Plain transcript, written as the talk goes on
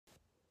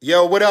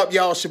Yo, what up,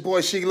 y'all? It's your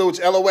boy She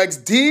Luch, LOX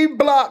D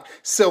Block,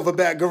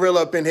 Silverback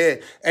Gorilla up in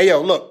here. Hey,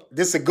 yo, look,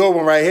 this is a good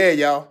one right here,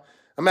 y'all.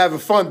 I'm having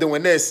fun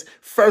doing this.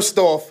 First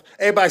off,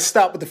 everybody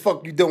stop what the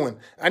fuck you doing.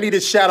 I need to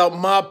shout out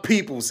my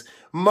peoples.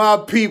 My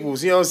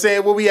peoples, you know what I'm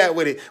saying? Where we at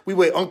with it? We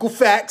with Uncle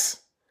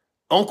Fax,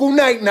 Uncle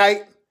Night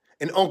Night,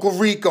 and Uncle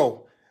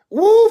Rico.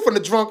 Woo, from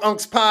the Drunk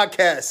Unks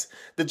podcast.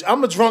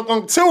 I'm a Drunk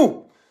Unk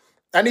too.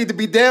 I need to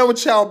be down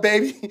with y'all,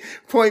 baby.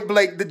 Point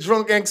blank, the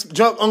Drunk Unks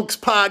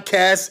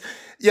podcast.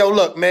 Yo,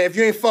 look, man, if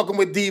you ain't fucking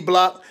with D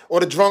Block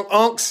or the Drunk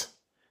Unks,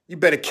 you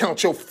better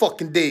count your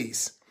fucking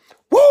days.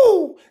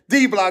 Woo!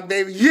 D Block,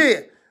 baby,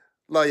 yeah.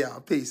 Love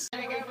y'all. Peace.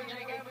 Rico,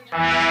 hold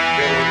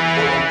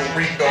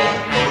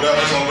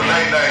up, it's over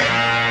night.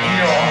 You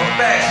know, I'm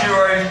a fact, you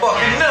already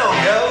fucking know,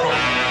 yo.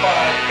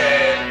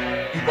 Podcast,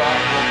 you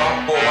rock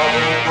my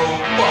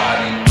little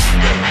body.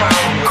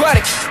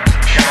 Aquatic.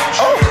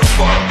 Oh,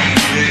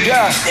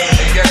 yeah.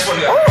 And guess what?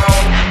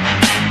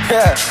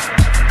 Yeah.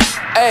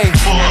 Hey,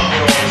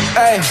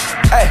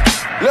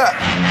 look.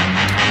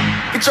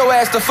 Get your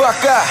ass the fuck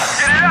up.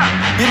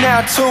 You're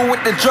now tuned with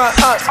the Drunk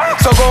Unks.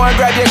 So go and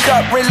grab your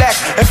cup, relax,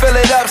 and fill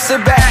it up,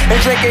 sit back, and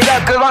drink it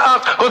up. Cause my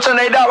unks gon'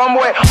 turn it up. I'm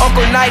with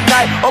Uncle Night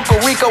Night,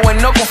 Uncle Rico, and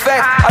Uncle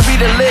Fax. I be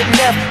the lit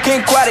Neff,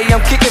 King Quaddy,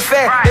 I'm kicking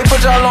fast. They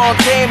put y'all on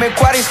game, and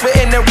Quaddy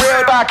spitting the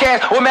real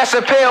podcast. With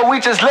Master Pill,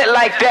 we just lit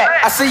like that.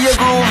 I see you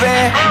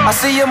grooving, I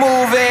see you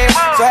moving.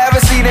 So have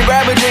a seat and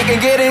grab a drink and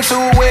get into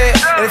it.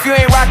 And if you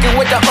ain't rocking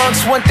with the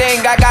unks, one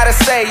thing I gotta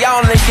say, y'all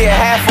only get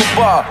half a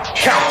bar.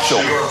 Count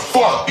your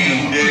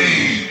fucking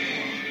days.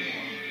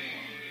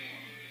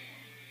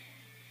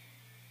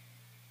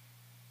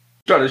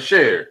 Trying to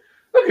share.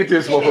 Look at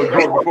this motherfucker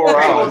going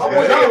 4 hours.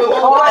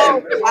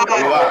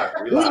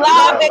 We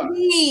live,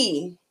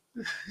 baby.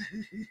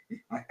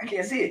 I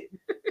can't see it.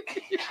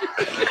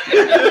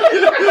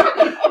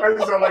 I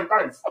just sound like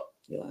dice.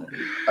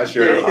 I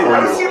shared it before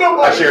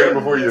you. I shared it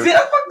before you. See,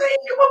 that fuck thing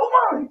come up with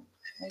mine.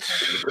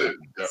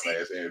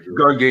 Dumbass Andrew.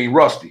 Gun game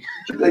rusty.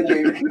 Where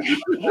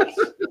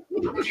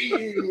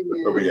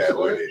we at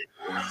with it?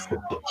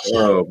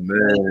 Oh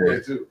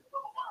man.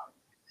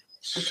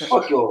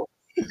 Fuck you.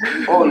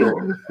 Oh no.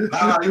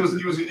 Nah, he was in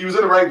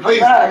the right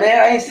place. Nah, man,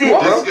 I ain't see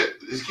it, bro.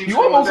 Just keep You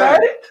scrolling almost down.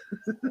 had it.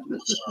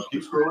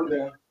 Keep scrolling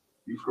down.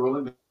 Keep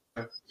scrolling down.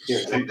 Yeah.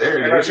 See, there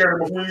And it I is.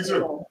 shared it before you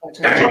too.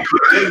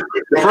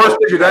 First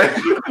picture, that.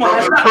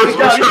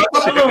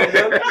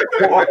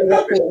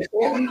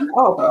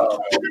 Oh,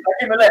 I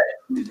came in that.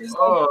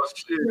 Oh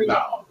shit.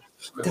 No.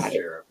 Got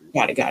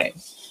it.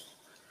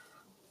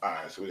 All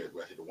right, so we at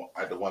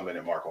the 1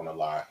 minute mark on the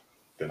live.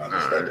 Then I'll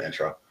just start the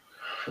intro.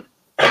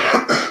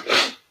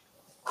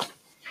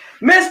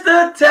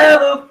 Mr.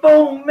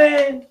 Telephone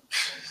Man.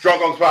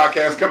 Drunk Unks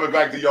Podcast coming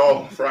back to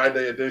y'all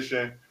Friday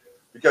edition.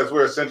 Because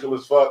we're essential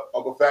as fuck.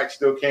 Uncle Fax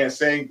still can't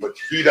sing, but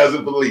he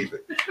doesn't believe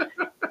it.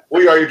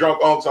 We are your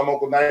Drunk Unks. I'm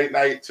Uncle Night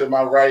Night. To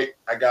my right,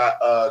 I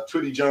got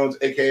Twitty Jones,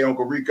 aka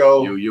Uncle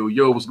Rico.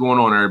 Yo, what's going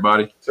on,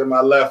 everybody? To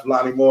my left,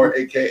 Lonnie Moore,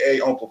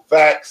 aka Uncle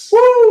Fax.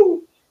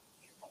 Woo!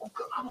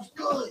 I was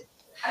good.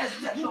 I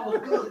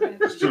was good.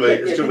 It's too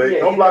late.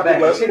 Don't block the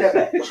blessing.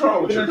 What's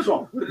wrong with you?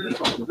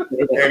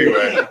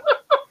 Anyway.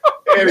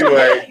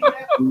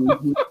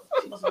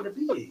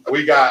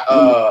 We got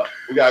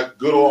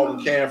good old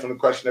Uncle Cam from the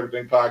Question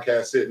Everything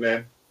podcast sitting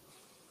in.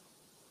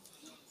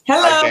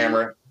 Hello.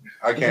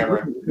 Hi,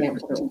 Cameron.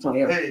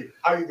 Hey,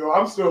 how you doing?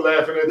 I'm still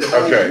laughing at the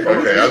Okay.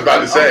 I was about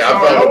to say, I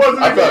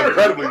felt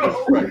incredibly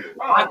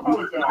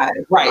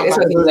disrespected. Right, that's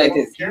what he was like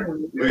this.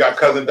 We got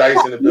Cousin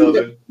Dice in the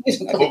building.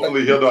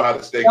 Hopefully he'll know how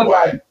to stay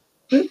quiet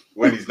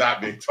when he's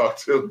not being talked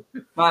to.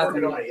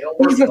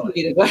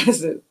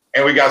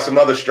 And we got some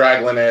other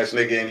straggling ass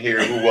nigga in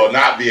here who will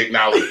not be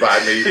acknowledged by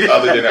me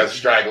other than as a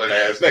straggling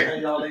ass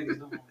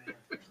nigga.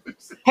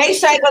 Hey,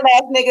 shaker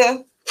ass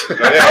nigga.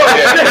 Yeah.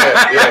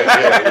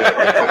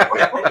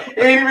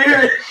 Ain't even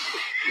here.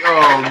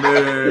 Oh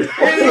man.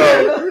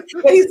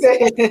 He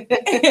said.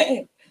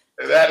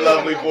 That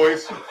lovely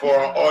voice for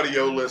our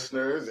audio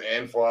listeners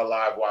and for our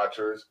live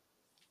watchers.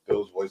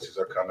 Those voices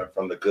are coming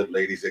from the good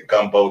ladies at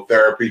Gumbo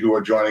Therapy who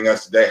are joining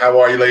us today. How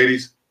are you,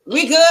 ladies?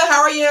 We good.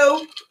 How are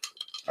you?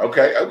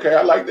 Okay.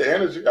 I like the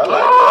energy.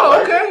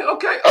 Okay.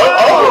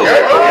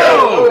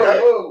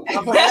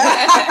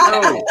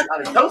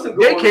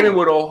 They came in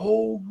with a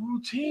whole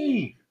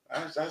routine.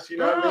 That's you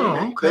know what I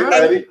mean? Okay. They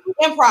ready?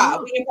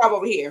 Improv. We improv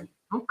over here.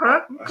 Okay.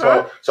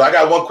 So I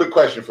got one quick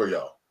question for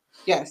y'all.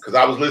 Yes. Because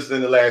I was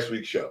listening to last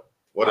week's show.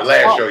 Well, the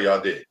last show y'all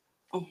did.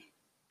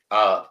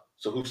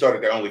 So who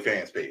started their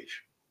OnlyFans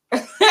page?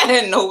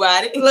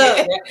 Nobody.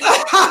 Look.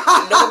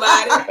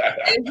 Nobody.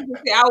 As you can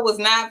see, I was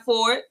not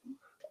for it.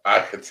 I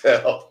could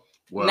tell.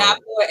 Well, not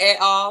for it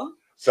at all.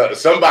 So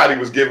somebody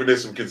was giving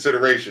this some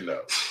consideration,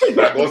 though. I'm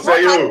not gonna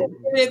say who.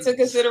 Into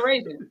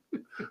consideration.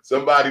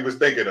 Somebody was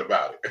thinking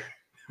about it.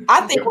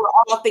 I think we're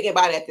all thinking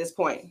about it at this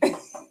point.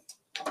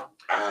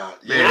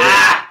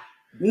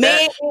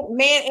 Men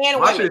and My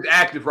women. shit is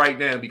active right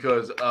now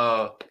because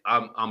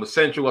I'm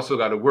essential. I still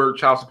got to work.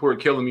 Child support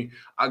killing me.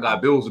 I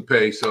got bills to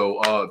pay. So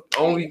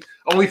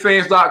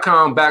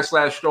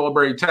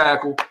onlyfans.com/strawberry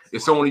tackle.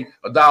 It's only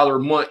 $1 a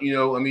month. You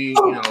know, I mean,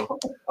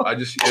 I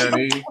just, you know what I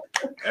mean?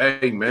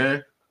 Hey,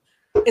 man.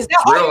 Is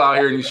that real out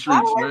here in these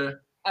streets, man?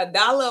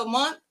 $1 a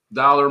month?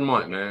 $1 a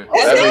month, man.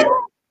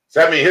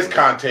 That means his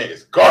content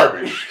is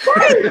garbage.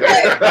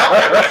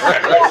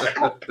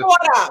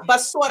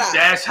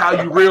 That's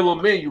how you reel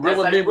them in. You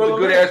reel them in with a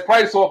good ass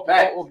price off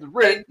the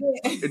rip,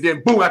 and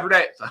then boom, after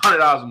that, it's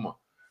 $100 a month.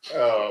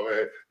 Oh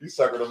man, you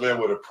suckered them in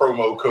with a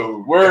promo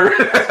code. Word.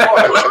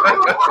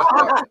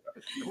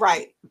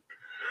 Right.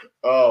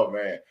 Oh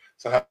man.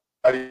 So how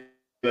you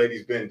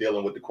ladies been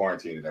dealing with the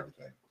quarantine and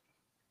everything?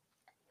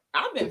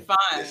 I've been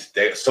fine.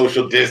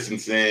 Social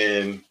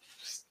distancing.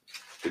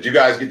 Did you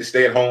guys get the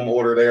stay-at-home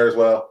order there as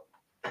well?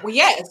 Well,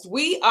 yes,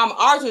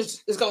 ours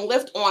is going to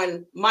lift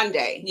on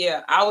Monday.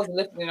 Yeah, I was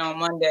lifting on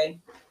Monday,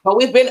 but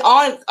we've been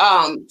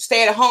on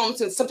stay at home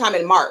since sometime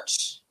in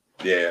March.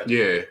 Yeah.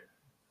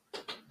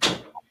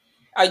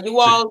 Are you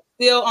all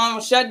still on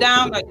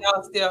shutdown? Or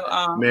y'all still?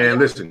 Man,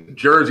 listen,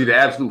 Jersey, the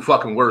absolute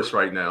fucking worst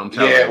right now. I'm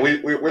telling you.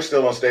 Yeah, we're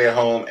still on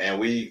stay-at-home, and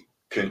we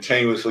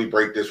continuously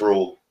break this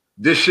rule.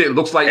 This shit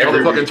looks like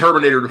motherfucking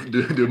Terminator,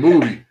 the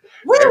movie.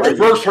 Really? The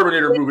first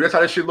Terminator movie. That's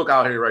how this shit look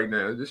out here right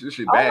now. This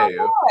shit bad,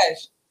 yo.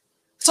 Gosh.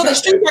 So the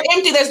streets are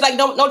empty. There's like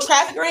no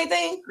traffic or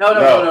anything. No.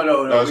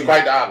 It's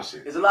quite the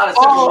opposite. There's a lot of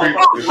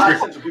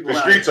the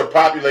streets are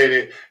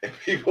populated, and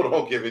people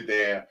don't give a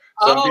damn.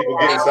 Some people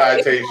getting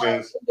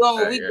citations.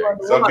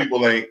 Some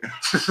people ain't.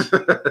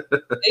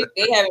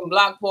 they having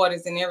block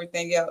parties and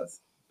everything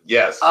else.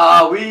 Yes.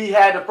 We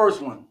had the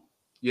first one.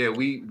 Yeah,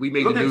 we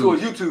made Look the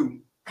news. into YouTube.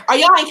 Are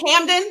y'all in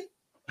Camden?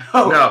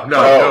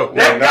 No.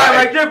 That guy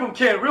right there from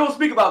Camden. We don't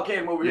speak about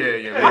Camden over here.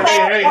 Yeah.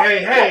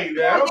 Hey.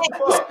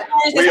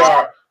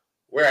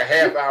 We're a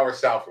half hour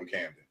south from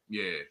Camden.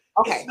 Yeah.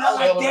 Okay. It smells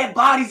like dead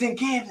bodies in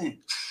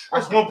Camden.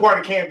 That's one part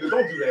of Camden.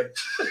 Don't do that.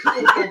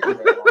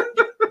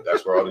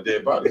 That's where all the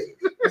dead bodies is.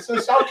 It's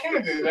in South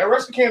Camden. That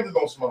rest of Camden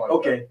don't smell like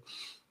that.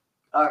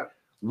 All right.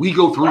 We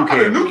go through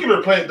Camden. The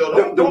nuclear plant,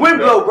 though. The wind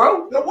blow,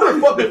 bro. No, what the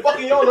fuck been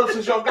fucking y'all up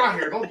since y'all got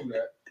here? Don't do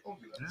that.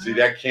 See,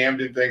 that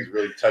Camden thing's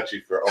really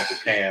touchy for Uncle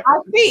Cam.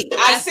 I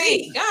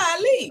see.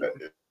 Golly.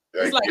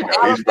 It's like an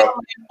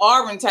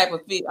Auburn type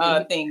of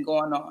thing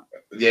going on.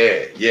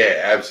 Yeah,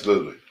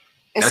 absolutely.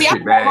 And see,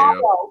 I'm from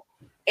Ohio,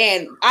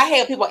 and I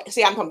have people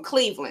say I'm from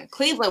Cleveland.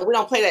 Cleveland, we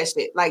don't play that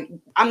shit. Like,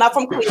 I'm not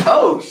from Cleveland.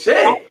 Oh,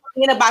 shit. I'm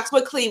in a box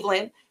with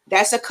Cleveland.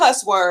 That's a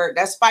cuss word.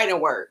 That's fighting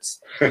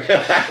words.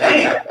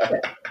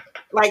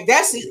 Like,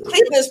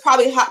 Cleveland is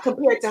probably hot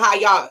compared to how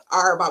y'all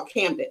are about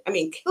Camden. I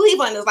mean,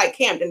 Cleveland is like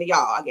Camden to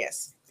y'all, I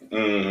guess.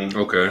 Mm-hmm.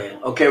 Okay,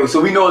 well, so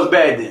we know it's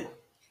bad then.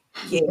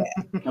 Yeah.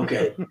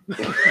 Okay.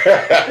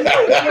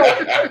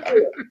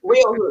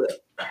 Real hood.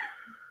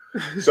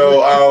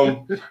 So,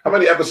 how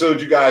many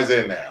episodes you guys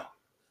in now?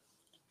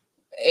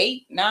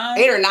 8, 9.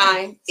 8 or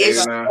 9. We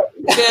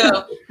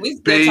still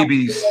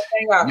babies.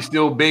 We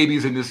still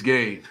babies in this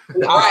game.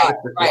 All right.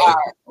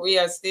 We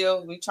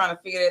trying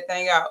to figure that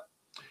thing out.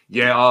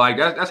 Yeah, like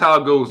that's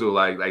how it goes though.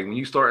 Like when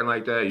you starting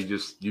like that,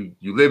 you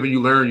live and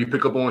you learn, you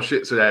pick up on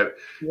shit so that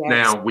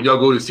now when y'all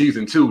go to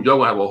season 2, y'all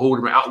gonna have a whole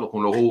different outlook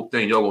on the whole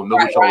thing. Y'all gonna know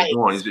what y'all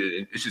doing.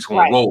 It's just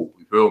gonna roll.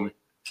 You feel me?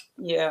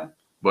 Yeah.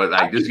 But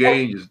like this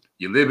game,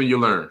 you live and you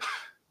learn.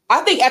 I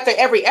think after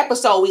every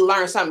episode, we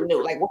learn something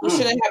new. Like what we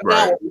shouldn't have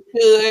done, what we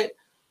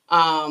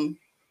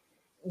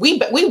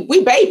should.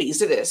 We babies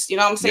to this. You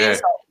know what I'm saying? Yeah.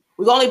 So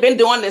we've only been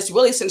doing this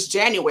really since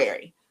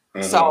January.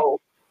 Mm-hmm.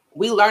 So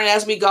we learn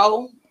as we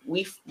go.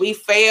 We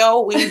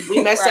fail, we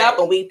mess up,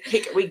 and we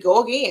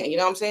go again. You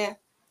know what I'm saying?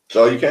 That's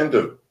all you can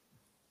do.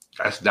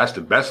 That's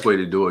the best way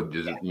to do it.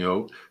 Just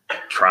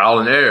trial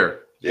and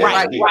error. Yeah.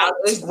 Right.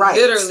 It's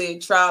literally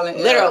trial and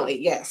error. Literally,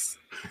 yes.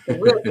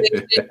 Well,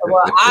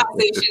 I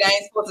say shit I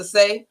ain't supposed to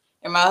say,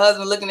 and my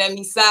husband looking at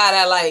me side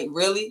eye like,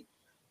 really?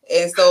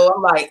 And so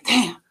I'm like,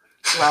 damn.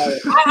 Right.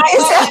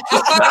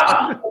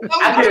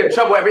 I get in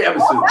trouble every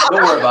episode.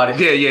 Don't worry about it.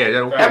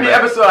 Yeah. Every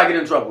episode I get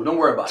in trouble. Don't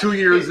worry about it. 2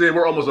 years in,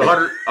 we're almost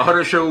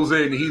 100 shows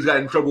in, and he's got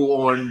in trouble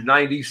on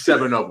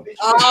 97 of them.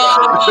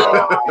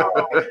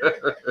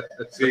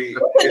 See,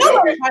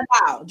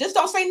 just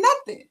don't say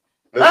nothing.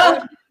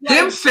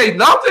 Him say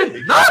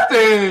nothing.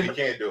 Nothing. He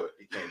can't do it.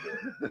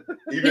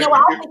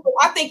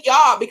 I think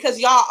y'all, because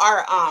y'all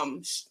are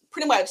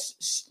pretty much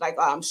like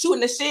shooting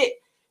the shit.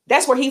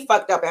 That's where he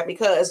fucked up at,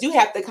 because you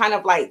have to kind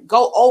of like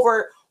go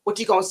over what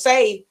you're gonna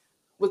say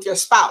with your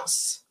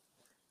spouse.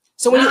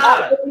 So when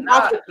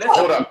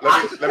hold up,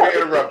 let me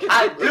interrupt you.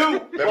 I do.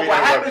 But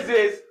what happens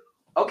is,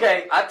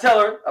 okay, I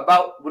tell her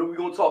about what are we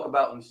gonna talk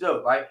about on the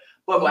show, right?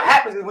 But what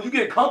happens is when you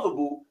get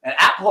comfortable and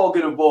alcohol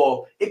get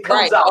involved, it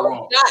comes out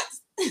wrong.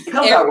 It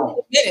comes out wrong.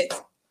 What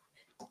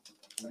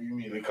do you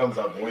mean it comes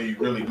out the way you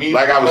really mean?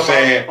 Like I was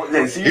saying,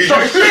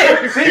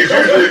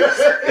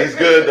 he's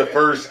good the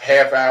first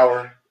half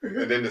hour.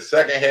 And then the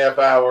second half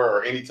hour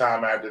or any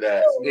time after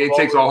that, it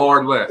takes a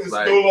hard left. It's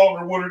like, no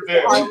longer watered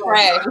down.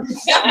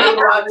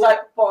 Type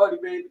of party,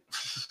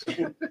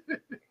 baby.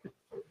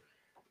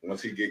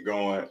 once he get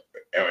going,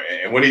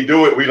 and when he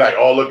do it, we like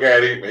all look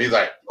at him, and he's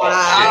like, "Oh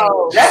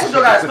Wow. shit!" That's what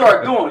you gotta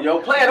start doing, yo.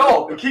 Play it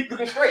off and keep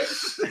looking straight.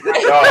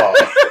 Oh,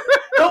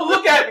 Don't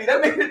look at me.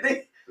 That makes it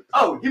think.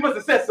 Oh, he must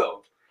have said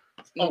so.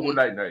 Uncle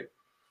Night.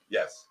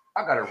 yes.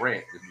 I got a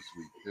rant this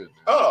week. Too,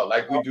 Oh,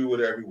 like we do it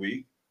every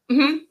week.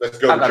 Mm-hmm. Let's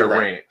go. I with got a your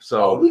rant. Oh,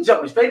 So, we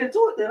jumping straight into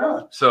it then,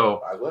 huh?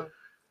 so I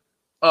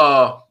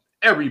will.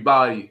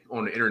 everybody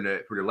on the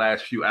internet for the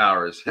last few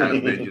hours has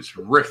been just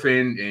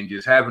riffing and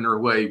just having their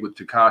way with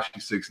Tekashi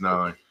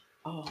 6ix9ine.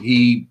 Oh.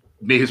 He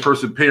made his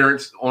first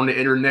appearance on the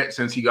internet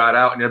since he got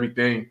out and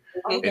everything.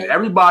 Okay. And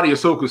everybody is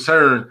so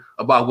concerned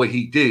about what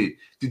he did.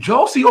 Did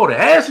y'all see all the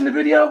ass in the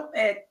video?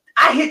 Man,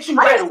 I hit you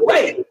right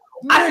away.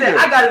 I said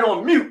I got it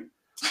on mute.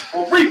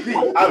 On repeat.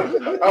 I don't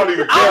even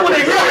care. I don't want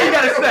to hear what he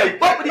gotta say.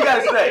 Fuck what he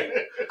gotta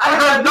say. I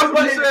heard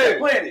nothing he said.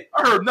 said.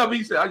 I heard nothing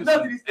he said. I just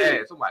Nothing see he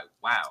said. ass. I'm like,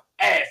 wow.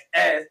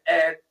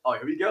 Ass. Oh,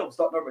 here we go.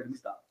 Stop already. Let me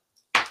stop.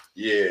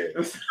 Yeah.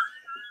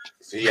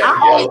 See,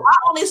 I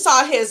only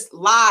saw his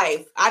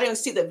live. I didn't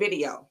see the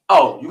video.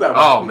 Oh, you gotta.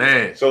 Oh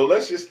man. So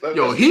let's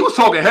Yo, he was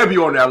talking heavy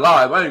on that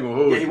live. I ain't gonna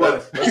hold Yeah, he you.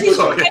 was.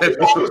 let's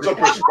put some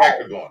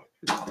perspective on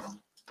it.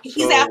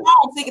 He's at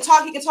home, so he can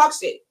talk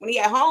shit when he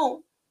at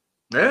home.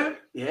 Yeah.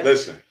 Yeah.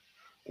 Listen,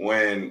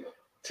 when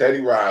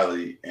Teddy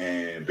Riley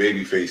and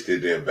Babyface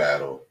did their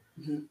battle,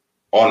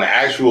 on the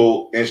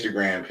actual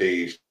Instagram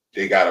page,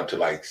 they got up to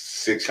like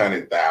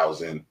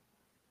 600,000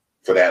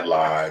 for that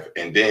live,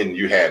 and then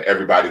you had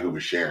everybody who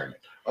was sharing it.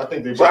 I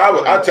think they. So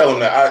I tell them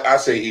that I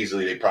say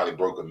easily they probably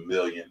broke 1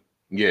 million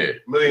Yeah.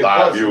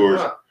 live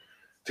viewers.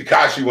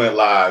 Tekashi went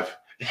live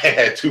and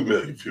had 2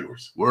 million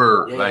viewers.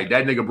 Word. Yeah. Like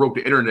that nigga broke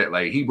the internet.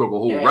 Like he broke a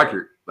whole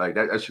record. Like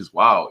that's just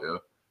wild, yo.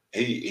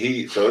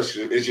 So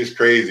it's just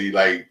crazy.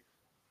 Like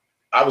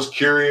I was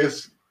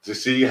curious to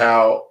see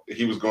how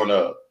he was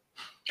gonna,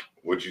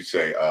 what'd you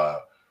say,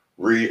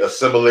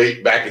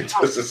 re-assimilate back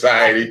into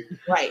society.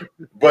 Right.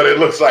 But it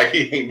looks like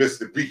he ain't missed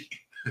the beat.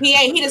 He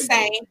ain't. He the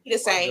same. He the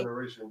same.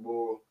 Generation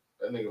boy,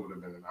 that nigga would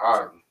have been in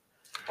hiding.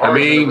 I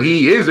mean,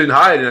 he is in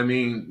hiding. I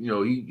mean, you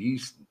know,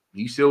 he's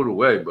sealed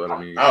away, but I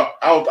mean, I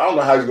don't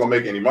know how he's gonna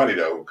make any money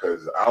though,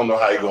 because I don't know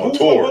how he's gonna Who's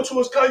tour. going to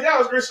his I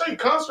was gonna say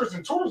concerts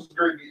and tours is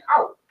gonna be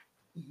out.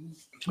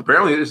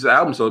 apparently this is the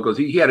album sold because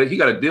he got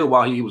a deal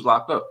while he was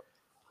locked up.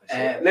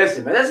 And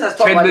listen, man, let's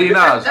talk $10 about million.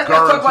 let's talk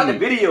about the guaranteed.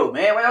 video,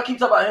 man. Why y'all keep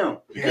talking about him?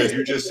 Because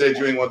you just said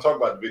you ain't want to talk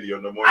about the video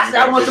no more. I said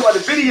I want to talk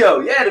about the video.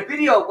 Yeah, the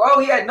video, bro.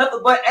 He had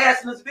nothing but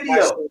ass in this video.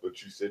 But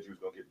you said you was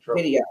gonna get in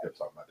trouble. Video. You kept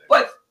talking about that.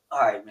 But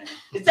all right, man.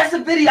 If that's a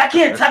video, I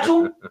can't touch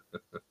him.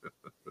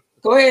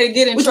 Go ahead and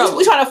get in trouble.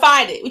 We trying to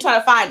find it. We trying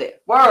to find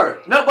it.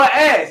 Word. No, but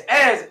ass.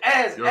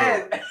 Yo,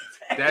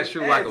 that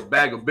shit like a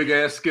bag of big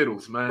ass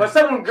Skittles, man. But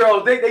some of them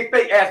girls, they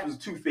fake ass was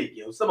too fake,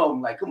 yo. Some of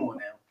them like, come on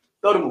now,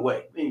 throw them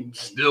away. I mean,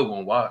 Still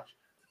gonna watch.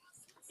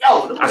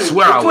 Yo, I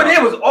swear I was.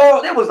 It was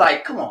all. It was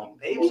like, come on,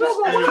 baby.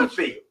 What's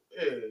fake?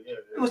 Yeah.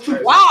 It was too.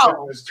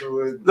 Wow.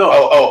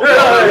 No.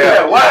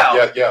 Yeah,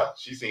 wow. Yeah.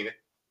 She seen it.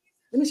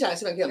 Let me try to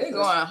see if I can get They're it.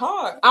 going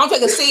hard. I don't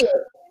think I can see it.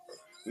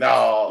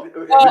 No.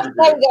 There we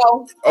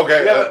go.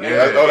 Okay.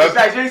 Yeah. Oh, that's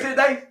Dice. You ain't see it,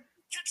 Dice?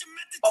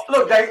 Oh,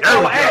 look, Dice. There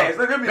we Oh, ass.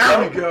 go. Look at me.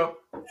 There we go.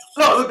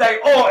 Look, Dice.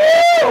 Oh,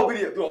 ass. Whole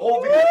video. Do a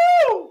whole video.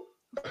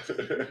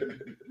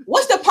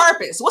 What's the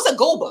purpose? What's a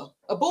Gumbo?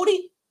 A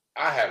booty?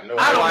 I have no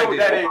I don't know idea. what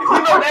that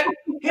is.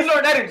 He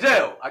learned that in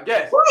jail, I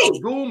guess. Right.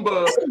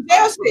 Goomba. That's some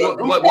jail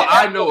shit. What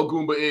I know a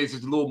Goomba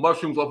is the little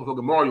mushrooms off of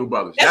fucking Mario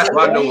Brothers. That's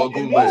what I know a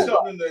Goomba is.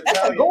 That's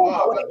a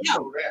Gumbo. I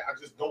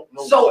just don't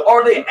know. So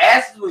are they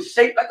asses was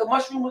shaped like a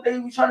mushroom? What they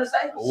were trying to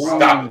say?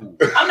 Stop.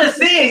 I'm just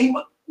saying.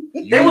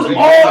 They was You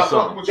all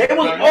something. They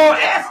was all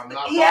asses.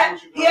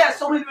 He had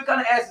so many different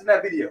kind of asses in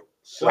that video.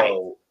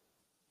 So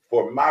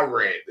for my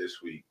rant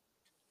this week,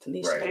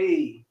 right?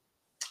 Hey.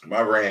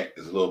 My rant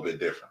is a little bit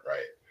different,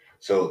 right?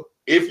 So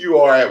if you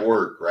are at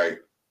work, right,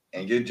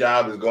 and your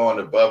job is going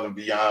above and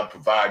beyond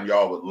providing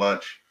y'all with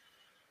lunch,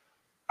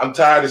 I'm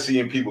tired of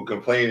seeing people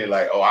complaining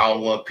like, oh, I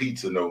don't want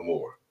pizza no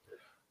more.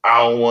 I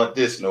don't want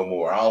this no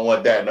more. I don't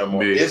want that no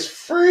more. Man. It's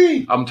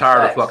free. I'm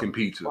tired of fucking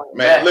pizza.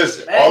 Man,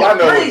 listen, all I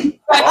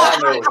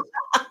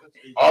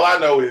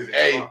know is,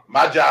 hey,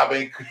 my job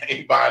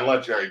ain't buying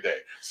lunch every day.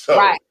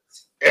 So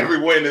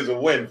every win is a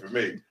win for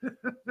me.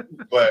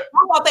 But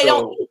how about they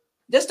don't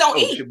just don't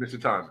eat? Shit,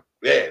 Mr. Time.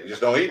 Yeah,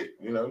 just don't eat it.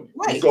 You know,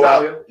 Right. you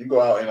go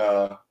out and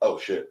oh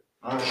shit,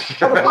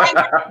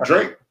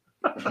 drink.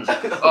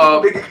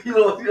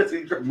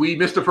 We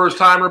missed the first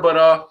timer,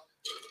 but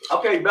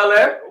okay, Bel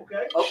Air.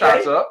 Okay.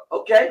 Shots up.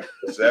 Okay.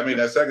 So that means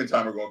that second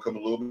time we're gonna come a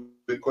little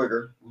bit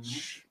quicker.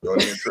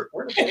 Don't even trip.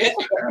 Where the fuck is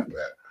the app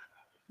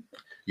at?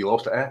 You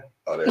lost the app?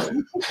 Oh, there it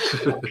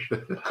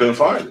is. Couldn't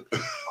find it.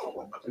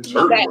 It's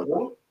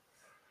hurting.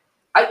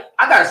 I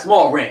got a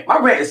small rant. My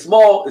rant is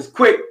small, it's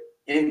quick,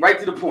 and right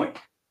to the point.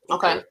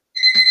 Okay.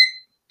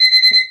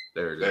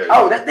 There it is.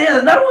 Oh,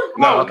 there's another one?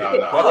 No.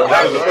 That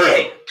was the first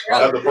one.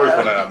 That was the first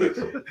one that I missed.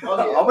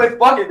 I'm with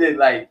fucking did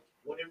like.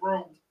 When it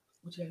room.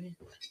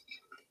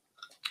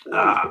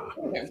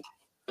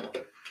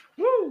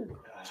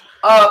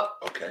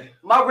 Okay.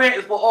 My rant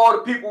is for all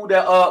the people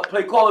that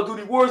play Call of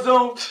Duty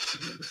Warzone.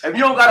 If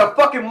you don't got a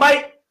fucking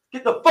mic,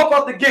 get the fuck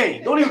off the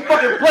game. Don't even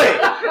fucking play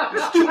it. You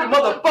stupid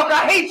motherfucker.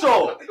 I hate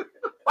y'all.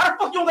 Why the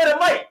fuck you don't got a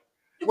mic?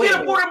 You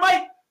can't afford a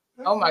mic?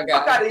 Oh my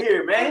god. Fuck out of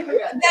here, man. I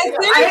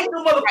hate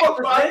them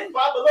motherfuckers, man.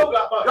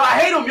 Yo, I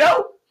hate them,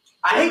 yo.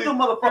 I hate them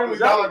motherfuckers, yo.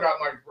 Dollar got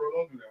mic, bro.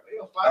 Don't do that.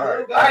 All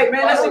right,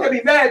 man. That shit gonna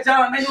be bad,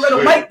 John. Man, you let a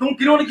mic, don't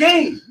get on the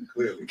game.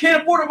 Clearly. You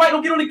can't afford a mic,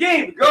 don't get on the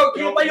game. The girl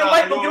can't buy your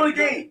mic, don't get on the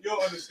game. You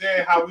don't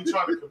understand how we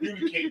trying to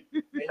communicate.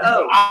 And you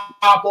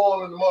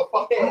eyeballing the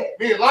motherfucker.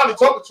 Me and Lonnie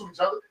talking to each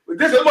other. But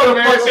this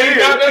motherfucker ain't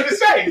got nothing to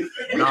say.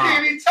 We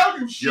can't even tell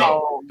you shit.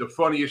 Yo, the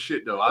funniest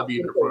shit though, I be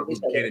in the front of the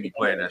can't be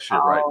playing that shit,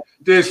 right?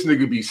 This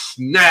nigga be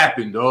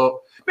snapping, dog.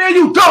 Man,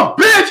 you dumb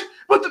bitch!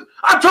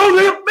 I told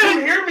you, man.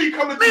 You hear me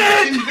coming to the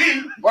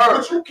TV,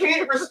 but you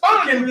can't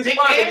respond. You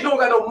don't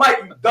got no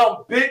mic, you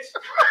dumb bitch.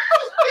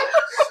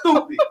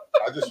 Stupid.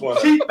 I just want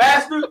cheap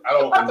bastard. I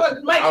thought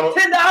the mic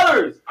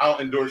 $10. I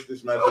don't endorse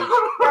this message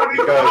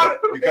because I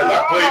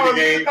played the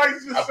game. I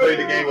played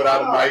the game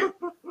without a mic,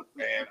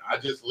 and I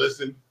just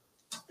listened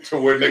to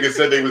what niggas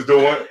said they was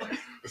doing.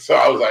 So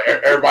I was like,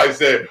 everybody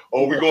said,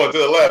 "Oh, we're going to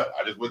the left."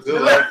 I just went to the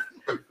left.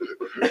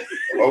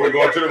 Oh, we're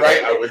going to the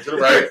right. I went to the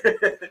right.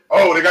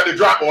 Oh, they got the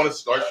drop on us.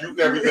 Start shooting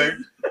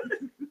everything.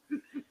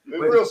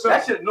 Real simple.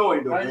 That shit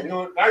annoying though.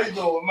 Now you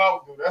know what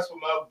Mouth do. That's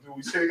what Mouth do.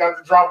 He said he got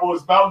the drop on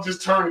his mouth,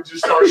 just turn and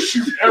just start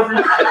shooting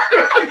everybody.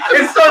 I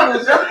In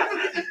circles,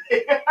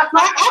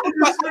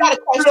 got a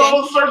question.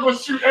 Whole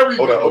circles shoot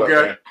everybody. Hold on,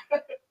 okay.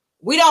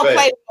 We don't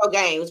play video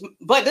games,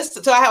 but this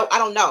so I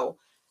don't know.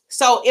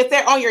 So if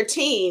they're on your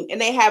team and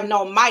they have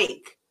no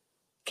mic,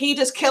 can you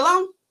just kill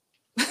them?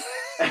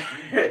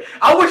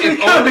 I wish we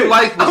could.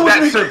 Life was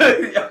that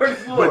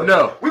simple. But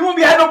no. We won't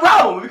be having no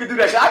problem if we could do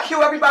that. I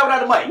kill everybody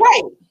without a mic.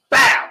 Right.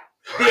 Bow.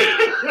 And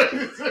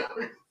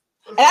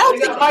I don't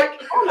think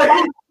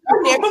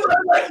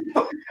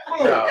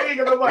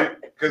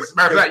because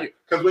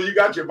when you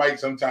got your mic,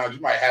 sometimes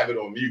you might have it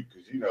on mute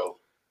because you never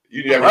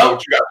know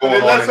what you got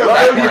going on in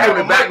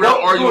the background.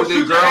 Arguing with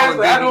their girl and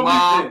baby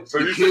mom. So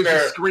you kids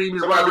are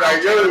screaming right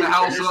like, in the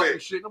house up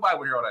and shit. Nobody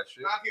will hear all that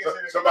shit.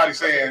 Somebody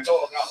saying,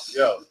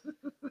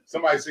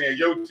 somebody saying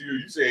yo to you,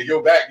 you saying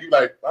yo back. You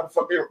like, why the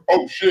fuck?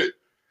 Oh shit!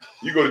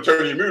 You go to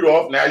turn your mute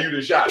off. Now you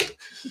done shot it.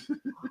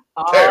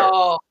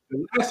 Oh.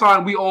 The last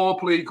time we all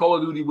played Call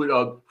of Duty with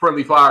a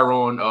friendly fire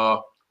on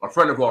a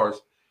friend of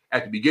ours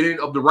at the beginning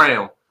of the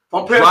round,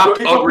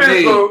 dropped a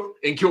grenade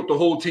and killed the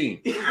whole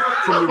team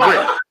from the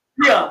grip.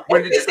 Yeah.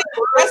 When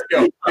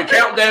the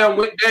countdown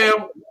went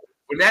down,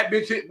 when that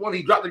bitch hit one,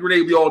 he dropped the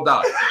grenade, we all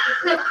died.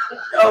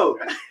 Oh.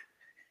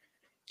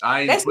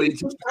 I ain't played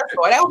too.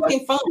 That would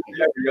be fun.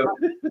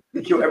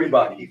 He killed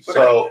everybody.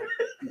 So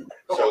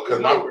because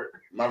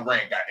my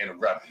brain got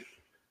interrupted.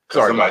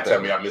 Sorry, somebody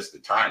tell me I missed the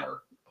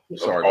timer.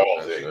 Sorry all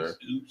about that,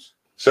 things.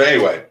 So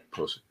anyway,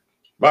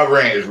 my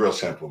brain is real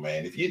simple,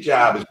 man. If your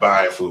job is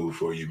buying food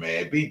for you,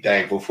 man, be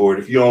thankful for it.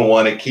 If you don't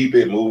want it, keep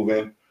it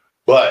moving.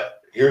 But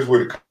here's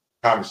where the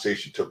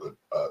conversation took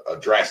a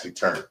drastic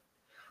turn.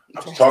 I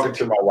was talking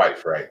to my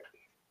wife, right?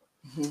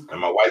 Mm-hmm. And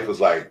my wife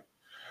was like,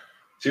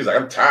 she was like,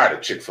 I'm tired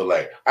of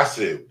Chick-fil-A. I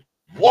said,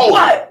 whoa.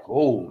 What?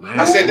 Oh, man.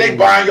 I said, they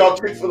buying y'all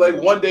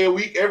Chick-fil-A one day a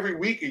week, every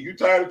week, and you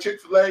tired of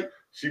Chick-fil-A?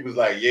 She was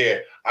like, yeah.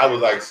 I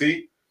was like,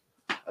 see,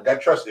 I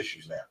got trust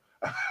issues now.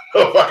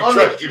 I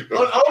trust you.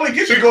 I only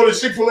get you to go to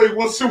Chick-fil-A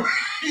once a week.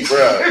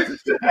 Bruh.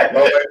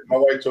 My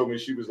wife told me,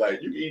 she was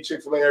like, you can eat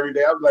Chick-fil-A every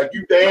day. I was like,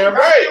 you damn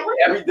right.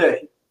 Every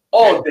day.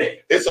 All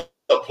day. It's a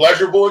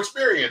pleasurable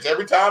experience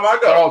every time I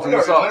go.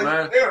 What's up,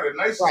 man? They are the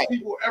nicest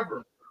people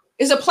ever.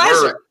 It's a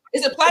pleasure.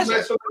 It's a pleasure.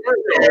 You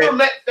ever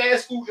met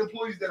fast food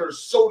employees that are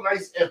so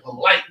nice and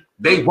polite?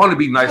 They want to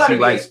be nice to you.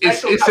 Like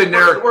it's in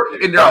their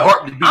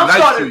heart to be I'm nice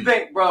starting to to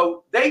think,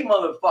 bro, they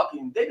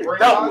motherfucking they done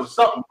double or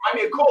something. I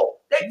mean, cool.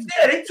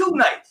 They too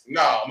nice.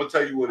 No, I'm gonna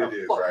tell you what it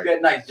is, right?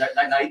 That nice, that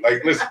night.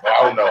 Like, listen,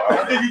 I don't know.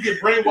 I think you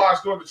get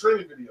brainwashed during the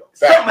training video.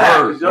 Something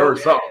happens,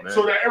 something, man.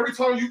 So that every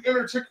time you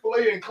enter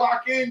Chick-fil-A and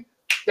clock in,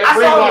 that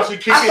brainwashing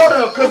kicks in.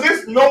 Because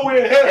it's nowhere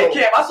in hell. Hey,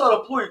 Cam, I saw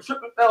the employee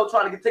tripping, fell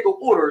trying to take an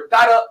order,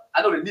 got up.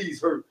 I know the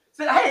knees hurt.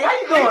 Said, hey, how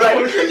you doing? Like,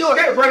 what you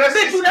doing? Bro, that's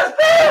Phil.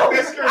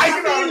 scary.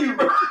 I see you,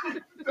 bro.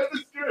 That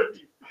is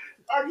scary.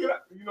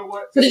 You know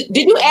what? Did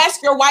you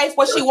ask your wife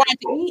what she wanted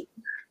to eat?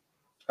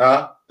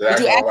 Huh? Did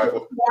you ask her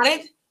what she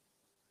wanted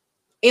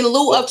in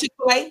lieu of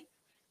Chick-fil-A?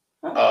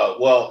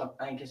 Well,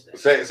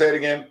 say it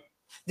again.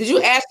 Did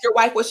you ask your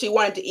wife what she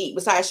wanted to eat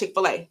besides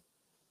Chick-fil-A?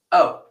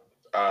 Oh.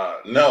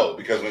 No,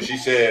 because when she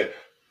said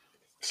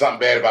something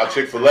bad about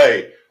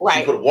Chick-fil-A, right,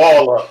 she put a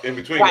wall up in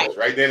between us,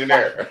 right then and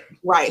there.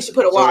 Right, she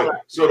put a wall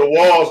up. So the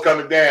wall's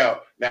coming down.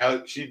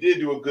 Now she did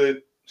do a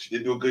good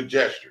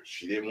gesture.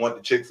 She didn't want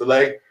the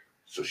Chick-fil-A.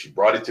 So she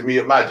brought it to me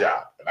at my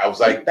job. And I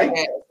was like, thank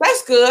you.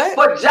 That's good.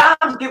 But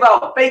jobs give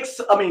out fake,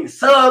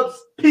 subs,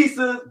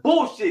 pizzas,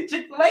 bullshit.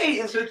 Chick-fil-A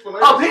is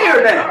up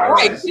here now.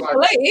 Right,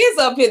 Chick-fil-A is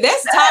up here.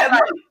 That's top.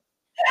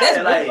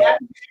 That's like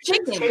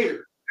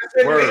chicken.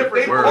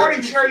 They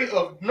party tray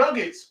of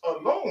nuggets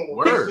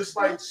alone. It's just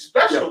like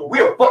special.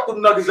 We'll fuck them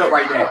nuggets up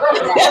right now.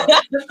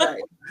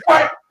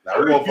 Now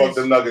we're gonna fuck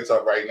them nuggets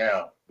up right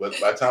now. But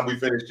by the time we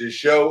finish this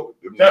show,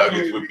 the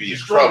nuggets would be in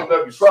trouble.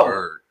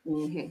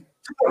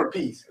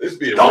 Piece. This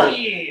be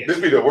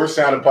the worst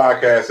sounding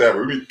podcast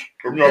ever. You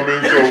know what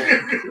I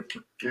mean?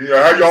 So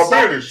how y'all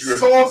been this year?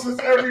 Sauces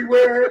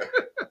everywhere.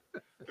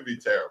 It'd be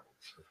terrible.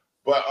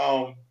 But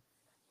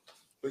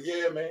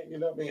yeah, man, you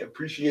know what I mean?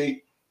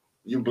 Appreciate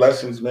your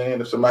blessings,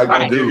 man. If somebody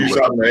gonna give you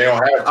something, they don't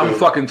have to. I'm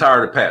fucking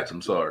tired of Pats.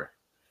 I'm sorry.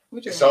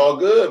 It's all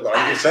good, but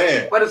I'm just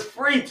saying. But it's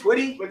free,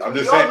 Twitty. I'm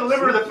just saying.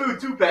 Deliver the food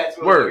to Pats.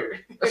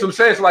 Word. That's what I'm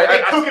saying. It's like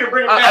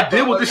I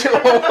deal with this shit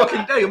all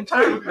fucking day. I'm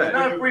tired of that.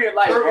 Not free in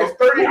life. There's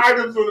 30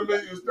 items on the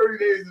menu. It's 30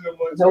 days in a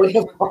month.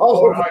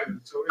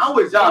 I'm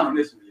with John on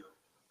this one, yo.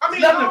 I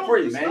mean, nothing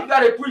free, man. You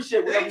gotta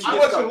appreciate whatever you get. I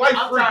want some life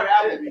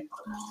free.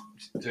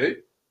 See?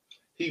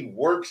 He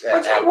works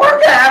at Applebee's.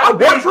 Work at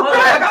Applebee's. I work for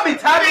Pats. I mean,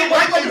 tired.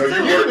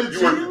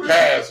 You work for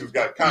Pats, who's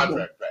got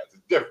contract Pats.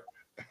 It's different.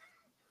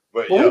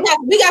 But well,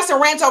 we got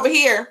some rants over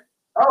here.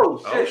 Oh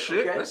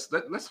shit! Okay.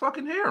 Let's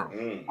fucking hear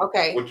them.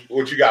 Okay.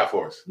 What you got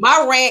for us?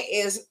 My rant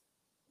is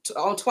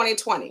on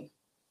 2020. Okay.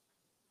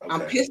 I'm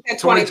pissed at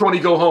 2020.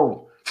 Go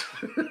home.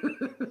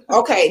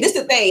 Okay, this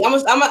is the thing.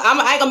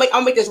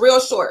 I'm make this real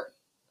short.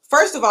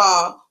 First of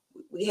all,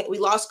 we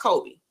lost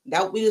Kobe.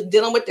 That we was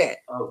dealing with that.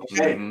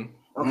 Okay.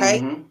 Mm-hmm. Okay.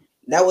 Mm-hmm.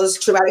 That was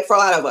traumatic for a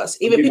lot of us.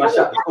 Even people.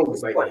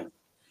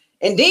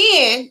 And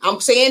then I'm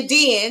saying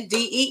D-E-N.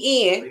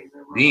 Then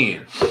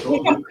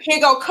here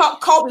go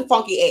Kobe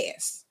funky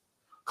ass.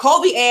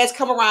 Kobe ass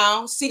come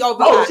around.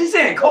 C-O-B-I. Oh, she's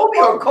saying Kobe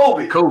or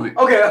Kobe? Kobe.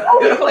 Okay.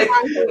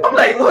 I'm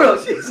like,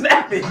 look, she's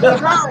snapping.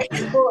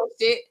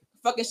 Bullshit,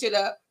 fucking shit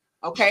up.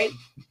 Okay,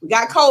 we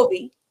got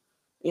Kobe.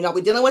 You know,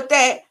 we're dealing with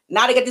that.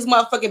 Now they got these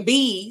motherfucking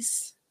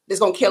bees that's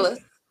gonna kill us.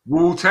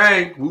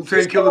 Wu-Tang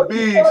killer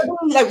bees.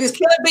 Like these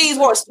killer bees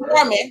were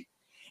swarming.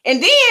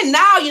 And then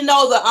now you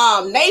know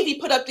the Navy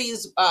put up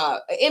these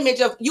image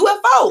of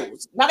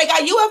UFOs. Now they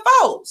got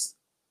UFOs.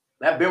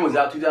 That bin was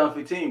out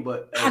 2015,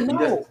 but I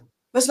know.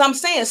 That's what I'm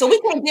saying. So we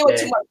can't deal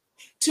with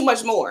too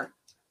much more.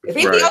 If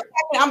anything else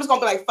happens, I'm just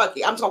gonna be like, fuck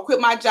it. I'm just gonna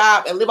quit my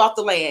job and live off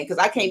the land because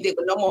I can't deal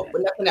with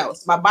with nothing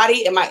else. My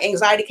body and my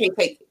anxiety can't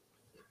take it.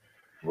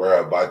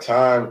 Bro, by the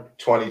time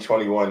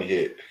 2021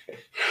 hit,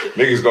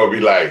 niggas gonna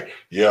be like,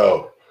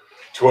 yo,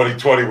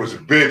 2020 was a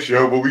bitch,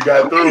 yo, but we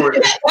got through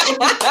it.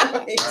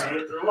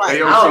 Hey,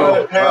 yo,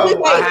 so,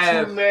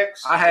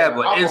 I have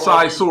an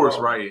inside source,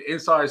 right?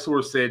 Inside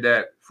source said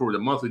that for the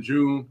month of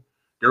June,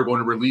 they're going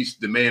to release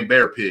the man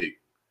bear pig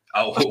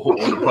on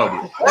the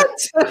public.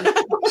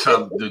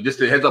 So just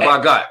the heads up I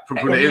got from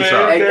the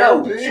inside. Hey,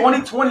 yo,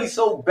 2020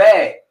 so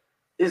bad.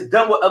 It's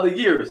done with other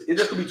years. It's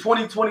just gonna be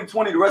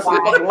 2020 the rest of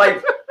the fucking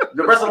life.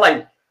 The rest of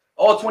life.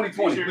 All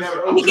 2020.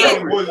 Let me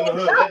out.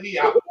 Let me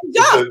out.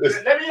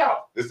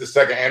 This is the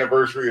second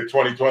anniversary of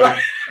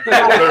 2020. Third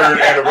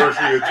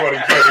anniversary of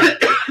 2020.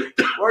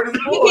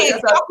 We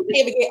can't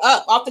even get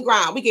up off the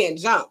ground. We getting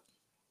jumped.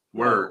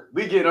 Word.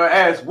 We getting our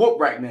ass whooped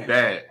right now.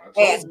 Bad.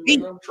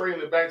 I'm trading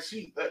the back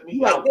seat. Let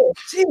me out.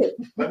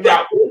 Let me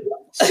out.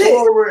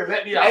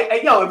 Let me out.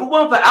 Hey, yo, if it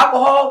wasn't for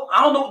alcohol,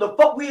 I don't know what the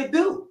fuck we'd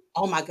do.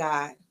 Oh my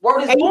God.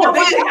 Word is born.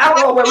 They take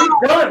alcohol when we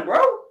done, bro.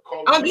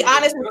 I'm gonna be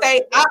honest and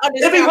say I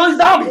understand. Everyone's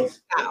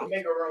zombies.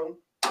 Make a room.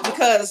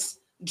 Because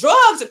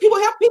drugs, people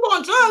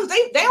on drugs,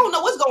 they don't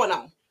know what's going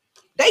on.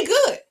 They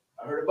good.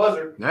 I heard a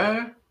buzzer.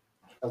 Nah.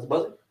 That's a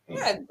buzzer.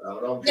 Yeah. I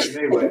don't know.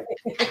 Anyway.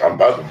 I'm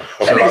buzzing.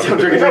 So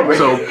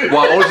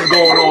while all this is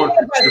going on,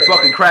 the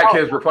fucking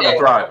crackheads were fucking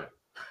thriving.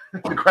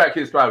 The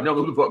crackheads thriving. Know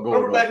what the fuck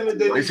going on. Back in the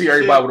day, they see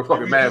everybody with a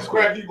fucking mask on.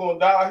 Crack, you gonna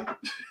die.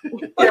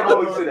 Yeah, but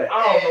we see that.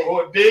 I don't know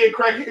what dead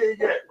crackhead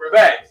yet, bro.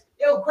 Facts.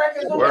 Yo,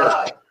 crackheads don't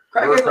die.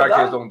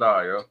 Crackheads don't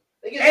die, yo.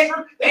 They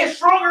get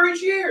stronger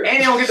each year. And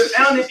they don't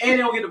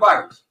get the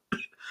virus.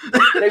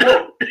 They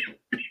won't.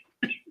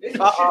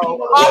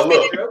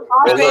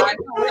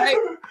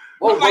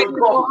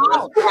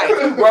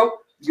 Bro.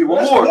 Get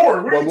one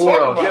more. One more.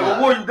 Yeah, one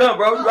more. You done,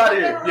 bro. You out of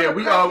here. Yeah,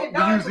 we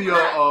use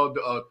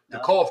the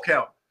cough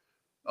count.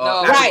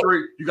 After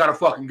 3, you gotta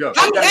fucking go.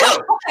 After 3,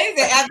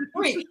 After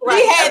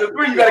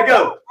 3, you gotta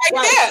go.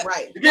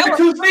 Right. You get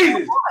 2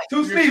 seasons.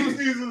 2 seasons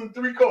and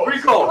 3 calls.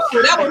 3 calls.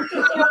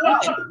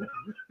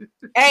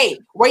 Hey,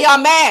 wear y'all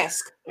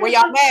mask. Wear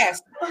y'all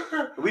mask.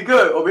 We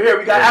good over here.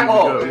 We got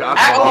alcohol.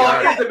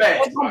 Alcohol is the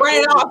mask.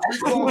 Bring it off.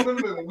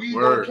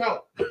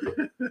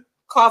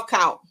 Cough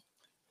count.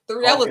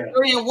 3. That was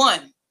 3 and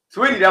 1.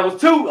 Sweetie, that was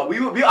 2.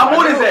 I'm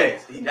on his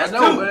ass. That's 2.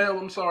 Man.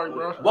 I'm sorry,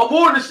 bro. One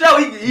more in the show.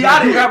 He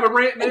out of here. You have a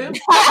rant, man?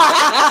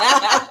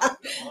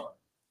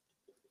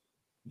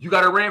 You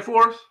got a rant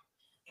for us?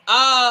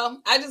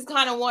 I just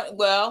kind of want,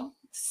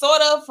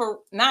 sort of, for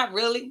not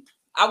really.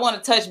 I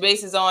want to touch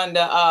bases on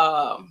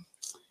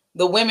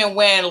the women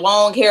wearing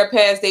long hair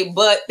past their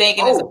butt,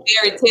 thinking it's a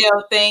fairy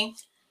tale thing.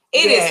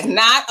 It is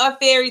not a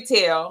fairy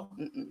tale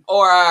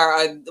or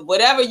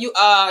whatever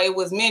it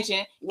was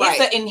mentioned. Right.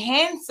 It's an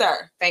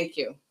enhancer. Thank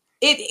you.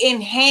 It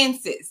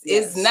enhances.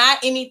 Yes.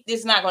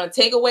 It's not going to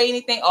take away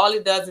anything. All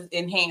it does is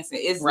enhance it.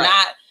 It's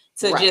not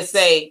to just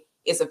say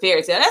it's a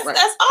fairy tale.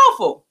 That's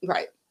awful.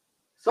 Right.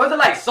 So is it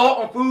like salt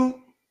on food?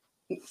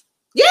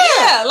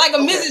 Yeah, like a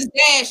Mrs.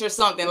 Dash or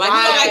something. Like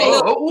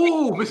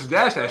Mrs.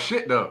 Dash that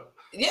shit though.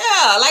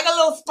 Yeah, like a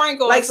little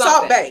sprinkle, like or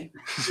something.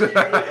 Salt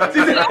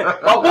Bay.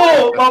 My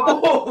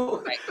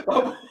bull.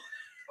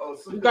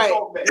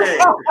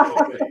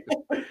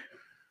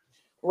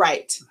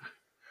 Right.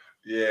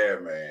 Yeah,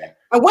 man.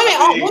 And women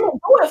do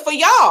it for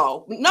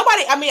y'all.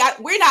 Nobody. I mean,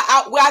 we're not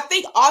out. Well, I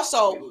think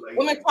also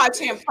women try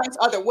to impress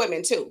other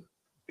women too.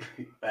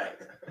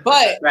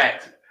 But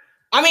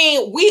I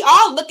mean, we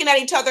all looking at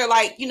each other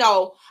like, you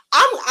know.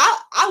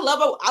 I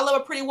love a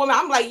pretty woman.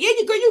 I'm like, yeah,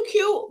 you girl, you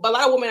cute. But a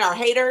lot of women are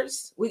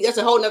haters. That's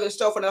a whole nother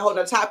show for a whole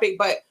nother topic.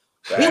 But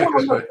we want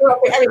to look good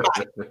for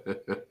everybody.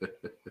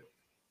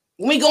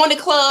 When we go in the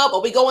club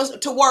or we go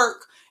to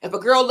work, if a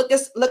girl look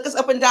us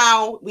up and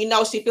down, we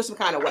know she feels some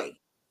kind of way.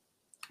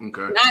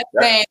 Okay. Not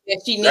saying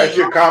that she needs. That's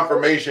your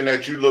confirmation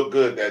that you look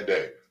good that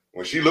day.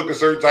 When she look a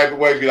certain type of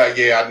way, be like,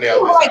 yeah, I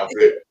nailed this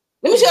outfit.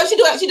 Let me show you. She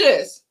do it. She do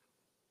this.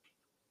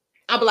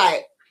 I'm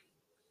like.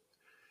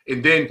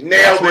 And then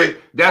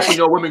that's when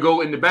your women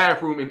go in the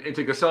bathroom and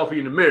take a selfie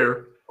in the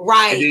mirror.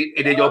 Right.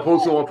 And then y'all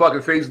post it on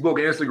fucking Facebook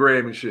and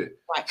Instagram and shit.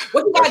 Right.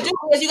 What you gotta do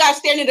is you gotta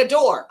stand near the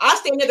door. I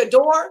stand near the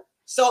door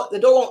so the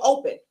door won't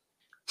open.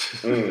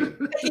 Taking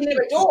near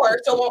the door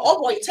so it won't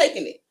open while you're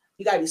taking it.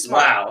 You gotta be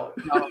smart. Wow.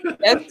 No,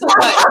 that's too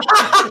much.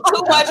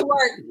 Too much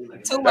work.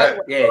 Too much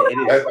work. Yeah, it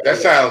is. That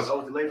sounds. Oh,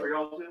 it's delayed for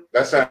y'all too?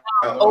 That sounds.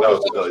 No,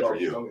 it's delayed for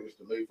you. It's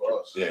delayed for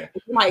us. Yeah.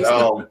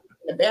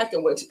 In the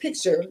bathroom with a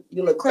picture,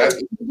 you look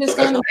crazy. That's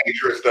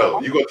dangerous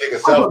though. You gonna take a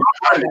selfie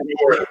behind the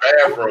door in the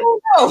bathroom?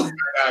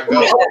 I'm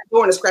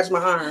going to scratch my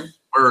arm.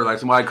 Or like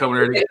somebody coming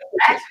there,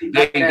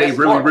 they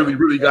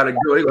really gotta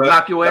go. They gonna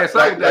knock your ass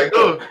out.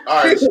 All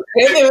right,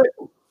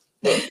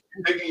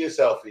 taking your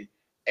selfie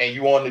and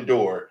you on the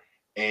door.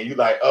 And you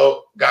like,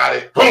 oh, got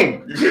it.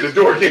 Boom! You hit the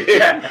door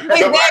again.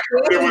 Exactly.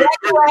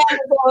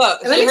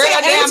 Let me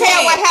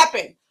tell you what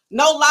happened.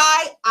 No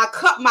lie, I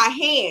cut my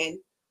hand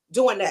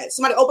doing that.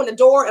 Somebody opened the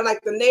door and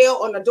like the nail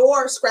on the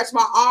door scratched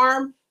my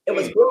arm. It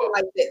was bleeding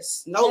like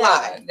this. No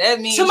lie.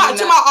 That means to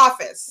my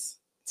office.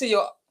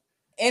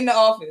 In the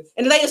office.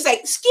 And the lady say,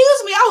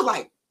 excuse me. I was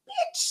like,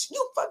 bitch,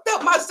 you fucked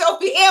up my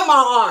selfie and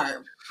my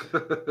arm.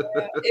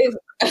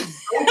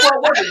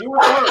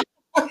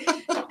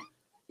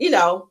 You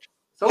know.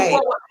 So hey,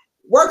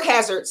 work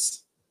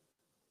hazards.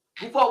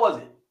 Whose fault was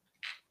it?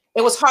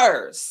 It was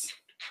hers.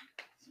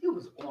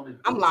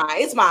 I'm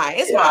lying. It's mine.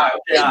 It's mine.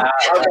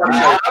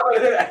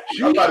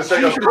 I'm about to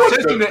say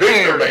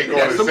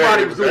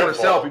somebody was doing a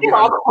selfie.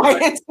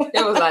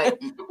 It was like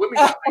women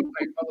got like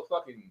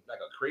motherfucking like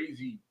a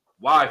crazy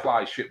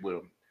Wi-Fi shit with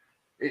them.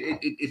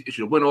 It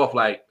should have went off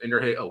like in their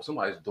head. Oh,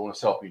 somebody's doing a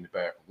selfie in the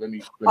bathroom. Let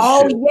me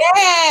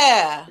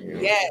yeah.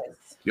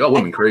 Yes. Y'all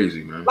women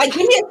crazy, man. Like,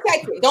 give me a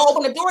second. Don't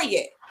open the door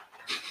yet.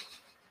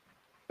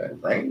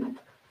 That rain.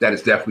 That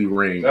is definitely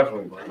rain.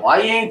 Why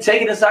you ain't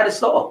taking inside the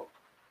store?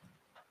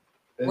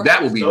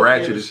 That would be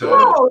ratchet as hell.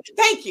 Oh,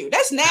 thank you.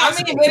 That's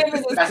nasty. I mean,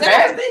 that's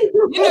nasty.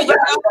 You know, you're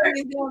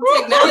doing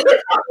technology.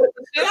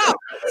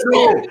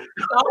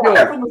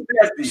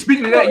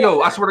 Speaking of that,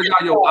 I swear to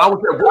God, I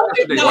was at work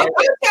yesterday. No,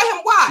 tell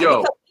him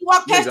why.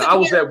 I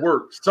was at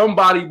work.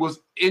 Somebody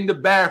was in the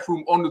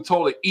bathroom on the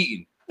toilet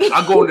eating.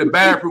 I go in the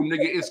bathroom,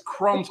 nigga. It's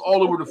crumbs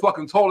all over the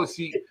fucking toilet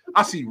seat.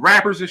 I see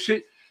wrappers and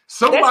shit.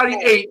 Somebody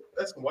ate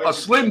a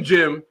Slim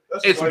Jim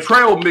and some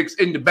trail mix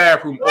in the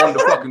bathroom on the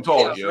fucking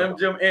toilet. Slim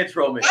Jim and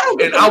trail mix.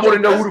 And I want to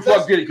know who the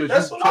fuck did it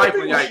because you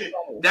trifling like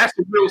that's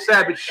the real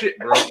savage shit,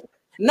 bro.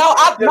 No,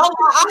 I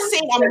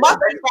seen a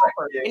mustard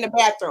wrapper in the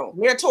bathroom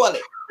near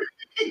toilet.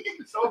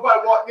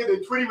 Somebody walked in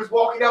and Tweety was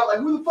walking out like,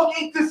 who the fuck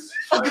ate this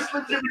fucking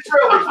Slim Jim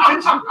trail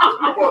mix?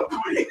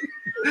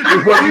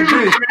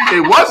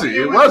 It wasn't.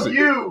 It wasn't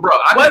you, bro.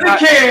 I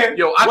cannot eat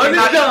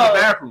the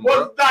bathroom.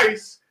 Wasn't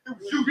nice.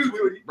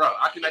 Bro,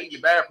 I cannot eat in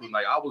the bathroom.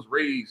 Like I was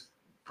raised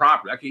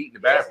properly. I can eat in the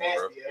bathroom,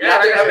 bro.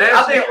 Yeah,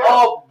 I think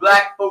all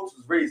black folks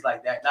was raised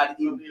like that. Not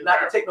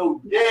to take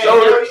no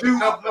juice,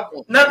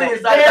 nothing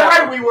inside. Yeah,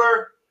 right. We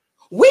were.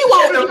 We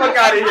won't get the fuck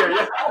out of here.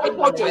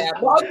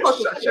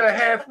 Shut your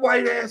half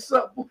white ass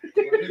up.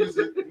 Niggas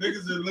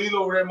that lean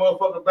over that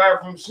motherfucking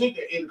bathroom sink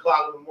at 8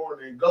 o'clock in the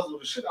morning and guzzle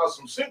the shit out of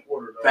some sink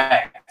water. Though.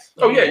 Facts.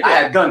 Oh yeah, I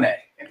have done that.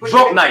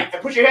 Drunk night.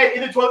 And put your head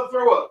in the toilet to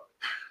throw up.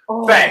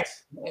 Oh.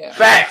 Facts. Yeah.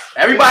 Facts.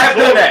 Everybody have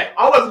done that.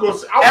 I wasn't gonna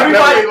say.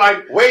 Everybody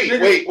like,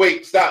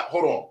 wait, stop.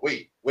 Hold on.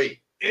 Wait.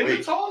 In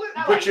the toilet?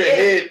 Put your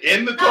head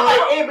in the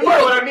toilet. You know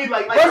what I mean?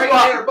 Like right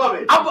there above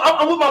it.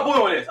 I'm with my boy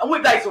on this. I'm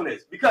with Dice on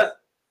this because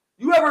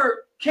you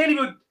ever can't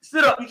even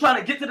sit up. You trying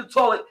to get to the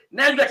toilet.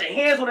 Now you got your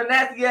hands on a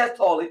nasty ass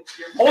toilet.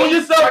 Hold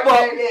yourself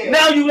up.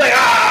 Now you like,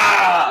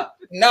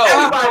 No.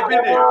 Everybody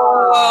been there.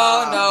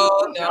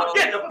 No.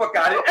 Get the fuck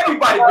out of here.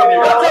 Everybody been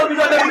there. Y'all tell me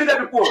y'all never did that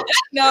before.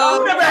 No.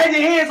 You never had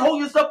your hands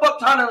hold yourself up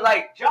trying to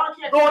like John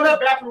can't going go up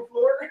the bathroom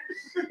floor.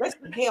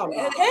 Hell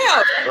no.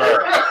 Hell.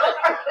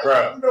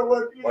 Bro. You know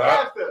what?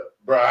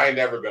 Bro, I ain't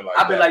never been like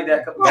I've that. been like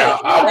that. Now,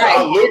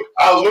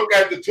 I'll look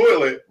at the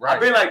toilet. I've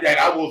been like that. And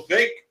I will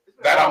think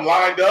that I'm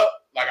lined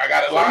up. Like I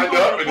got it lined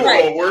up and it's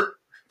gonna work.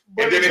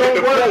 And then it hit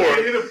the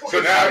floor.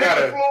 So now I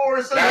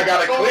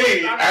gotta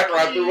clean after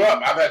I threw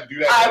up. I've had to do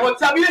that. All right, well,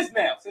 tell me this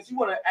now, since you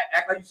want to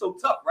act like you so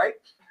tough, right?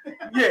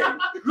 Yeah.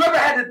 You ever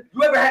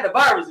had the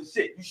virus and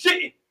shit? You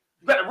shitting.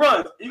 You got to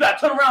run. You got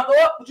to turn around,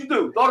 throw up. What you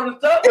do? Throw it in the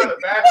tub?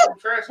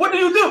 What do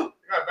you do?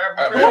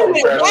 Bathroom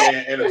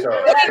trash in the tub.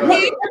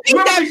 You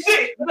remember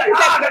shit? You're like,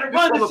 I got to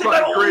run this shit.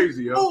 Like,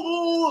 crazy,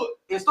 yo.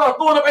 And start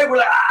throwing up everywhere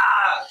like,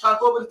 trying to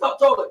throw up in the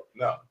toilet.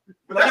 No.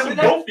 But that's some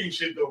dope fiend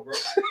shit though, bro.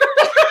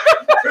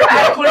 I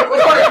have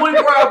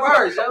 24-hour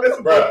virus.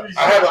 Bro, I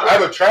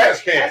have a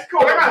trash can. I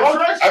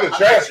have a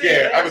trash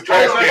can.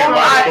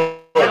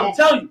 I'm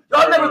telling you,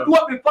 y'all never threw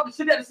up and fucking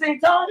shit at the same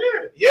time?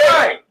 Yeah.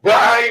 Right. But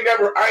I ain't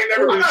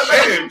never been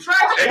shitting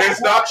and then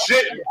stop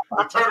shitting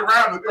and turn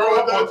around and throw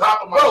up on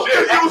top of my shit.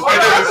 And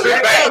then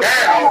sit back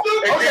down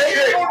and get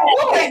shit.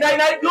 Okay,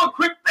 night, you're a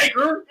quick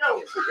thinker.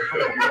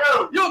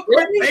 You're a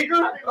quick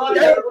thinker.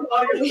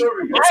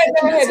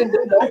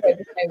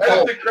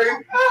 That's the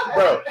crazy,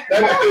 bro.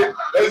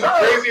 That's the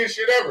craziest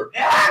shit ever. It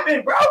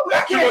happened, bro.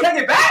 I can't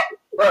take it back.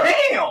 Bro,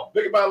 damn.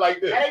 Think about it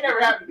like this. That ain't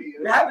never happened to me.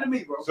 It happened to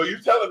me, bro. So you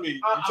telling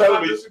me,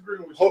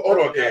 disagreeing with hold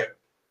on, Ken,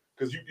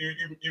 because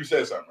you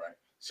said something, right?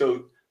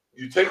 So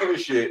you taking a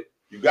shit,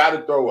 you got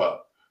to throw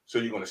up. So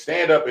you're gonna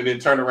stand up and then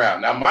turn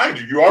around. Now, mind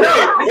you, you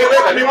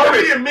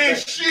already admit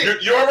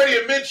shit. You already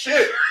admit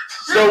shit.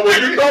 So when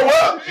you throw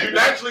up, you're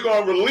naturally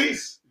gonna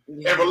release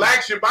and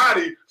relax your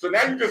body. So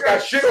now you just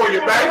got shit on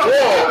your back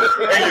wall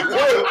and your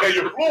toilet and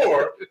your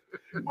floor.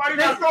 Why you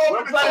not throw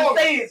up in the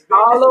toilet?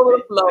 All over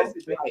the floor.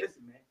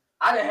 Listen, man.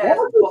 I done had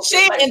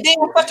shit and then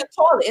flush the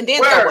toilet and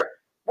then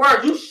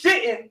word, you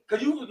shitting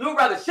because you'd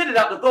rather shit it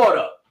out than throw it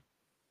up.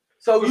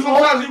 So you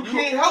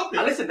can't help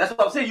it. Listen, that's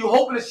what I'm saying. You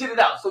hoping to shit it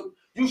out. So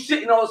you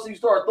shitting all of a sudden you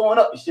start throwing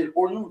up and shit,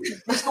 or you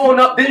throwing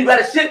up, then you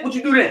gotta shit. What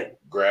you do then?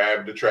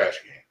 Grab the trash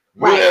can.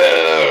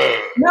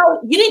 Right.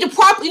 No, you need to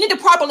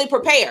properly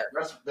prepare.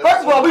 First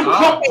of all, we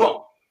drunk.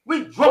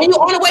 We drunk. And you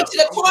on the way to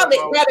the toilet,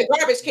 grab a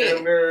garbage can.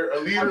 A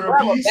liter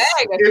apiece.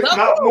 If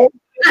not more.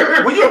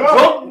 When you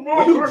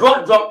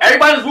drunk,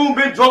 everybody's room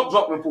been drunk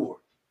before.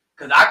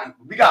 Cause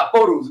we got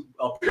photos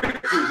of pictures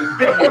and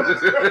videos.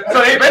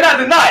 So they better not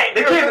deny it.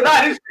 They can't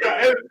deny this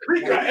shit.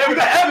 We got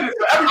evidence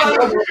for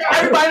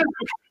everybody.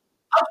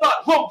 I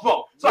thought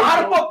drunk. So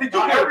how the fuck did you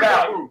get a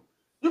bathroom?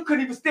 You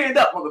couldn't even stand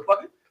up,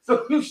 motherfucker.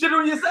 So you shit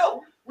on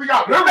yourself. We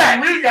got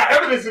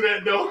evidence of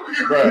that though.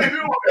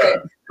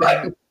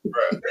 Right.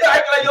 They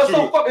acting like you're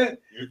so fucking.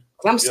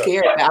 I'm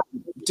scared about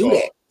do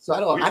that. So I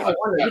don't want to,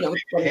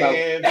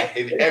 and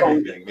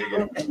everything,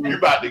 nigga. You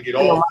about to get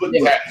all foot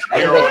taps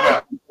here on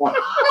out.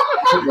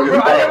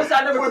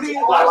 I never seen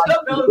you washed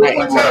up, though.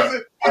 Matter of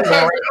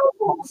fact,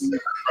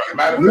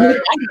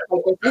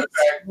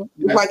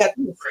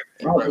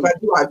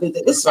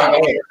 this is not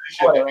happened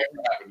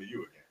to you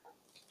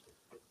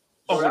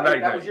again.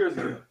 That was years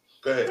ago.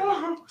 Go ahead.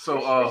 So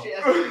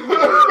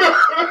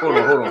hold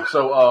on.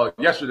 So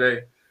yesterday,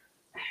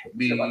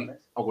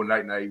 Uncle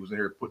Night was in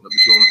here putting up the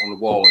shit on the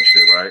wall and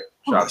shit, right?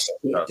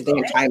 The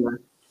damn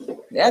timer.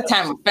 That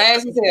timer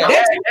fast as hell.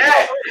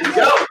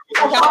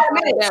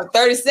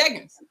 30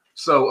 seconds.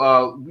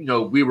 So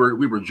we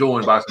were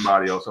joined by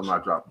somebody else. I'm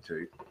not dropping to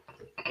you.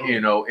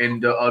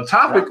 And the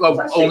topic of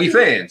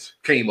OnlyFans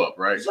came up,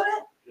 right?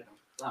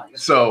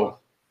 So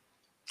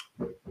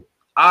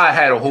I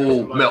had a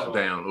whole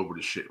meltdown over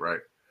the shit,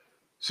 right?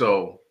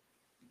 So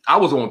I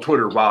was on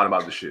Twitter wilding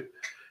about the shit,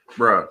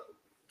 bruh.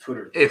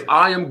 Twitter. If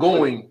I am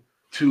going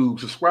to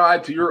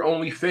subscribe to your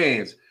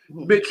OnlyFans,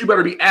 bitch, you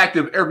better be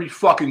active every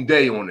fucking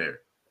day on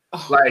there.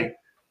 Like,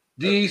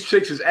 these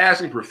chicks is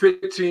asking for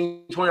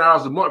 $15,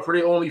 $20 a month for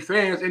their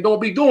OnlyFans and don't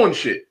be doing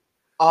shit.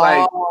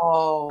 Like,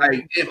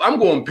 if I'm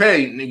going to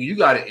pay, nigga, you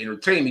got to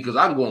entertain me because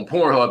I can go on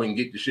Pornhub and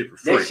get the shit for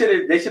free.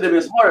 They should have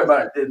been smart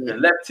about it. The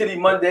left titty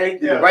Monday,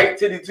 the right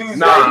titty Tuesday.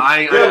 Nah, I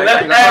ain't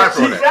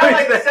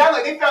sound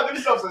like they found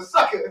themselves a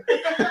sucker.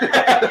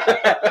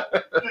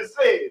 Just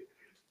say it.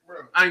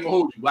 I ain't gonna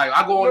hold you. Like,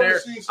 I go on there,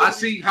 I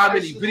see how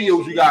many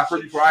videos you got for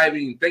before I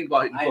even think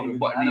about hitting the fucking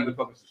button and even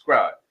fucking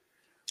subscribe.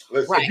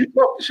 If you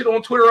talk this shit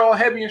on Twitter all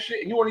heavy and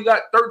shit, and you only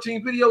got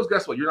 13 videos,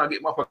 guess what? You're not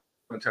getting my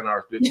fucking 10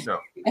 hours, bitch. No.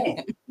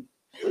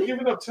 You're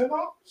giving up 10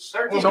 hours?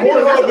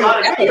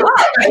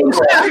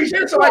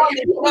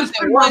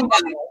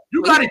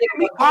 You gotta give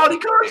me quality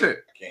content.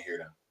 Can't hear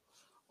them.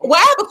 Well,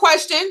 I have a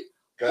question.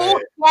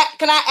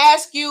 Can I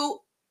ask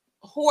you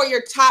who are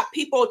your top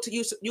people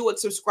you would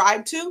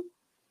subscribe to?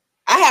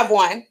 I have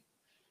one.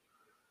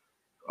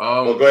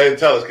 Well, go ahead and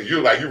tell us, because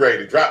you ready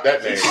to drop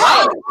that name. You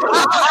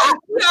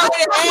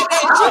already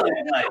had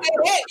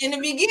that in the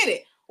beginning.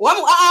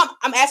 Well,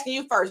 I'm asking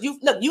you first. You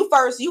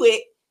first. You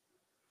it.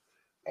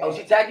 Oh,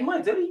 she tagged you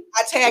in, did he?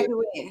 I tagged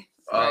you in.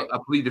 I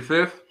plead the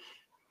fifth.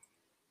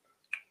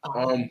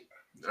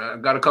 I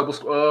got a couple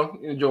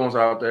Jones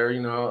out there,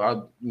 you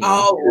know.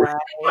 Oh, right.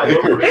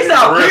 It's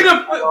out.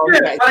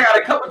 I got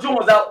a couple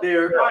Jones out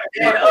there, and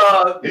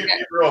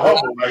he's real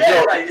humble. I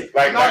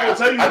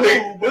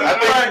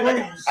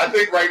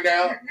think right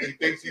now he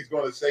thinks he's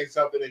going to say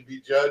something and be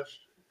judged.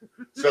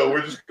 So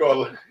we're just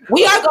going.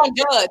 We are going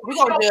to judge. We're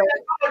going to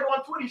judge. I'm going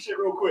to tweet shit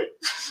real quick.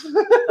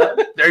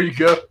 There you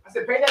go. I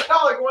said, pay that $1,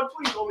 go on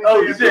tweet.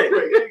 Oh, shit.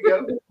 There you go.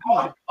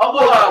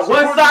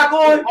 One sock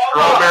on.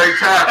 Very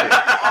tacky.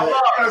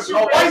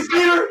 A white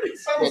beater.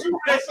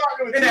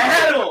 And a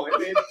hat on.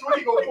 And then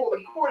 20 going to pull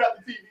the cord out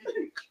the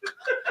TV.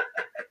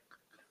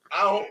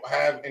 I don't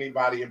have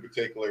anybody in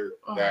particular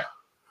that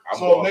I'm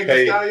so going to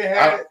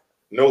pay.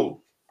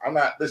 No, I'm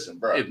not. Listen,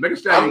 bro. If Megan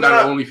Stallion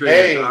got an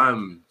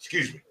OnlyFans,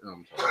 excuse me.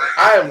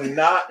 I am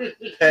not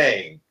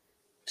paying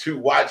to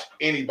watch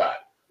anybody.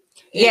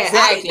 Yeah,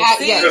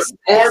 exactly. Yes.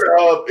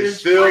 Pornhub is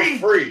still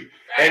free.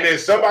 And then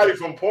somebody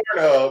from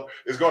Pornhub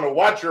is going to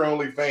watch your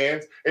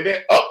OnlyFans and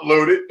then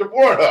upload it to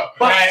Pornhub.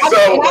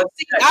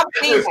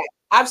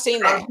 I've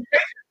seen that.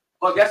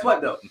 But guess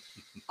what, though?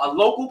 A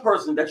local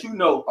person that you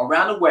know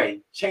around the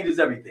way changes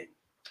everything.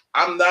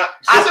 I'm not.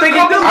 I'm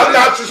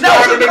not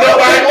subscribing to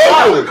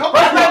nobody local.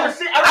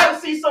 I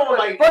don't see someone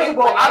like. First of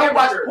all, I don't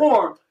watch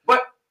porn,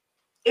 but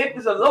if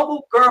there's a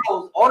local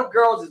girls, all the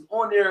girls is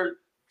on there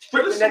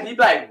stripping that, you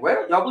be like,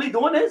 where y'all really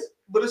doing this?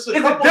 But it's a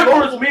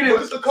difference meaning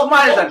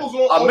somebody's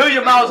a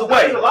million miles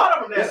away.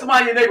 There's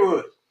somebody in your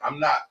neighborhood. I'm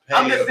not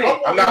paying.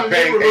 I'm not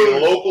paying a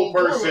local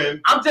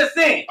person. I'm just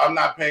saying. I'm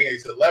not paying a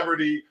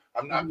celebrity.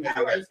 I'm not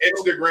paying an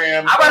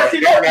Instagram. I gotta see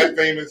internet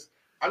famous.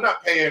 I'm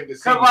not paying to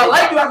see. Because if I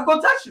like you, I can go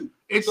touch you.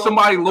 It's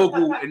somebody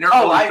local and their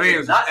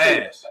OnlyFans is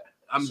ass.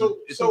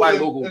 It's somebody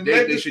local.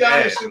 They should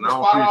ask. And I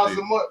don't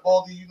appreciate it.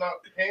 Baldy, you not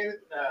paying?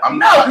 I'm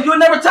not. Because you'll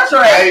never touch her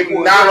ass.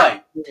 I'm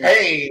not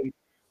paying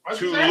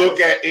to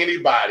look at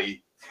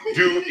anybody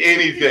do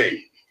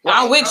anything.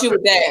 I'm with you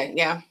with that.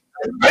 Yeah.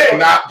 I'm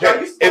not.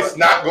 It's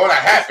not going to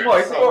happen.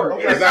 I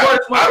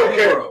don't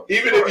care.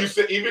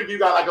 Even if you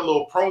got like a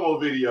little promo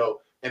video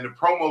and the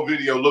promo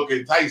video look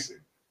enticing,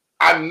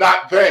 I'm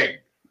not paying.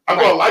 I'm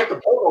gonna like the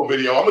promo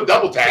video. I'm gonna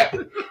double tap,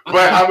 but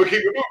I'm gonna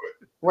keep it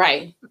moving.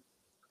 Right.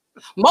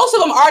 Most of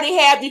them already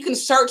have. You can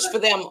search for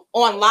them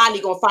online.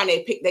 You're gonna find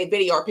their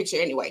video or picture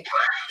anyway.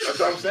 That's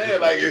what I'm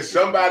saying. Like, there's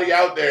somebody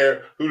out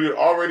there who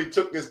already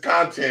took this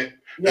content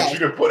that you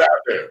can put out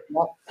there.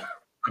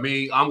 I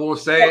mean, I'm gonna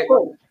say it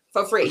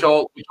for free. What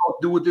y'all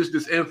do with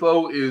this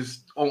info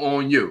is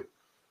on you.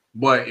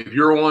 But if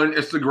you're on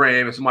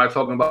Instagram and somebody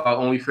talking about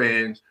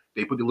OnlyFans,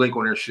 they put the link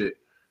on their shit.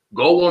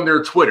 Go on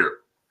their Twitter.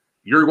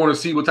 You're going to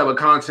see what type of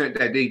content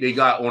that they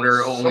got on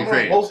their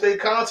OnlyFans. Post their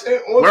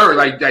content on Word,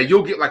 like that,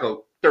 you'll get like a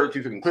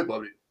 30-second clip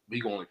of it. But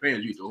you go on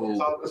OnlyFans, you get the whole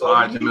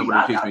 5 to remember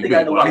the case may be.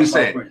 But I'm just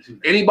saying,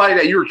 anybody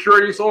that you're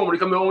curious on when they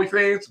come to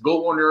OnlyFans,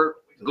 go on their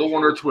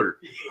Twitter.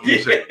 I'm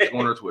just saying, go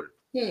on their Twitter.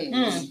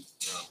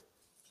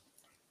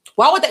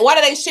 Why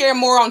do they share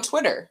more on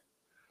Twitter?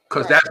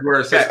 Because that's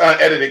where it's at.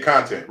 It's unedited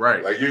content,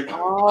 right? Like you,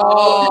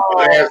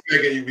 butt ass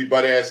naked, you be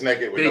butt ass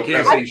naked. With they no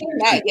can't say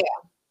that, yeah.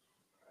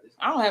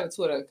 I don't have a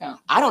Twitter account.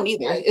 I don't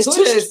either. It's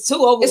too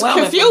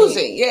overwhelming. It's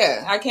confusing.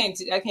 Yeah, I can't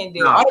do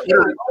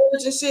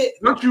it. Shit.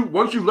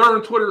 Once you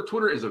learn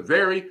Twitter is a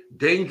very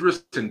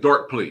dangerous and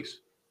dark place.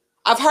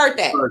 I've heard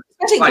that,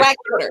 especially like, Black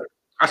Twitter.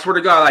 I swear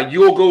to God, like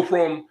you'll go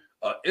from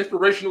an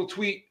inspirational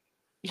tweet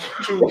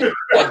to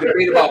a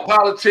debate about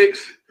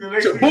politics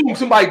to boom,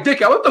 somebody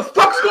dick out. What the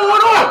fuck's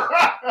going on?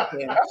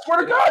 Yeah. I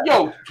swear to God,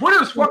 yo,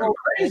 Twitter is fucking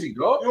crazy,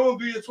 dog. You don't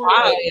be a Twitter.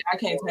 I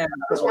can't tell.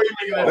 That's why you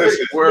making that face.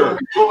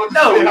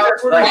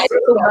 There's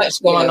too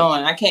much going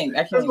on. I can't.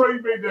 That's why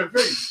you made that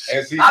face.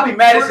 And see, I'll be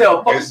mad as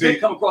hell. Fucking dick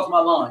come across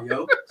my line,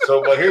 yo.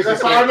 So, but here's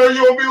that's the thing. why I know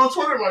you don't be on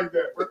Twitter like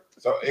that. Bro.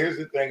 So here's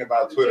the thing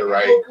about Twitter,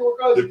 right?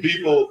 The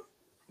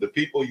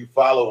people you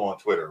follow on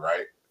Twitter,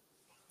 right?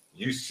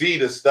 You see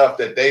the stuff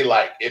that they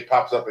like, it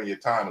pops up in your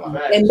timeline.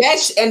 And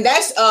that's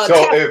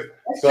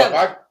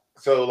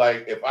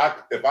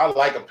if I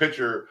like a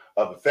picture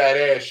of a fat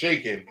ass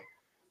shaking,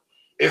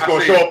 it's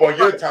gonna show up on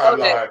your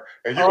timeline,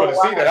 and you're gonna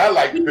see that I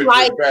like the picture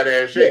of fat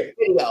ass shaking.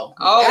 Video.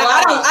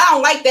 I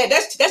don't like that.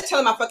 That's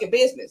telling my fucking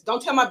business. Don't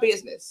tell my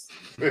business.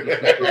 They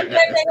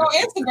on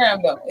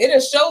Instagram though. It'll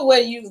show where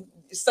you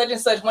such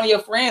and such one of your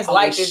friends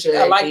like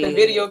the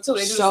video too.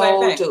 They do the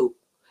same thing.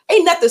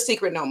 Ain't nothing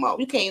secret no more.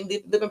 You can't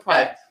live in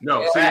private.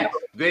 No, see,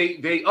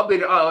 they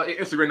updated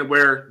Instagram to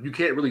where you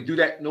can't really do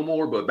that no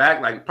more. But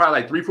back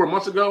probably 3-4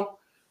 months ago,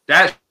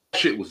 that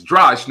shit was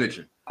dry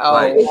snitching.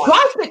 It's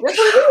dry snitching. That's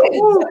what it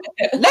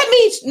is. Let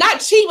me not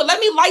cheat, but let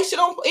me like shit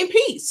in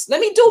peace. Let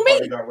me do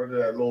me. You got rid of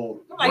that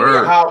little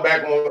how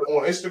back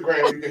on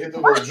Instagram you can hit the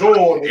word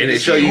join and they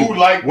show you who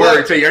like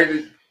word. Tell you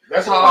everything.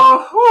 That's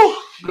how.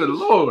 Good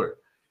Lord.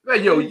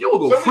 Like, yo, you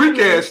go freak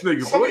ass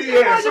nigga. Some of you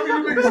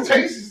niggas'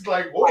 taste is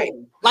like,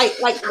 whoa. Right.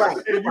 Like, right.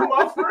 And you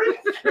my friend?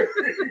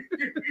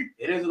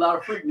 It is a lot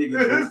of freak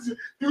niggas.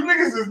 You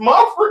niggas is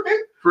my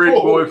friend? Freak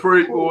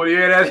boy.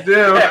 Yeah, that's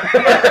them.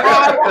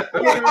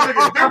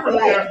 Niggas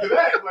differently after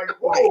that. Like,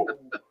 whoa.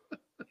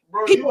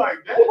 Bro, you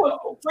like that?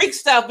 Freak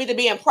stuff need to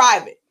be in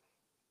private.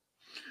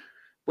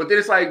 But then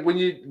it's like when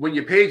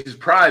your page is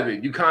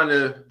private, you kind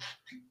of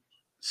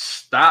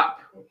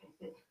stop.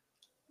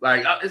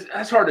 Like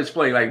that's hard to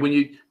explain. Like when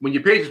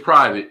your page is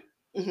private,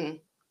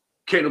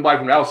 can't nobody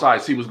from the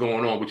outside see what's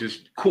going on, which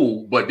is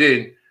cool. But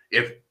then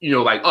if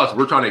like us,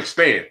 we're trying to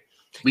expand.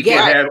 We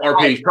can't have our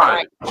page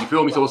private. You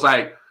feel me? So it's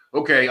like,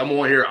 okay, I'm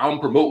on here. I'm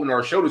promoting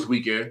our show this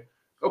weekend.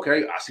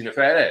 Okay, I seen a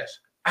fat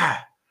ass.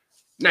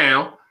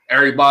 Now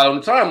everybody on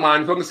the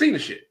timeline fucking seen the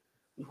shit.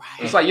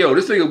 Right. It's like, yo,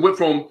 this nigga went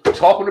from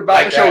talking about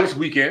like the show this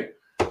weekend.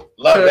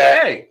 Love to,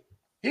 that. Hey,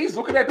 he's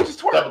looking at bitches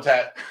twerk. Double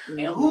tap.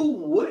 And who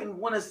wouldn't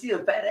want to see a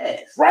fat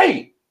ass?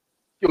 Right.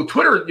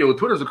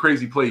 Twitter's a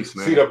crazy place,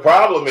 man. See, the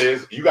problem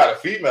is you got a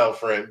female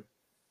friend,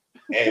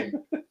 and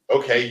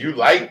okay, you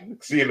like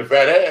seeing the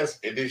fat ass,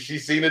 and then she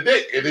seen the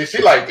dick, and then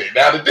she liked it.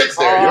 Now the dick's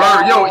there.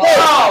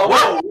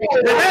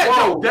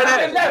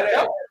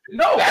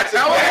 No, that's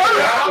how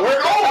it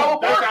works.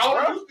 That's how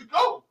it used to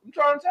go. I'm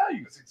trying to tell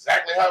you. That's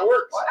exactly how it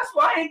works. Well, that's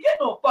why I ain't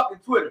getting on fucking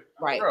Twitter.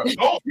 Right. No.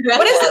 But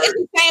it's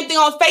the same thing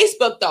on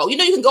Facebook, though. You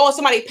can go on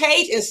somebody's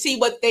page and see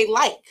what they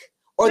like.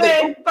 Or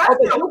they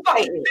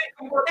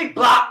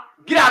block.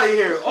 Get out of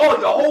here. Oh,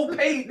 the whole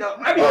page.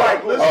 Everybody.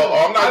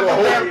 I'm not going to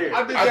hold you.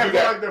 I did that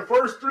for like the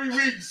first 3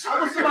 weeks.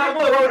 I was somebody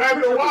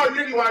after a while,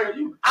 you like,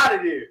 you out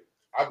of there.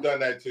 I've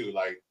done that too.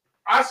 Like,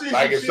 I see.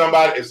 Like if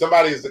somebody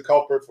is the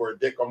culprit for a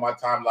dick on my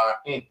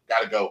timeline,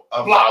 gotta go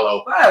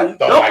unfollow.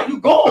 Wow, you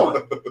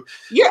gone?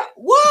 Yeah.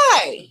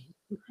 Why?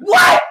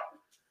 What?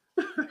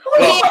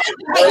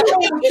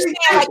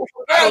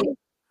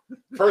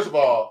 First of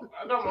all,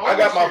 I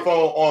got my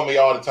phone on me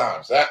all the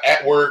time. So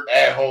at work,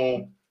 at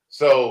home.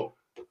 So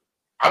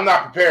I'm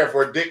not prepared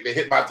for a dick to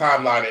hit my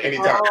timeline at any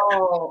time.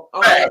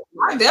 I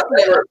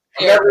definitely.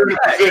 I'm never in a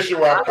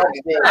position where I'm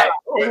comfortable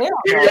with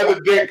any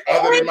other dick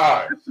other than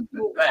mine.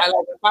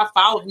 If I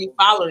follow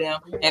them,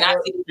 and I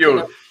see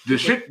the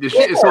shit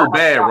is so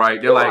bad,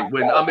 right? They're like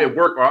when I'm at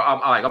work or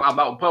I'm out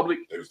in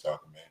public. They was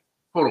talking, man.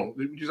 Hold on,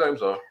 what you say? I'm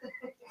sorry.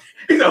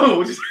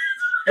 No,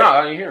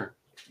 I ain't here.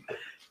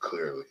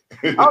 Clearly.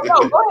 Oh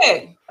no, go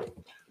ahead.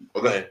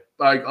 Okay.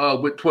 Like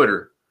with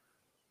Twitter.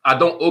 I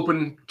don't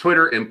open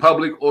Twitter in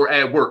public or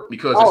at work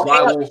because it's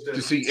liable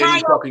to see any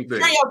fucking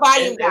thing. Turn your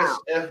volume down.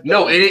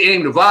 No, it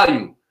ain't the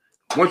volume.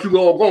 Once you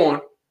go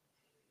going,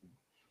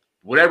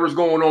 whatever's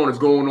going on is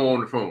going on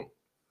the phone.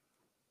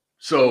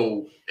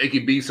 So it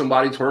could be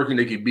somebody twerking.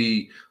 It could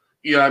be,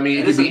 you know what I mean?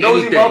 It could be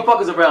nosy anything.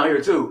 Motherfuckers around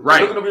here too.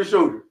 Right. Looking over your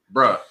shoulder.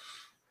 Bruh.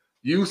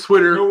 Use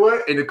Twitter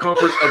in the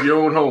comfort of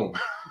your own home.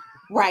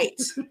 Right.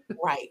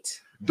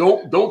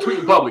 Don't tweet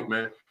in public,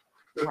 man.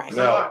 Right.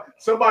 No.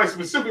 Somebody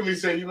specifically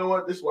said, you know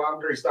what? This is why I'm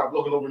going to stop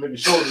looking over niggas'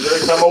 shoulders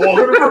every time I walk in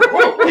the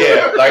room.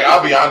 Yeah, like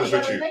I'll be honest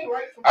with you.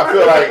 I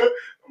feel like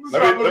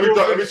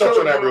let me touch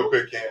on that real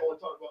quick, Ken.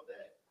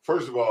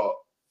 First of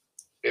all,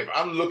 if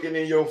I'm looking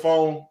in your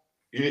phone,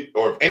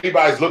 or if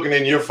anybody's looking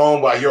in your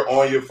phone while you're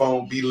on your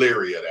phone, be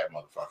leery of that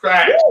motherfucker.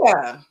 Right.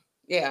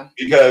 Yeah.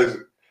 Because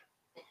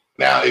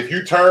now if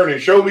you turn and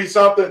show me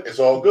something, it's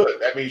all good.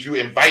 That means you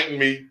inviting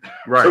me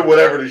to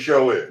whatever the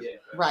show is. Yeah.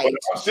 Right. But if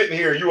I'm sitting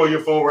here and you on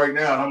your phone right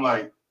now, and I'm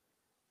like,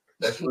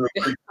 that's real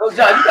creepy. Oh,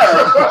 John, you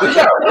gotta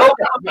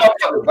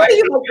right?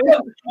 You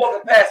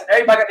walking past and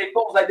everybody got their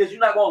phones like this. You're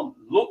not gonna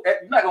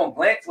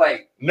glance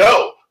like.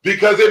 No,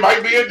 because it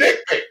might be a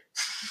dick pic.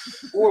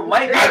 Or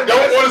might I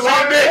don't want to see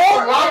a dick.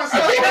 I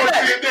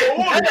don't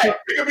want to see a dick.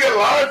 It could be a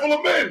line full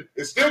of men.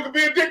 It still could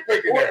be a dick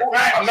pic in there.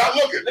 I'm not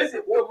looking.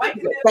 Listen, or might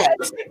be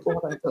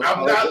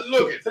I'm not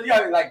looking. So you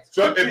gotta like.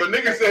 So if a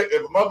nigga said,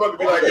 if a motherfucker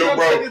be like, yo,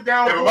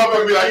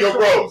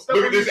 bro,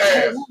 look at this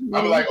ass.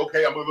 I'm like,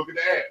 okay, I'm gonna look at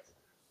the ass.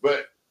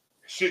 But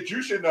shit,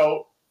 you should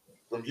know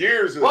from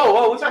years ago.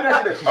 Whoa, what time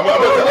is this? I'm gonna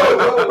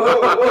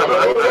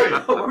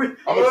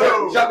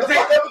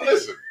tell you.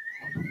 Listen.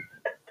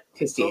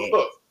 So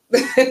look.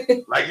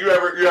 Like you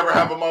ever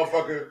have a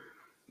motherfucker?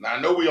 Now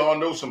I know we all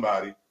know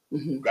somebody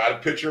who got a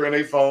picture in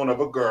a phone of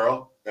a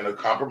girl in a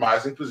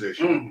compromising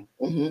position,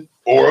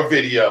 or a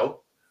video,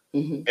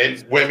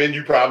 and women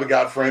you probably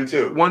got friend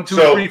too. 1, 2,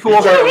 3, 4.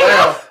 You turn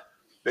around,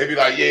 they be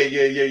like,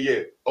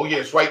 yeah. Oh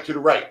yeah, swipe to the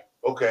right.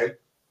 Okay,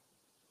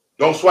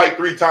 don't swipe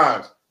 3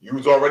 times. You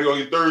was already on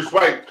your 3rd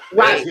swipe.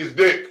 Right. That's his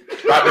dick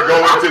about to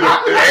go into the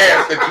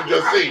ass that you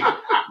just seen.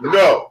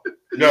 No,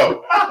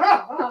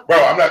 bro,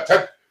 I'm not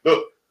touching.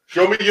 Look.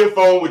 Show me your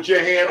phone with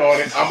your hand on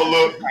it. I'ma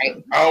look.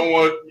 Right. I don't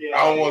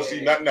want to see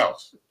nothing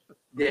else.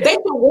 Yeah. They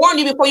should warn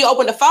you before you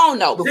open the phone,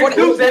 though. Before they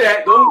do say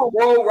that, don't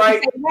roll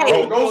right.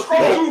 Don't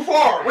scroll too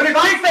far. When they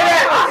say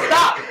that, I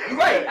stop. You're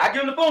right. I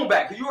give them the phone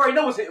back because you already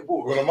know what's hitting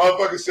for. When a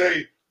motherfucker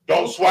say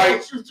don't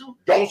swipe,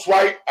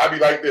 I be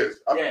like this.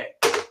 I'm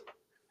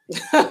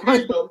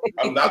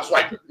not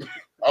swiping.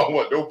 I don't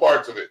want no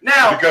parts of it.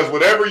 Now, because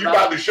whatever you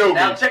about to show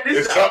me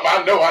is something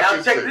I know I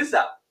should say. Now check this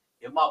out.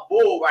 If my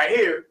bull right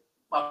here,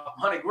 my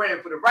 100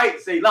 grand for the right,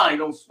 say Lonnie,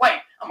 don't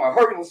swipe. I'm gonna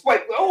hurt him and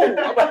swipe. Oh,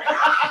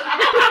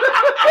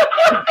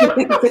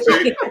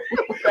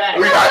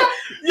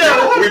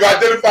 we've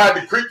identified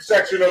the creep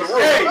section of the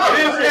room. Hey,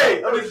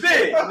 I'm just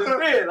saying,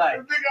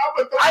 like, nigga, I'm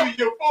gonna throw you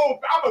your phone.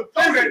 I'm gonna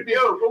throw that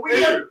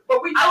bitch.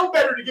 But we know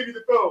better to give you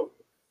the phone.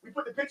 We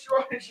put the picture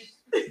on it.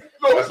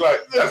 That's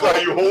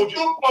like you hold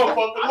your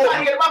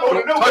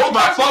motherfucker. Touch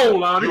my phone,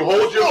 Lonnie. You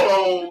hold your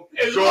phone,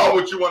 show them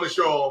what you want to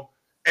show them,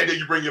 and then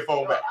you bring your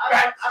phone back.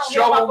 I don't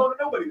show my phone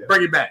to nobody.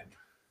 Bring it back.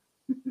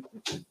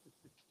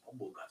 Oh,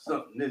 boy, got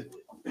something this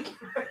way.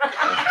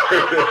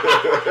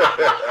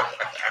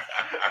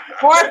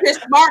 Or if you're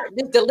smart,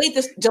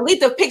 just delete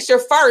the picture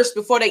first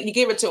before you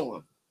give it to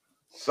them.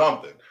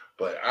 Something.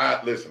 But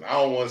I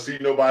don't want to see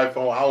nobody's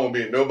phone. I don't want to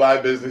be in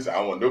nobody's business. I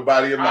don't want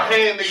nobody in my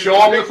show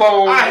them the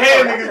phone. I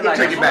hand niggas the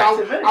take it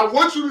back. I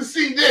want you to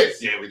see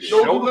this. Yeah, we did.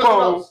 Show the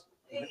phone.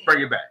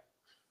 Bring it back.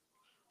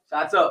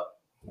 Shots up.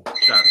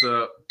 Shots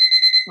up.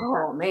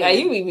 Oh man,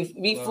 you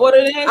be for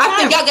the next I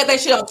think y'all got that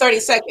shit on 30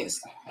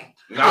 seconds.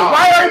 No.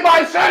 Why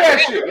everybody say that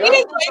shit?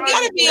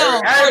 Gotta be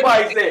on.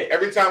 Everybody say it.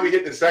 Every time we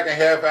hit the second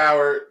half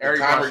hour, the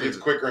timer gets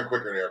quicker and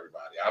quicker to everybody.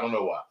 I don't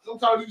know why.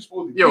 Sometimes you're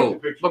supposed to yo,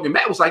 fucking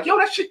Matt was like, yo,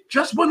 that shit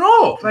just went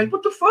off. Like,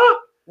 what the fuck?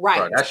 Right.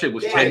 Bro, that shit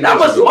was 10 That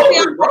minutes was ago.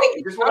 over, bro.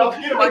 This what I was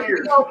getting right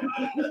here.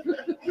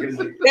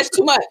 That's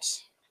too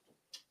much.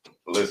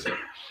 Listen.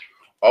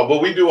 Oh,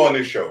 but we do on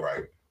this show,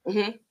 right?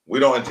 Mm-hmm. We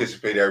don't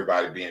anticipate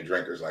everybody being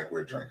drinkers like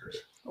we're drinkers.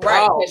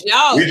 Right.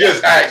 Y'all. We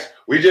just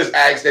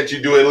ask that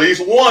you do at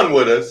least one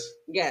with us.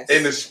 Yes.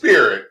 In the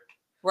spirit.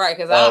 Right,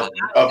 because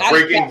of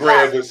breaking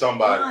bread with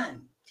somebody.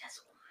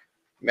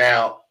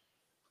 Now,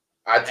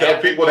 I tell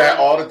people that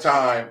all the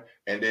time,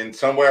 and then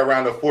somewhere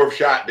around the fourth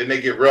shot, then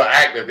they get real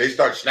active. They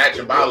start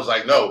snatching bottles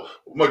like, no,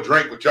 I'm going to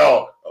drink with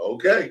y'all.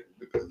 Okay.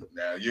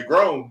 Now you're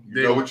grown.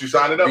 You know what you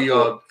signed up for.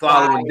 The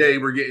following day,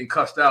 we're getting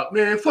cussed out.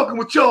 Man, fucking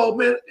with y'all,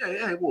 man.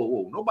 Hey,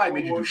 whoa. Nobody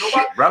made you do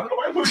shit, brother.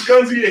 Nobody put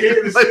guns in your head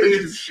and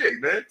say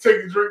shit, man.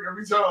 Take a drink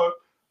every time.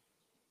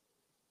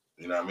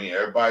 You know what I mean?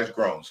 Everybody's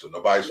grown, so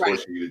nobody's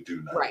forcing you to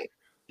do nothing. Right.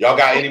 Y'all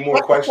got any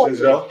more questions,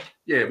 though?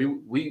 Yeah, we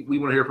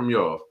want to hear from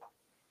y'all.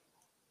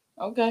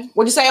 Okay.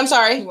 What'd you say? I'm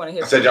sorry. You want to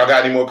hear? I said, y'all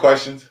got any more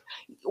questions?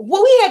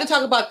 Well, we had to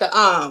talk about the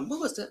what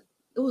was the?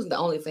 It wasn't the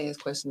OnlyFans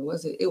question,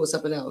 was it? It was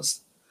something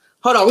else.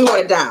 Hold on, we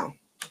wrote it down.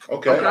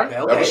 Okay.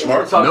 That was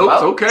smart.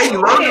 Notes, okay.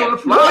 You learned on the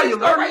fly. You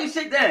learned. Write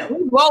shit down.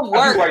 We both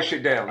work. Write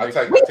shit down. I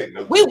take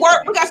notes. We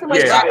work. We got so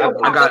much. Yeah,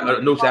 I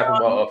got notes app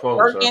on my phone.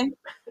 Working,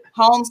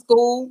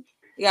 homeschool.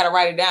 You got to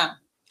write it down.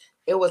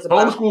 It was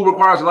about homeschool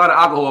requires a lot of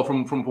alcohol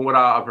from what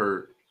I've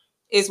heard.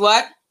 Is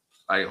what?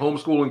 Like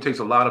homeschooling takes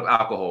a lot of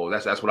alcohol.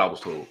 That's what I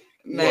was told.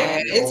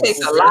 Man, it takes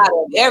a lot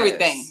of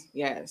everything.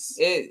 Yes.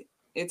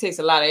 It takes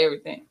a lot of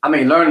everything. I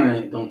mean,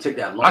 learning it don't take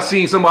that long. I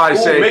seen somebody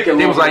say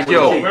they was like,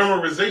 "Yo,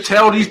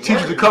 tell these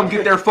teachers to come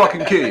get their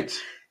fucking kids."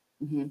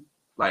 Mm-hmm.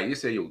 Like you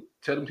say, "Yo,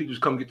 tell them teachers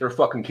to come get their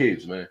fucking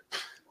kids, man."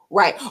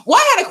 Right. Well,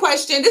 I had a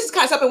question. This is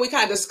kind of something we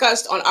kind of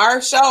discussed on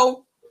our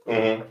show.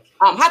 Mm-hmm.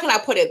 How can I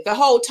put it? The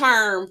whole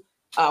term,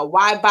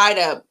 "Why buy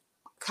the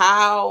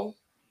cow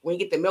when you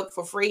get the milk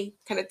for free?"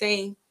 kind of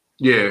thing.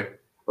 Yeah.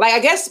 Like, I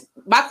guess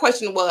my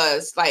question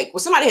was like,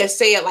 well, somebody has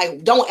said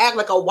like, don't act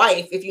like a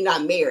wife if you're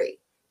not married.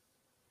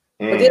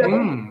 But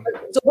then,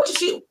 so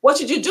what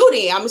should you do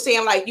then? I'm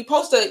saying like, you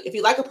supposed to, if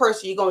you like a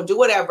person, you're gonna do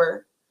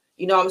whatever.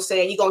 You know what I'm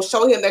saying? You're gonna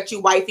show him that you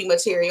wifey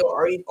material,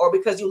 or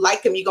because you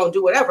like him, you're gonna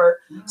do whatever.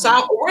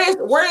 So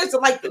where is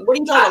it like? What are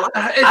you doing?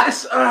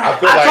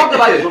 I talked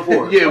about this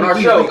before. Yeah,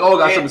 we all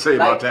got something to say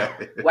about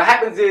that. What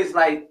happens is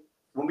like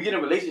when we get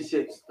in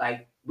relationships,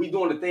 like we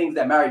doing the things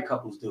that married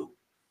couples do.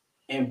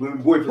 And when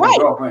we boyfriends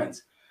and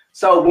girlfriends.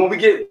 So when we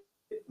get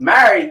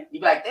married, you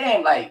be like,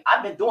 damn, like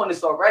I've been doing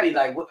this already.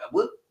 Like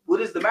what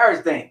is the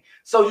marriage thing?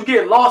 So you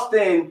get lost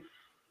in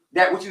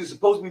that what you're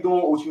supposed to be doing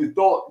or what you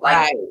thought,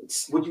 like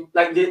what you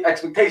like the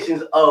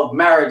expectations of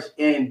marriage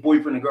and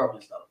boyfriend and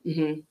girlfriend stuff.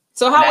 Mm-hmm.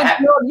 So how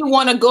would you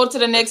want to go to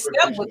the next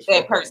step with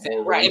that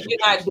person, right? If you're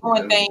not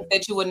doing things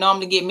that you would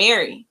normally get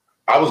married.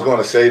 I was going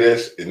to say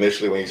this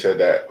initially when you said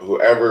that.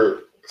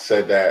 Whoever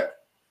said that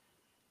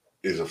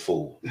is a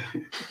fool.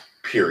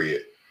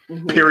 Period.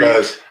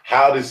 Because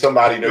how does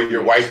somebody know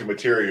your wifey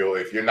material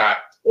if you're not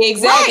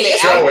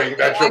showing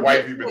that you're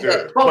wifey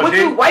material? But what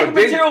does wifey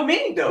material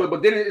mean though?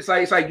 But then it's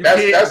like you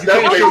can't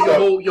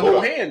show your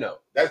whole hand though.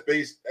 That's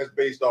based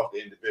off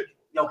the individual.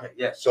 Okay,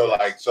 yeah. So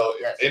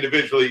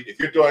individually, if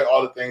you're doing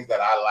all the things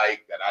that I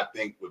like, that I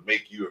think would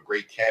make you a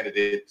great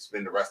candidate to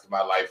spend the rest of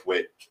my life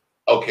with,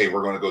 okay,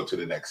 we're going to go to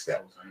the next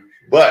step.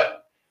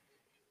 But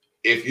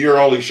if you're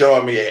only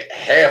showing me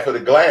half of the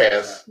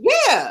glass,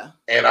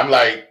 and I'm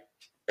like,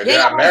 and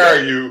then I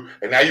marry you,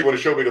 and now you want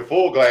to show me the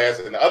full glass,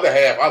 and the other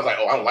half, I was like,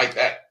 oh, I don't like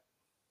that.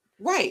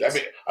 Right. I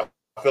mean, I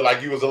feel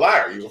like you was a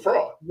liar. You was a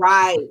fraud.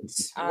 Right.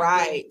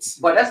 Right.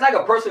 But that's like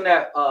a person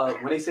that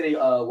when they say they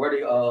wear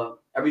they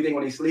everything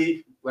on their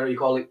sleeve, whatever you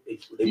call it,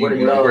 they wear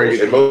their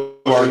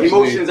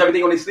emotions,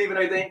 everything on their sleeve and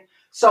everything.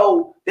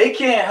 So they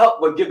can't help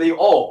but give their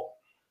all.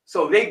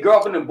 So they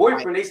girlfriend and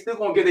boyfriend, they still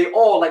gonna give their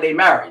all like they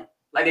married,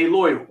 like they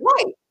loyal.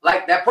 Right.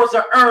 Like that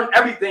person earned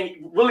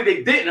everything. Really,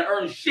 they didn't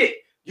earn shit.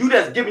 You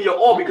just giving your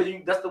all because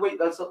that's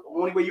the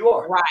only way you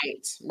are.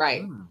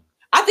 Right.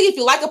 I think if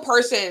you like a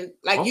person,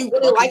 like you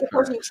really like a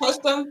person, you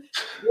trust them,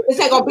 it's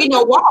not gonna be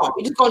no wall.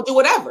 You're just gonna do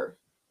whatever.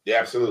 Yeah,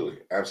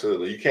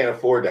 absolutely. You can't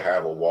afford to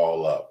have a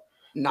wall up.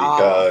 No.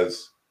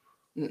 Because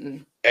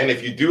and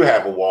if you do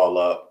have a wall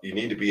up, you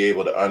need to be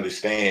able to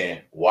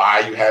understand why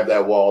you have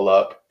that wall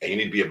up, and you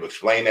need to be able to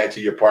explain that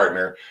to your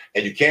partner.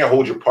 And you can't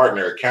hold your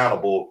partner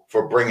accountable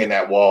for bringing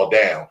that wall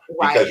down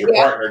because your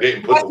partner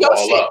didn't put the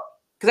wall up.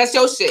 Because that's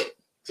your shit.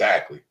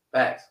 Exactly.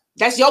 Facts.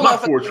 That's your My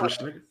fortress,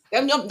 nigga.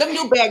 Them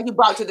new bags you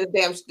brought to this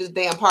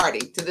damn party,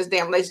 to this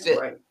damn relationship.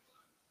 Right.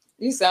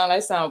 You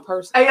sound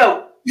person. Hey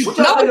yo, what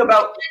y'all think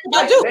about?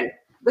 I do.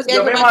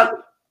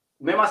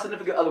 Man, my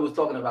significant other was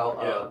talking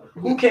about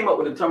who came up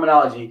with the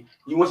terminology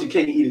 "you want your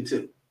cake and eat it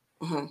too."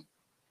 Mm-hmm.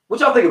 What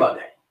y'all think about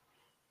that?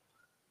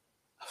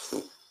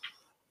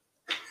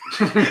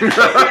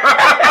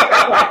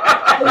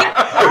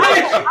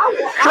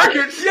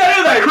 Crickets.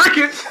 Yeah, like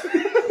crickets.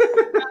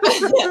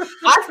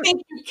 I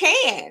think you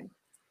can.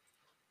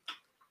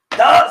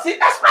 See,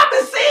 that's not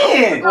the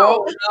saying.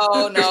 No.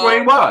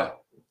 Explain why.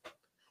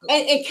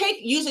 And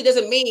cake usually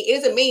doesn't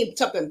mean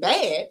something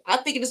bad. I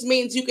think it just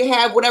means you can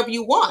have whatever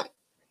you want.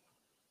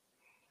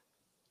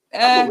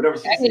 Okay.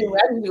 Convince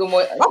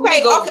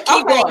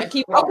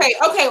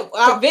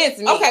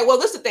me. Okay, well,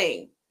 this is the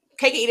thing.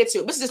 Cake and eat it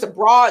too. This is just a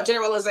broad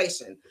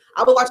generalization.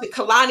 I was watching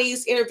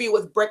Kalani's interview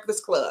with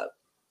Breakfast Club.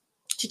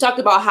 She talked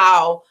about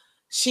how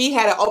she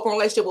had an open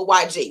relationship with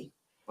YG.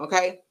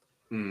 Okay.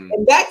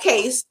 In that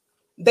case,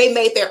 they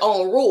made their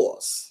own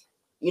rules.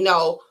 You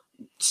know,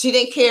 she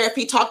didn't care if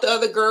he talked to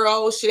other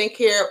girls. She didn't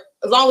care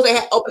as long as they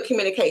had open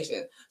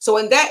communication. So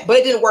but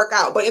it didn't work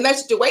out. But in that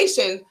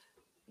situation,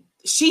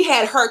 she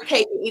had her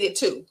cake and eat it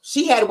too.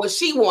 She had what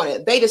she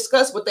wanted. They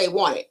discussed what they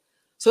wanted.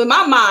 So in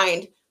my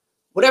mind,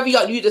 whatever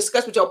you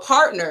discuss with your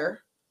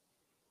partner,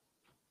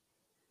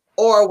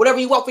 or whatever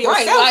you want for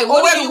yourself, like,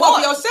 or whatever you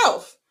want for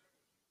yourself,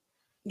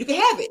 you can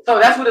have it. So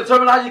that's where the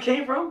terminology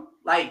came from,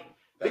 like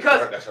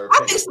because that's her I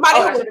think somebody.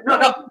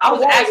 I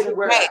was asking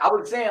where I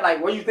was saying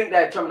like where you think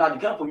that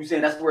terminology come from. You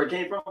saying that's where it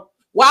came from?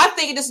 Well, I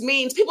think it just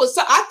means people.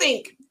 So I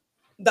think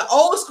the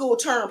old school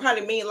term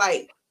probably mean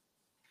like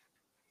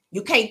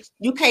you can't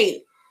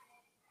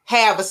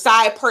have a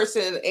side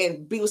person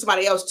and be with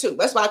somebody else too.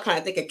 That's why I kind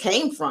of think it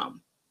came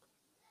from.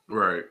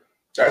 Right.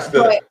 That's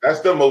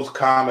the most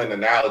common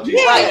analogy.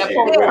 Yeah,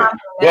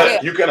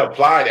 but you can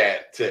apply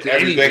that to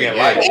everything in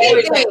life.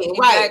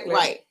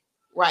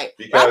 Right.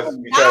 Because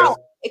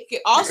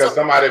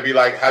somebody be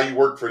like, how you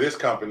work for this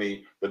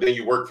company, but then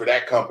you work for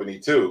that company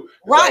too. It's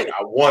right. Like,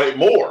 I wanted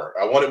more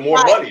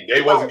money.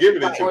 They wasn't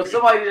giving it to me. Or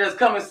somebody just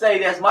come and say,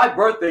 that's my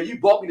birthday. You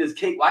bought me this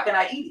cake. Why can't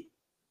I eat it?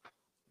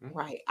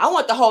 Right. I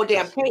want the whole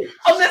damn cake.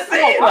 I'm just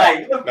saying,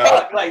 no.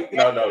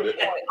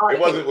 It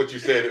wasn't what you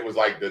said. It was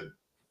like the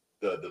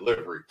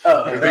delivery.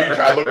 Then you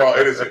try to look all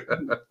innocent.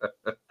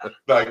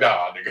 Like,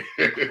 nah, nigga.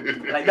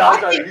 Like,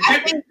 nah, you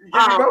get me,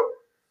 bro?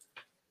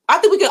 I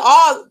think we can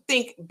all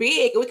think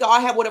big and we can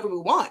all have whatever we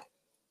want.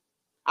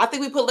 I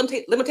think we put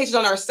limitations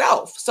on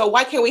ourselves. So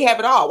why can't we have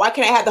it all? Why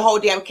can't I have the whole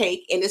damn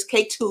cake and this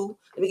cake too?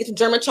 Let me get some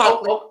German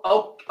chocolate.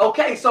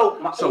 Okay, so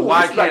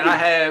why can't I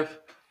have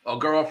a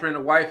girlfriend,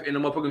 a wife, and a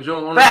motherfucking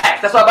joint on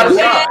Facts. That's what I'm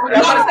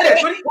about to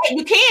say.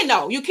 You can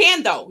though.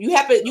 You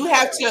have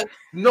to.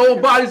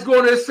 Nobody's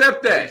going to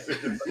accept that.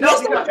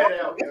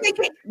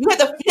 You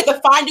have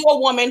to find you a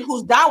woman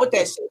who's down with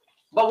that shit.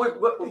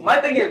 But my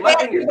thing is, right?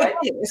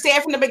 Say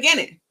it from the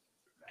beginning.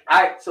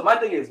 All right. So my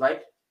thing is,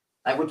 right?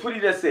 Like what Tweety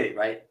just said,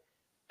 right?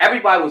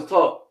 Everybody was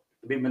taught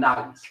to be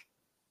monogamous.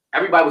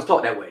 Everybody was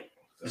taught that way.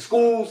 The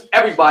schools,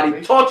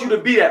 everybody taught you to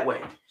be that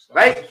way,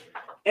 right?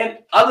 In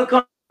other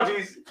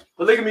countries,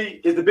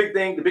 polygamy is the big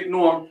thing, the big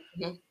norm.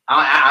 Mm-hmm.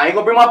 I ain't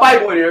gonna bring my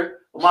Bible in here,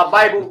 but my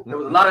Bible, there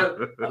was a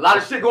lot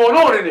of shit going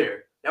on in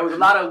there. There was a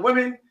lot of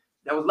women, and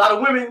there was a lot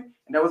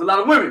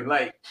of women.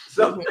 Like,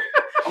 so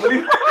I'm gonna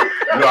leave.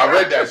 I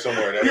read that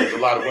somewhere. That was a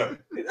lot of women.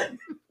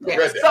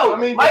 Yes. So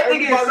my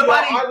thing is,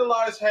 somebody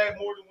idolized had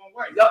more than one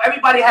wife. Yo,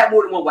 everybody had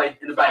more than one wife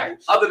in the Bible,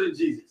 other than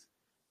Jesus.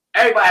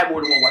 Everybody had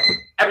more than one wife.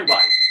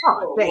 Everybody.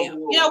 Oh, damn.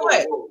 You know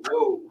what?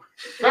 Whoa.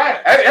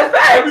 Fact. That's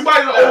fact.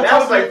 Everybody in the Old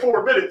Testament like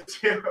 4 minutes.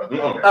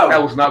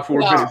 That was not 4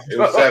 minutes. It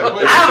was 7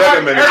 minutes.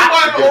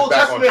 Everybody in the Old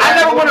Testament. I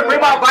never want to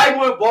bring my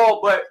Bible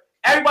involved, but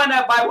everybody in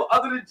that Bible,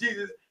 other than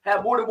Jesus,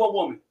 had more than one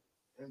woman.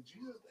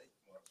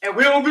 And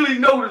we don't really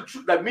know the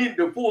truth,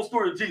 the full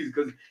story of Jesus,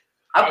 because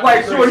I'm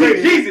quite sure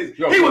Jesus,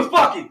 he was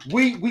fucking.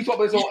 We talked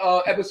about this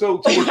on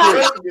episode 2 or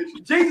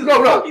 3. Jesus was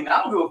fucking.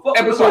 I don't give a fuck.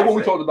 Episode 1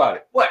 we talked about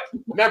it. What?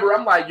 Remember,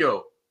 I'm like,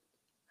 yo,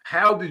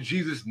 how did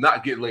Jesus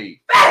not get laid?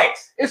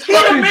 Facts. It's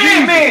fucking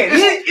Jesus. Man.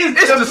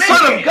 It's the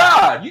Son of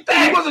God. You think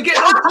he wasn't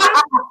getting no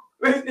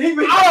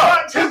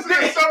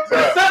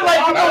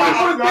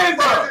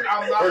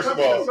First of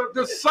all,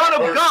 the Son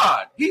of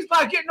God. He's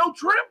not getting no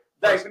trim.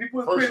 Like when he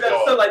put his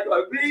hands out, like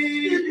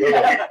me.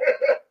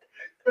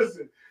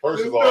 Listen.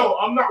 First of all,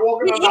 I'm not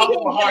walking out the house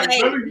behind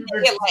none of you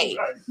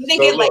niggas. You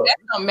didn't get like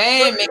that's some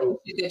man-made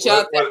shit that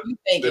y'all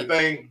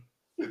thinking.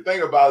 The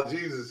thing about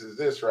Jesus is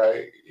this,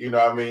 right? You know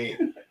what I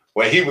mean?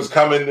 When he was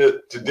coming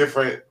to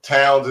different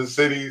towns and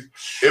cities,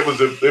 it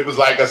was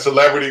like a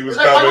celebrity was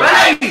coming.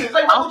 It's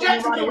like Michael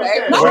Jackson.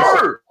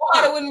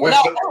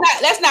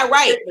 That's not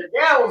right.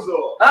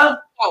 Huh?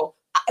 Oh,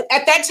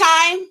 at that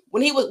time,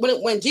 when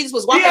Jesus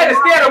was walking, he had to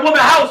stay at a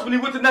woman's house when he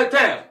went to that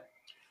town.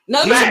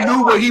 No, he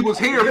knew what he was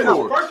here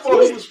for. First of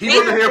all, he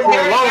wasn't here for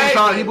a long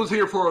time. He was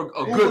here for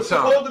a good time.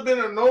 Supposed to have been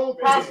a known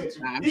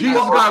prostitute. Jesus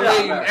got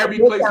laid in every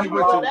place he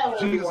went to.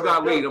 Jesus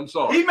got laid. I'm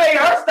sorry. He made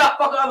her stop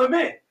fucking other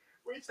men.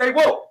 Stay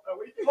woke.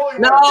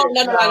 No.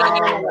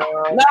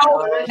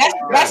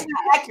 That's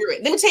not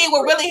accurate. Let me tell you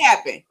what really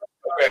happened.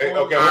 Okay.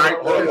 Hold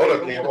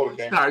up,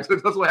 Cam. All right,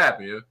 that's what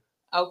happened. Yeah.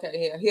 Okay,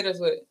 yeah. Hit us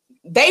with it.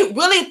 They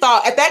really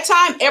thought at that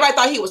time, everybody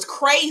thought he was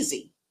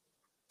crazy.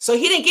 So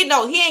he didn't get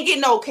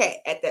no cat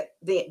at that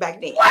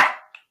back then. What?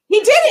 He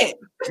didn't.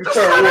 You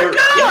turn water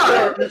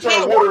into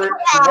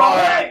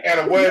wine at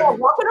a wedding.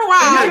 Walking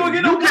around.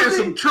 You getting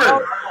some trick.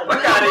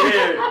 Fuck out of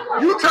here.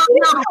 You turn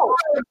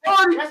the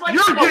party.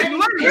 You're getting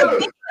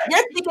laid.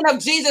 You're thinking of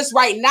Jesus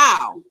right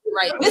now.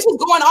 Right. This was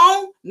going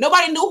on.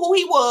 Nobody knew who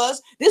he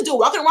was. This dude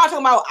walking around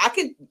talking about I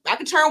can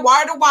turn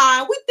water to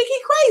wine. We think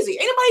he's crazy.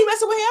 Ain't nobody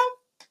messing with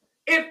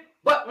him.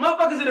 But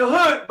motherfuckers in the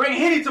hood bring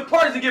Henny to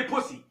parties and get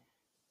pussy.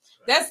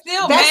 That's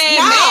still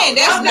man.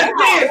 That's not.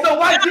 So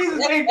why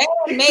Jesus ain't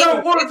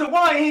turn water to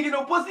wine? He ain't get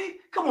no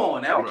pussy. Come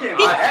on now. I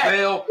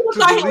fail to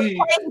believe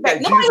that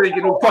Jesus ain't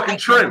get no fucking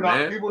trim,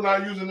 man. People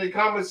not using their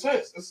common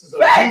sense. This is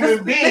a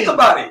human being. Think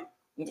about it.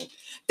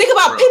 Think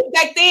about people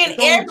back then.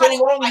 Everybody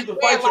was like, to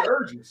fight your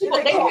urges. They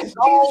had I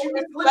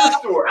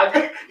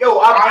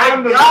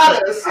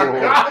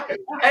got it.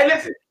 Hey,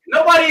 listen.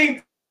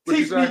 Nobody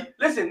teach me.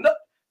 Listen.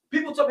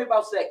 People talk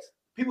about sex.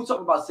 People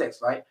talk about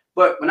sex, right?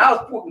 But when I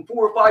was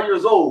 4 or 5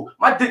 years old,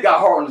 my dick got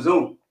hard on the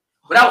Zoom.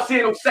 Without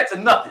seeing no sex or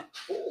nothing.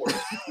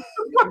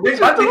 My dick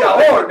got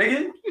hard,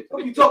 nigga.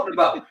 What are you talking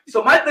about?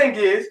 So my thing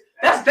is,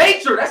 that's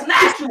nature. That's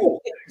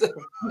natural.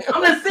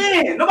 I'm just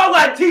saying. Nobody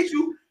got to teach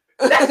you.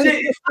 That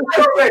shit is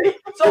already.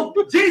 So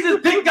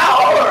Jesus' dick got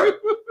hard.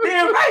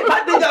 Damn right.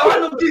 My dick got hard. I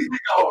know Jesus'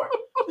 dick got hard.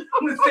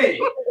 I'm just saying.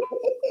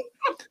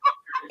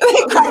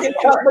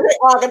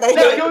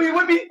 You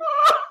with me?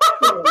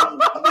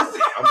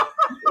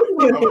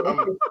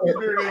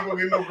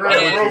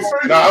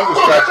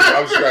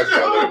 I'm scratching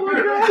my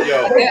lip. Yo,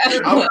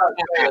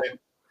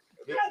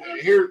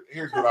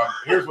 here's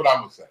what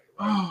I'm gonna say.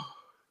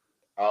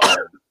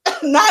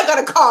 Now I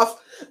gotta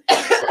cough.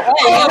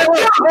 That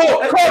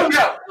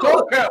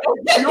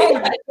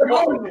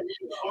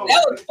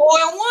was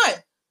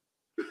 4-1.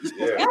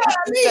 Yeah,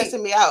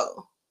 stressing me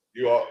out.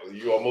 You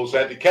almost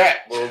had the cat.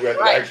 Well, we had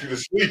to ask you to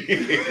sleep.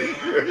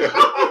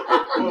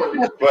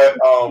 But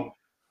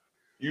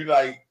you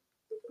like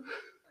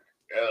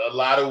a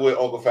lot of what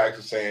Uncle Fax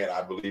was saying.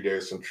 I believe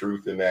there's some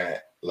truth in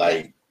that.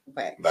 Like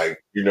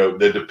you know,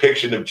 the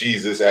depiction of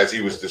Jesus as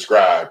he was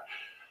described.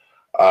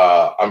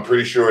 I'm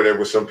pretty sure there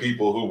were some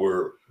people who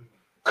were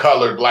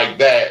colored like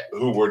that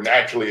who were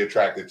naturally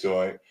attracted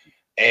to him,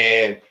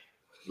 and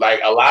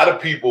like a lot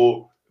of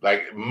people,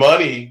 like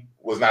money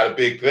was not a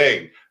big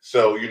thing.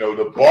 So, you know,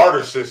 the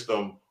barter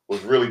system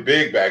was really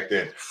big back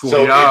then.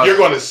 So if you're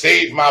going to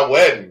save my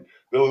wedding,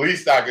 the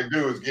least I can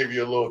do is give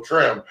you a little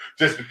trim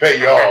just to pay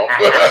you off.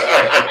 Yeah,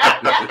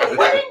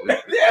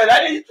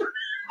 that ain't true.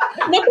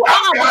 You think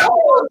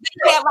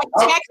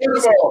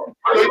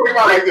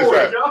about it like this,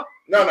 right?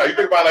 No, you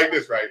think about it like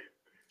this, right?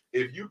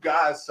 If you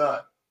God's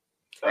son,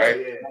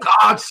 right?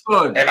 God's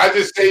son. And I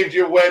just saved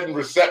your wedding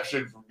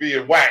reception from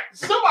being whacked.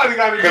 Somebody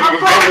got to get I'm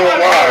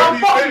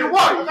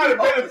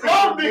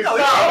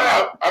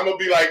going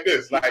to be like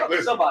this. Like,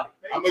 listen,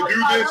 I'm going to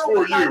do this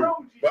for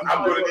you, but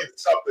I'm going to need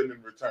something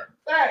in return.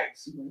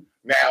 Thanks.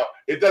 Now,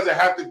 it doesn't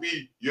have to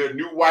be your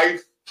new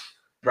wife.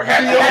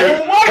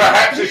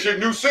 Perhaps it's your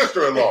new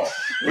sister-in-law.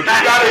 But you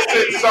got to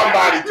send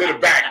somebody to the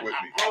back with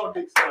me.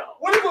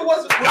 What if it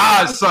wasn't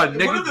God's son,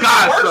 nigga?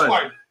 God's son.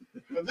 Wife?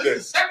 But this is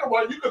the second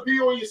wife. You could be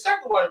on your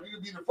second wife. You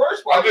could be the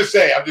first wife. I'm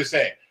just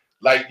saying.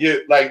 Like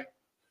your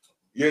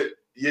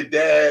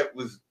dad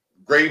was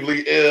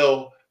gravely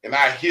ill, and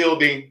I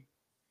healed him.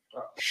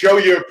 Show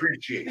your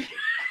appreciation.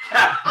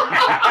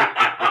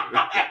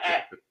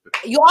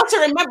 You also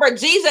remember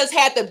Jesus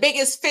had the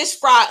biggest fish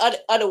fry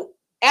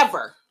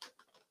ever.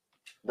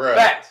 Bruh.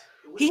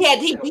 What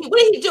did he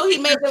do? He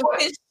made them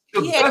fish.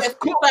 He had that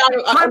fish fry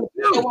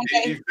one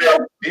day.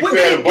 He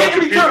fed a bunch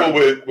of people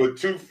with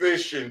 2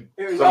 fish and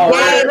some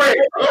bread.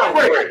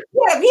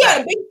 Yeah, he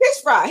had a big fish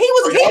fry.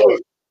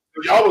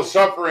 Y'all was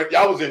suffering.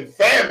 Y'all was in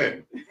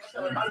famine.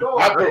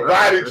 I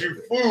provided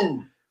you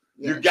food.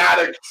 You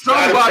gotta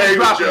somebody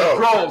dropping the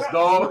draws,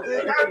 dog.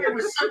 They gotta get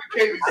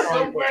reciprocated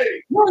some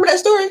way. Remember that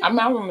story? I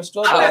remember the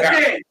story.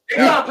 You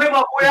gotta play my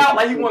boy out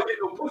like you want to get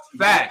no pussy.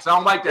 Facts. I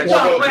don't like that.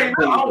 I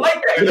don't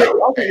like that.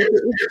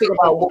 Think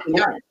about what we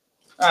got.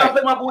 I'll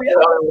play my boy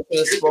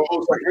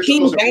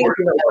King James changed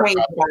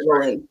the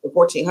Bible in the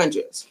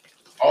 1400s.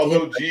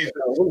 Although Jesus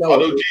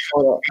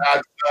was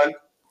God's son,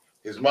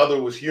 his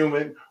mother was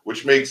human,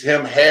 which makes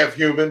him half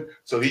human.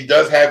 So he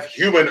does have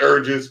human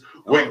urges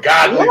with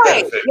godly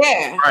benefits.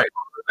 Yeah. Right.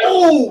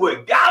 Oh,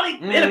 with golly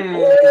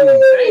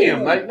benefits.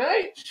 Damn,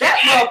 night. That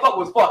motherfucker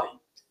was fucking.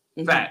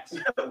 Facts.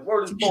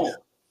 Word is born.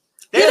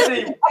 They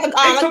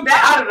took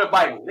that out of the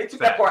Bible. They took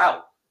that part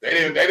out. They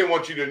didn't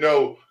want you to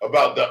know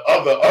about the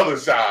other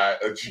side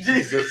of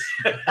Jesus.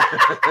 They left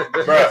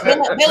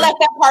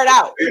that part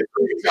out.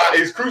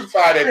 He's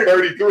crucified at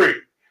 33.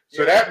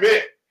 So that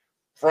meant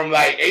from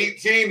like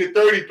 18 to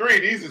 33,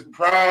 these is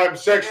prime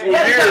sexual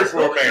years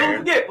for a man. Don't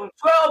forget, from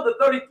 12 to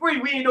 33,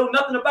 we ain't know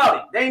nothing about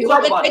it. They ain't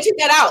talking about it. They took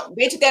that out.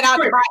 They took that out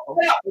of the Bible.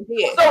 They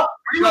did. So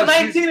he was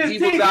 19 and 10.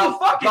 He was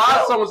fucking.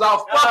 Godson was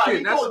out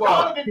fucking. That's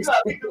why.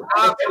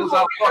 Godson was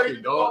out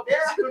fucking, dog.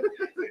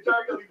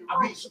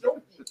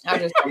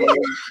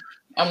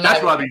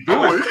 That's what I be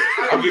doing.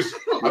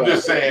 I'm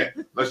just saying.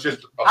 Let's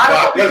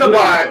apply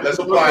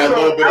a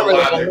little bit of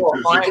logic.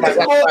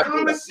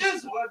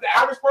 The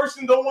average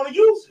person don't want to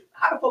use it.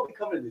 How the fuck we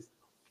come to this?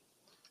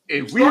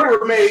 If we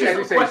were made, as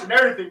we say,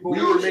 everything,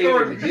 we were made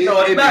in his it's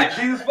not image.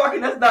 Jesus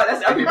fucking.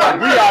 That's everybody.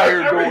 We out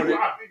here doing it.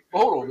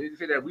 Hold on, they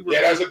say that we were.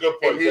 Yeah, that's a good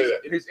point.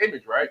 In his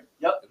image, right?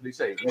 Yep. They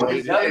say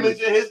His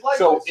image and his likeness.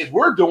 So if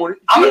we're doing it,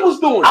 he was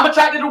doing it. I'm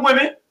attracted to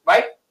women,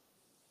 right?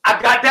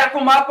 I got that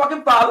from my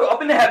fucking father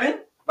up in the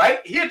heaven,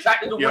 right? He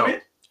attracted to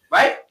women,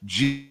 right?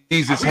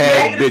 Jesus We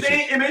had made the bitches.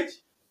 same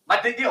image. My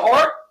dick get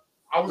hard.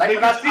 I was Like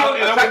making, when I see him,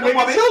 and I attracted was making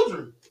women.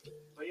 children.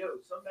 But yo,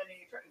 some men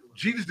ain't attracted to women.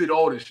 Jesus did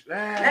all this. God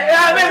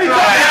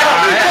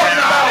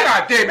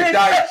damn it,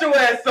 Dice. Shut your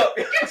ass up.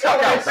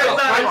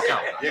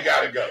 You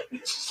gotta go.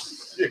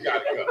 You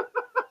gotta go.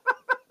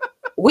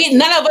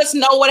 None of us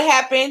know what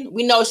happened.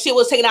 We know shit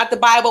was taken out the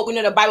Bible. We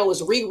know the Bible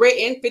was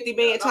rewritten 50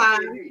 million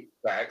times.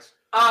 Facts.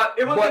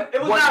 It was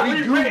not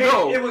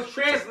rewritten. It was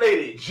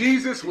translated.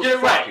 Jesus was You're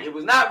right. It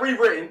was not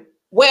rewritten.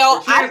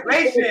 Well, The I think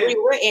translation it was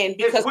rewritten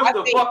because It's I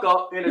the think fuck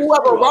up in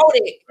whoever wrote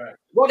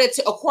it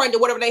according to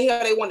whatever the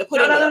hell they wanted to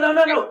put in it.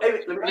 No.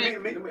 Hey, let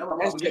me I'm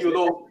gonna give you a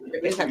little.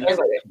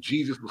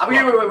 Jesus was I'm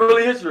gonna give you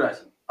really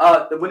interesting.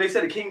 When they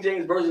said the King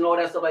James version, all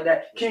that stuff like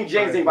that, King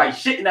James ain't write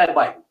shit in that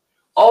Bible.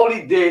 All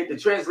he did, the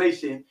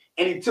translation,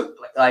 and he took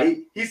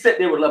he sat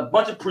there with a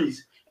bunch of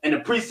priests, and the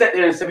priest sat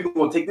there and said, "We're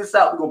gonna take this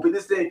out. We're gonna put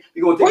this in.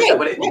 We're gonna take this out."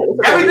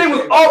 But everything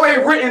was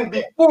already written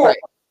before. Right.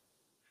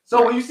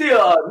 So when you see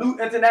a new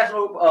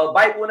international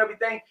Bible and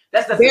everything,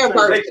 that's the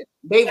translation.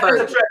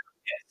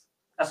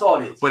 That's all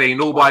it is. But ain't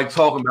nobody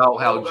talking about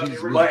how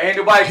Jesus. But ain't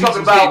nobody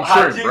talking about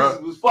how Jesus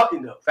was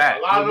fucking them. Fact.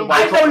 A lot of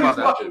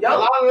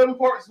them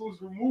parts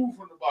was removed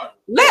from the Bible.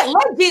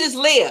 Let Jesus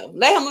live.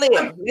 Let him live.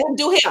 Let him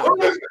do him.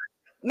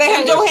 Let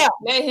him do him.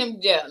 Let him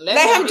do him.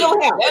 Let him do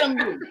him. Let him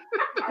do.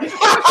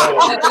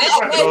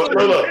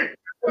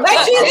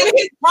 Let Jesus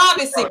his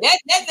privacy. That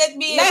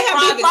be let him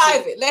be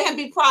private. Let him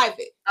be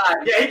private.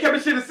 Yeah, he kept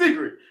his shit a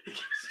secret.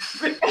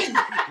 Yo,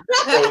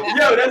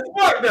 that's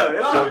smart though.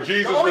 So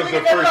Jesus was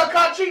the first.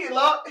 Caught cheating,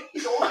 love.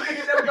 You don't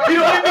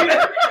even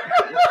know.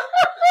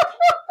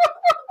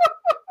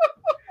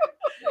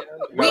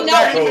 We know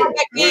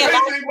back then.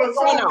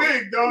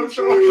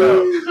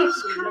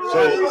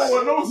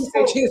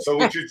 So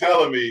what you're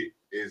telling me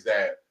is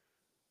that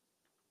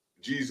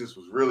Jesus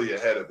was really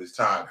ahead of his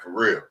time for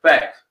real.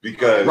 Fact.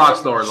 Because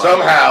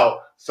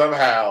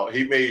somehow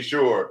he made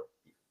sure,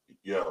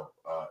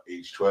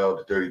 age 12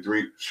 to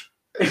 33.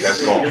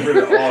 That's gone.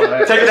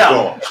 Take it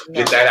out.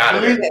 Get that out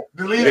of there.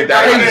 Delete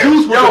that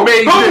Jesus was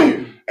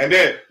amazing. And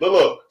then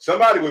look,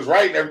 somebody was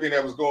writing everything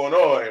that was going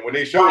on, and when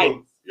they showed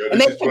them,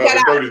 this is 12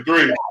 to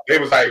 33, they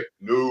was like,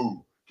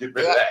 no, get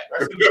rid of that.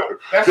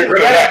 That's in the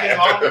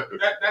Vatican.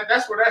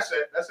 That's where that's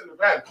at. That's in the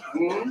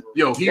Vatican.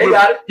 Yo,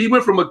 he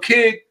went from a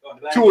kid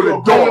to an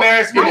adult.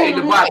 In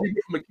the Bible, he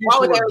went from a kid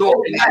to an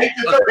adult. In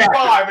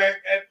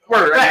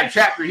that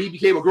chapter, he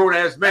became a grown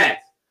ass man.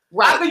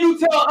 How can you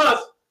tell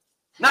us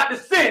not to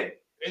sin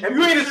if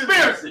you ain't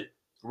experienced it?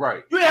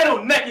 Right. You ain't had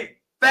no naked,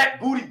 fat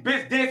booty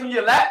bitch dance on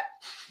your lap.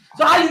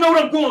 So how you know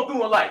what I'm going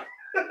through in life?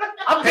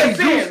 I'm just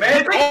saying,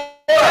 man.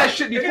 All that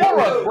shit before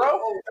us, bro.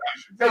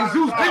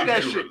 Jesus did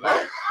that shit,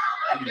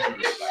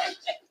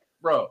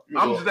 bro.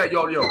 I'm just that,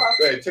 yo.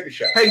 Hey, take a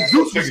shot. Hey,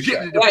 Zeus was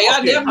getting it. Yeah,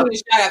 y'all definitely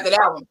shot after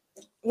that one.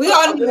 We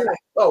all need that.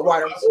 Oh,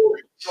 water.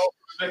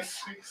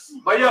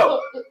 But yo,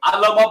 I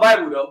love my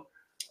Bible though.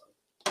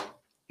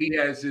 He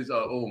has his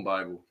own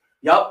Bible.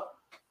 Yup.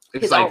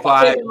 It's like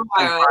five.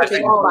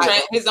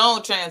 His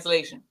own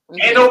translation.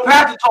 Ain't no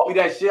pastor taught me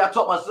that shit. I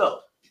taught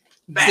myself.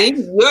 See,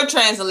 your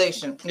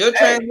translation. Your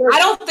translation. I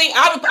don't think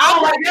I don't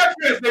like your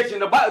translation.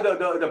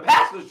 The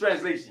pastor's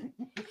translation.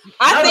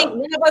 I think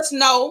none of us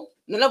know.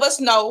 None of us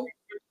know.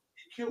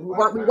 We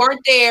weren't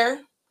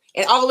there,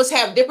 and all of us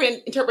have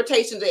different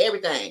interpretations of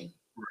everything.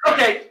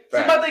 Okay.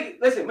 See, my thing.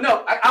 Listen,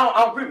 no, I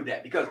don't agree with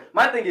that because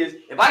my thing is,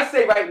 if I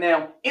say right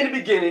now, in the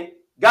beginning,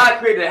 God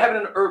created the heaven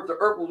and the earth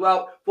was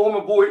without form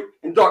and void,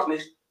 and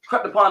darkness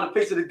crept upon the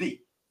face of the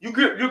deep. You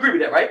agree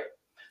with that, right?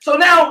 So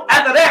now,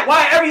 after that,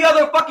 why every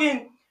other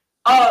fucking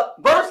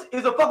verse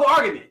is a fucking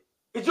argument?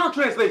 It's your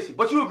translation,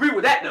 but you agree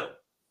with that though.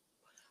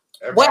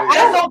 How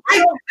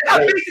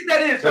basic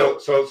that is. So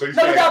you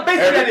saying how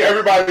basic that is.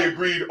 Everybody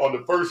agreed on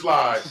the first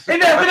line.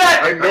 And after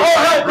that,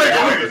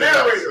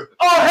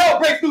 all hell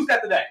breaks loose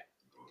after that.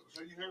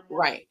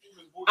 Right.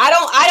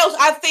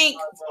 I think.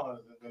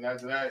 And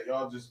after that,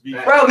 y'all just be.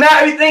 Bro, not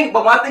everything.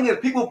 But my thing is,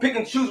 people pick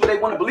and choose what they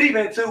want to believe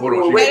into.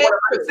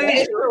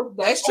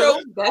 That's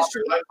true.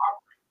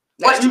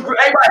 But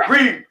everybody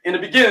agreed in the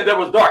beginning there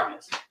was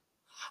darkness.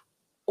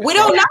 We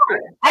don't know.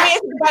 I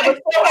mean,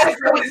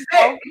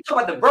 you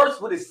talk about the verse,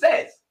 what it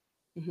says.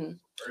 Mm-hmm.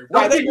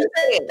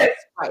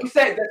 He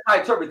said that's my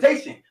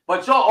interpretation,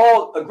 but y'all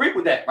all agree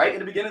with that, right? In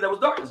the beginning, there was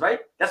darkness, right?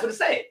 That's what it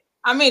said.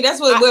 I mean,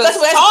 that's what we're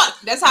taught.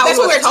 That's how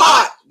we're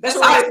taught. That's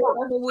how.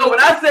 So when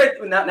I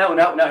said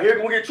now,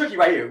 here we get tricky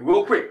right here,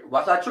 real quick.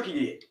 Watch how tricky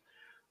it is.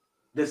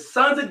 The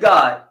sons of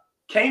God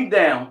came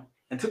down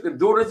and took the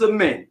daughters of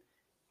men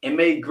and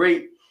made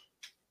great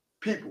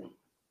people.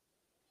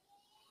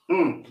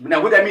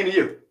 Now, what that mean to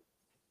you?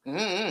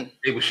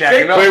 They were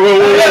shacking up.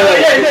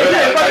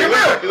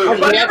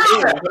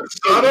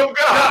 Son of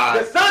God.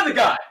 The son of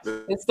God.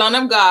 The son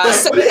of God.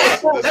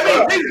 That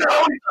means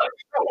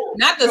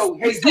not the son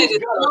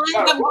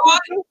of God.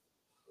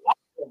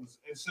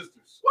 And sisters.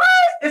 What?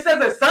 It says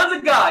the sons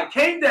of God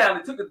came down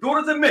and took the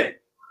daughters of men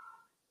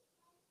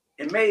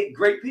and made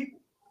great people.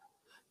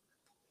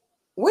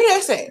 Where did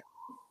I say?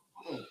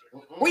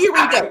 Where you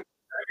read that?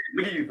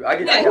 I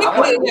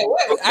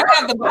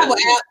got the Bible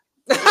app.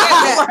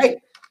 Right.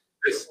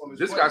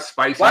 This got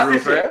spicy real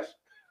fast.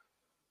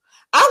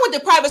 I went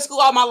to private school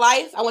all my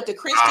life. I went to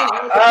Christian.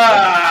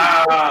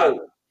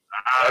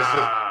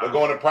 We're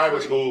going to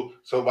private school.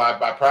 So by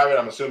private,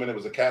 I'm assuming it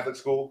was a Catholic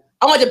school.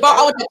 I went to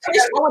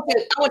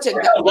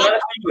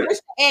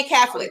Christian and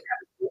Catholic.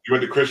 You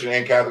went to Christian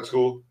and Catholic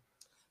school.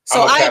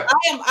 So I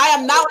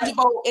am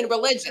knowledgeable in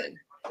religion.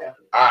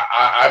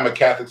 I'm a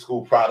Catholic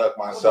school product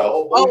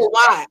myself.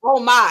 Oh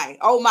my!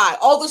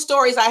 All the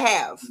stories I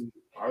have.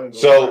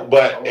 So,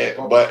 but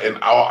in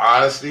all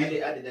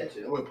honesty, I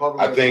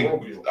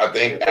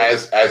think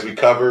as we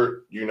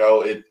covered,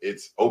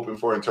 it's open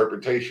for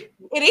interpretation.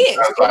 It is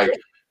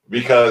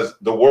because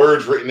the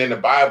words written in the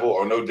Bible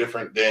are no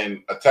different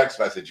than a text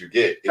message you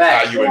get. It's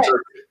how you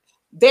interpret it.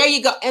 There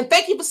you go, and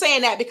thank you for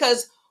saying that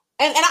because,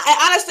 and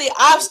honestly,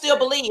 I still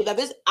believe that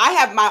I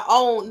have my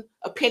own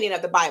opinion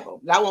of the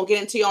Bible that I won't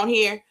get into on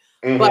here,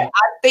 but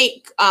I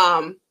think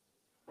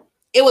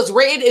it was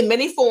written in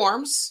many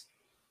forms.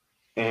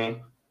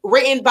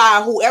 Written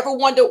by whoever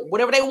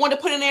whatever they wanted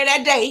to put in there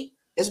that day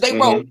is what they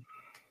wrote,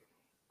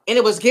 and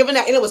it was given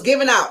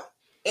out,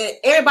 and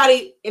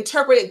everybody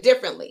interpreted it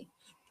differently.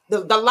 The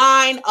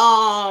line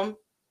 "I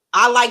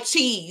like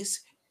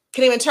cheese"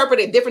 can even interpret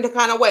it different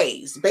kind of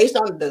ways based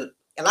on a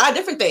lot of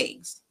different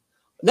things.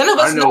 None of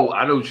us know.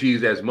 I know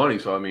cheese has money,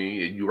 so I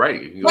mean, you're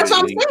right. That's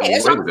what I'm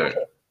saying.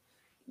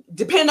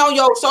 Depending on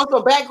your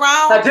social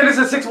background. Now,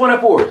 Genesis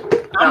 6:1-4.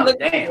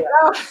 Damn.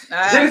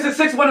 Genesis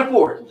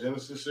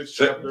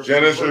 6:1-4.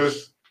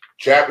 Genesis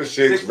chapter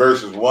 6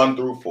 verses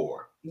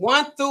 1-4.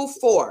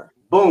 1-4.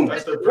 Boom.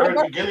 That's the very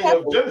beginning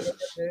of Genesis.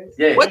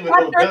 Yeah. Even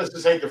though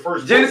Genesis ain't the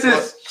first.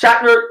 Genesis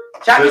chapter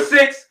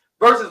 6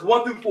 verses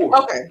 1-4.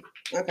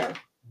 Okay.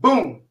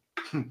 Boom.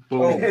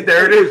 Boom.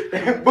 There it is.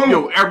 Boom.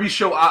 Yo, every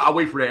show I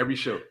wait for that. Every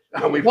show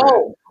I wait for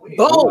that.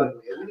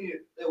 Boom.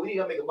 We need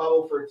to make a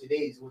Bible for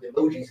today's with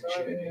emojis and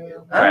shit.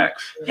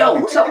 Facts. Yo,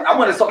 I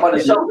want to talk about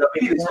the show.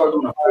 We need to start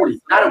doing a 40.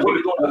 Not a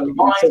women doing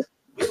the lines.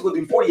 We're going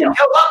to do 40 out.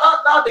 Yo,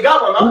 not the God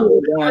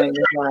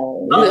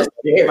one,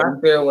 My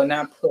girl will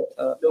not put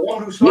up. The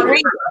one who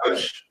started.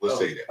 Let's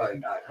say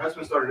that.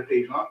 Husband started the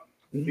page, huh?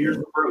 Here's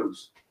the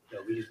pros.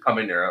 We just come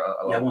in there.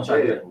 I want to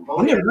try to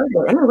I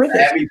never read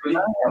this.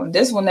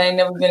 This one ain't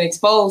never been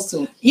exposed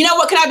to. You know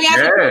what? Can I be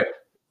honest?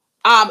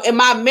 Yeah. In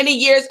my many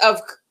years of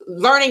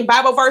learning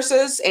Bible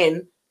verses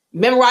and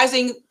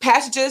memorizing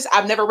passages,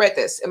 I've never read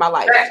this in my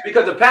life. That's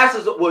because the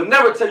pastors will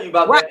never tell you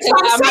about right.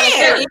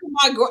 that.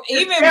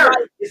 Even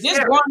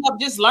growing up,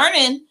 just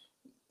learning,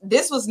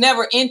 this was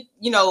never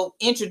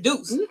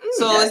introduced.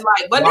 So it's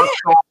like, but then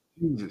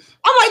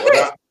I'm like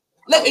this.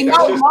 Look,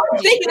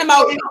 thinking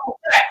about.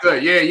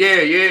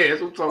 Yeah.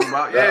 That's what I'm talking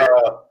about. Yeah.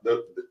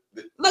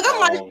 Look, I'm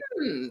like,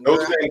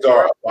 those things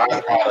are a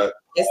byproduct.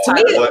 It's time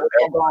what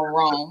going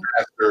wrong.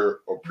 Pastor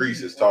or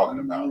priest is talking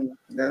about.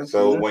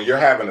 So when you're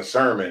having a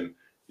sermon,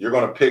 you're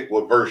going to pick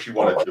what verse you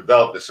want to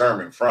develop the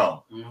sermon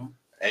from,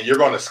 and you're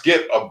going to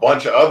skip a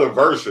bunch of other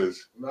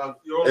verses.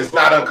 It's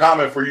not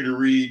uncommon for you to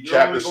read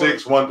chapter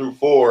 6,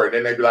 1-4, and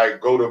then they'd be like,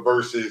 go to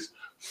verses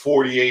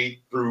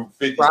 48 through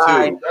 52.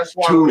 Right. That's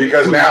why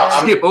because now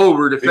skip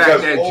over the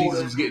fact that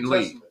Jesus is getting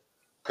late.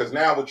 Because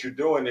now what you're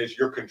doing is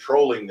you're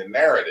controlling the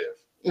narrative.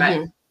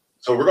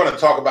 So we're going to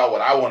talk about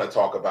what I want to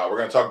talk about. We're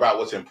going to talk about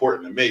what's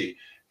important to me.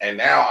 And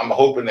now I'm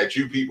hoping that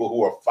you people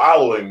who are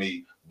following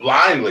me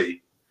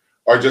blindly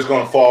are just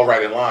going to fall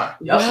right in line.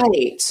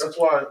 Right. That's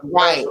why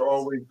Pastor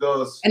always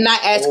does. And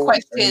not ask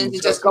questions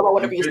and just go about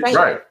whatever you say.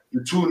 Right.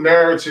 The two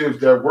narratives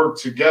that work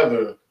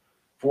together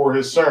for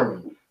his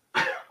sermon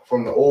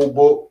from the old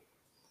book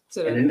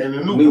and the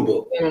new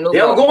book. They don't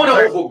go in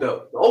the old book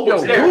though. The old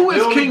book's there. Who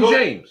is King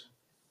James?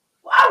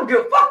 Well, I don't give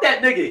a fuck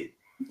that nigga.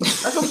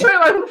 That's what I'm saying.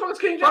 Like, who the fuck is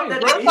King James, bro?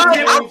 I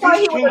thought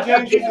he was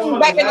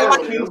back in the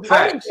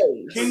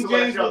King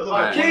James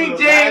was King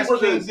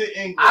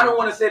James. I don't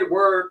want to say the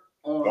word.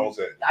 Don't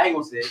say it. I ain't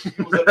gonna say it.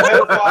 He was a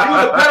pedophile. He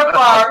was a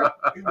pedophile.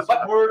 He was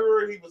a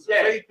murderer. He was a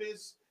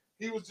rapist.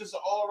 He was just an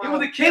all-around. He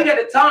was the king at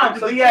the time,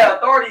 so he had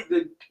authority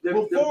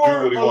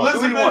before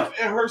Elizabeth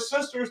and her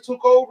sisters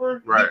took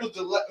over. Right.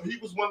 He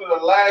was one of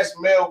the last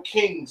male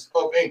kings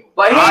of England.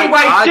 But he ain't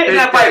write shit in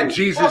that Bible.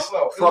 Jesus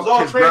it was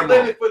all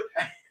translated, but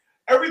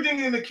everything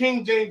in the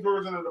King James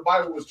version of the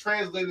Bible was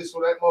translated so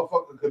that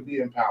motherfucker could be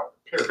empowered.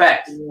 Period.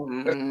 Facts.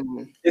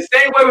 The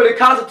same way with the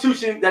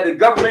Constitution that the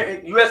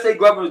government, USA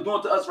government, is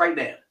doing to us right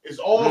now. It's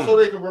all so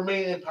they can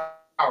remain in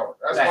power.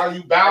 That's why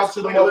you bow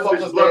to the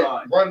motherfuckers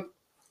that run.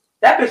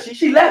 That bitch,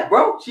 she left,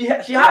 bro. She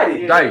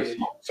hiding. Dice.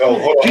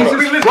 So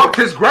Jesus fucked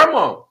his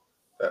grandma.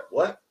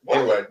 What?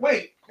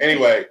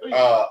 Anyway,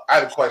 I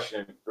have a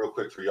question real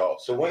quick for y'all.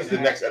 So when's the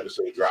next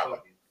episode dropping?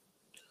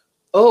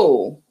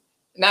 Oh,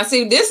 now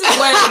see, this is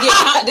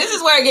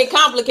where it get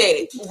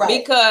complicated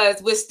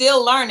because we're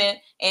still learning,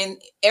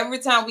 and every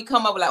time we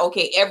come up with like,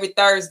 okay, every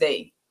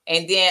Thursday,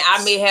 and then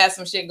I may have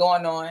some shit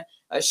going on.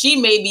 She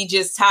may be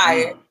just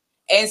tired,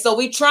 and so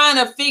we trying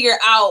to figure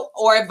out,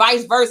 or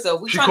vice versa.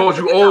 She called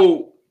you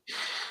old.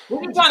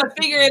 We're trying to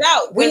figure it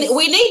out. We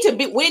need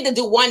to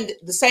do one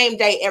the same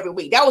day every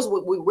week. That was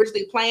what we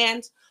originally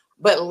planned,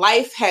 but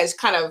life has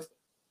kind of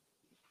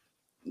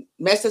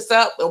messed us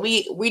up, and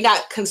we're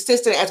not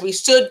consistent as we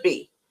should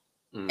be.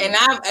 And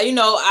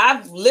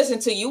I've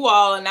listened to you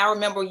all, and I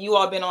remember you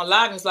all been on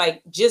live. And it's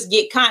like, just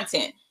get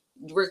content,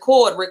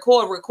 record,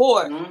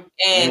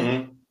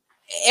 and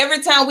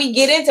every time we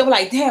get into it, we're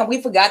like, damn,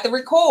 we forgot to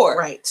record.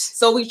 Right.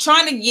 So we're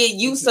trying to get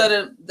used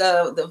to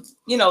the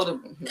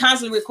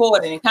constantly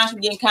recording and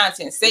constantly getting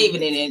content,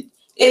 saving it,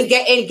 and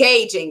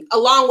engaging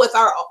along with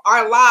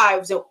our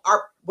lives and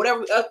our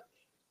whatever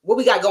what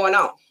we got going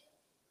on.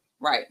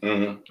 Right.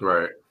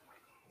 Right.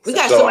 We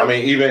got. So I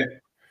mean,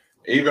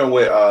 even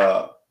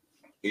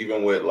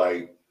with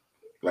like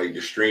the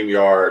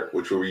StreamYard,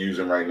 which we're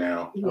using right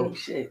now. Oh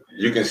shit!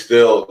 You can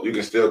still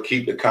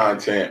keep the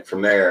content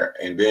from there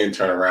and then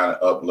turn around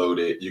and upload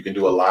it. You can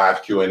do a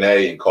live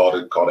Q&A and call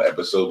the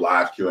episode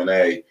live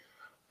Q&A.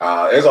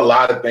 There's a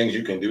lot of things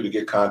you can do to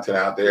get content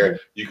out there.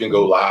 You can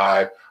go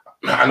live.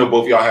 I know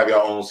both of y'all have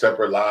your own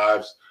separate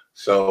lives,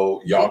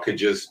 so y'all could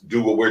just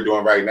do what we're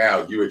doing right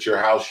now. You at your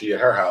house, she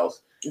at her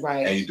house,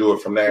 right? And you do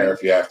it from there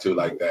if you have to,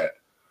 like that.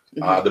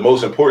 The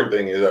most important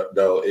thing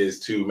is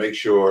to make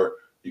sure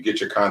you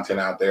get your content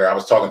out there. I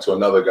was talking to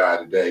another guy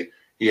today.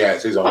 He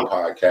has his own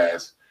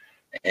podcast,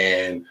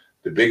 and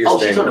the biggest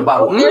thing.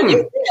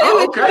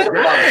 Okay,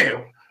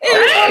 damn.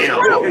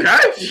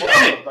 Okay,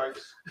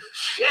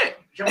 shit.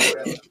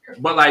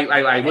 But like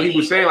what he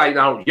was saying, like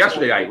now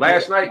yesterday, like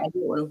last night,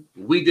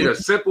 we did a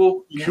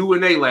simple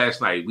Q&A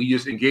last night. We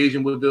just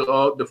engaging with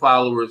the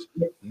followers.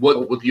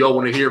 What y'all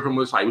want to hear from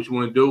us? Like what you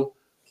want to do?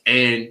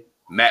 And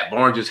Matt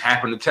Barnes just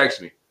happened to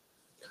text me,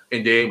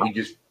 and then we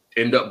just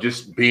end up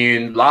just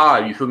being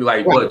live. You feel me?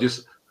 Like what?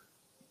 Just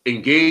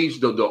engage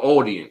the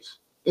audience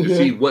to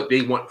see what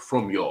they want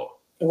from y'all.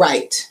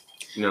 Right.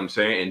 You know what I'm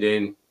saying? And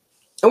then.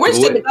 And we're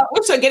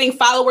still getting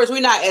followers. We're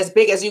not as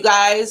big as you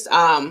guys.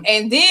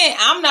 And then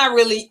I'm not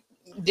really.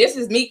 This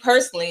is me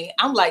personally.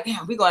 I'm like,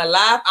 damn, we're going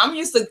live. I'm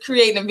used to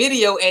creating a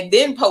video and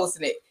then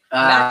posting it.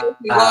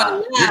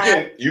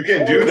 You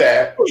can do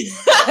that.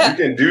 You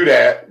can do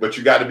that, but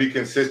you got to be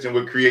consistent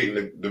with creating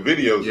the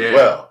videos as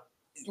well.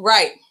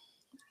 Right.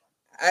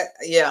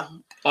 Yeah.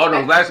 Oh no!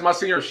 Last time I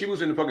seen her, she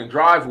was in the fucking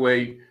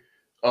driveway,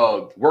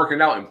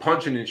 working out and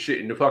punching and shit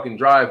in the fucking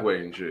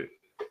driveway and shit.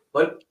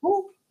 But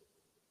who?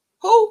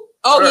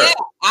 Oh sure. Yeah,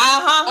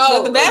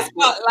 Oh, the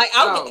basketball,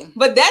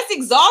 but that's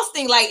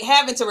exhausting. Like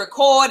having to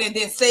record and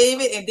then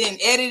save it and then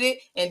edit it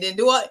and then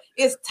do it.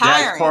 It's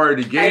tiring. That's part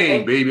of the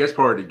game, baby. That's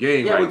part of the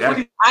game. Yeah,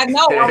 like, I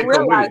know. I'm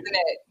realizing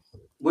that.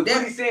 What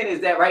he's saying is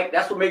that right.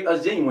 That's what makes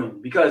us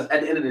genuine because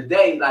at the end of the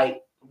day,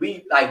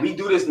 we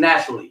do this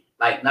naturally.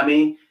 Like I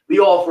mean, we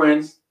all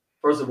friends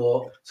first of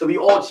all, so we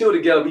all chill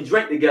together. We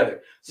drink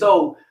together.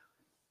 So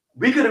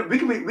we could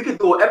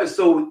do an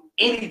episode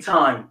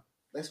anytime.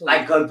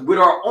 Like with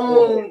our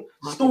own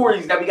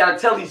stories that we gotta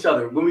tell each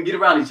other when we get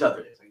around each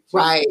other.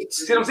 Right.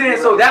 See what I'm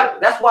saying? So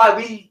that's why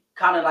we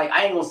kind of like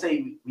I ain't gonna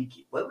say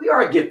we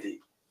are gifted.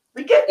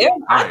 We gifted.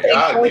 I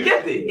think we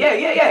gifted.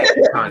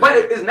 Yeah. But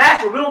it's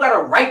natural. We don't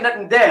gotta write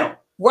nothing down.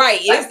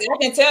 Right. I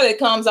can tell it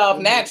comes off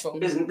natural.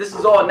 This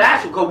is all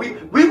natural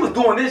because we was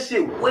doing this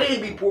shit way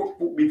before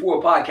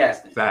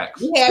podcasting.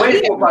 Facts.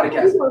 Way before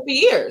podcasting. For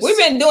years. We've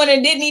been doing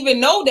it, didn't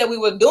even know that we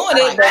were doing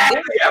it.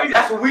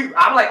 That's what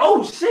I'm like,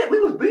 oh shit,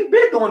 we've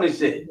been doing this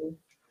shit.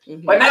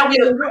 But now we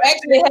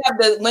actually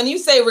have when you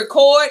say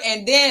record,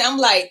 and then I'm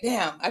like,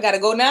 damn, I gotta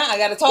go now. I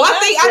gotta talk. Well,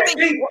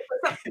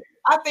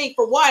 I think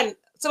for one,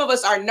 some of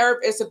us are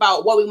nervous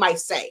about what we might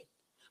say,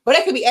 but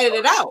it could be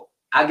edited out.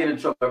 I get in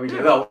trouble every day.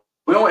 No,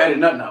 We don't edit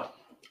nothing out.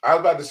 I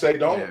was about to say,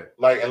 don't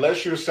like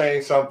unless you're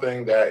saying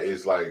something that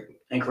is like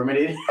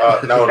incriminating.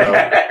 No,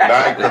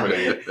 not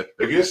incriminating.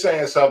 If you're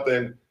saying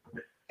something,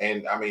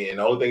 and I mean, and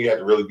the only thing you have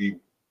to really be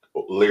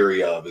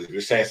leery of is if you're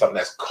saying something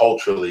that's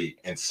culturally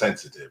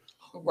insensitive.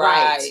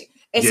 Right.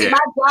 And see, my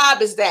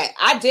job is that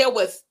I deal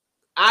with,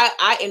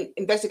 I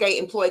investigate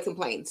employee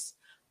complaints.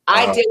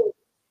 I deal with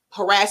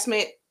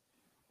harassment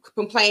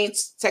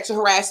complaints, sexual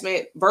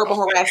harassment, verbal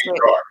harassment.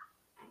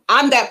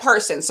 I'm that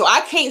person. So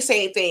I can't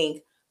say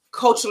anything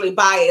culturally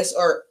biased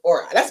or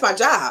that's my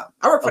job.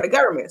 I work for the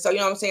government. So you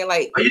know what I'm saying?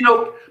 Like, you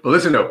know, but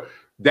listen though,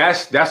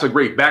 that's a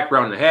great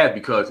background to have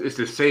because it's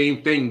the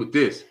same thing with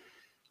this.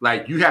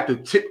 Like you have to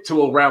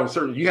tiptoe around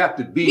certain, you have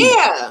to be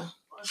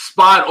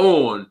spot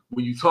on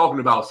when you're talking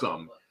about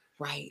something.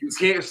 Right. You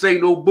can't say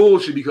no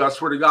bullshit because I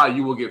swear to God,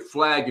 you will get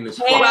flagged in this.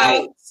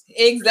 Right.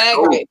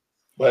 Exactly.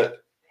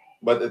 But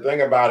the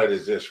thing about it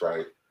is this,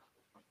 right?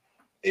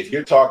 If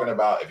you're talking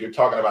about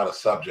a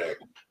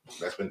subject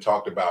that's been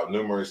talked about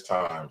numerous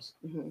times,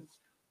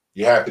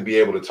 you have to be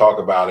able to talk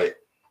about it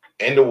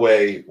in the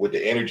way with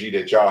the energy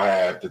that y'all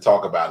have to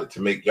talk about it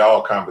to make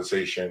y'all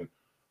conversation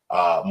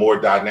more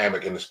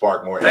dynamic and to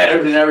spark more better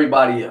energy. than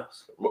everybody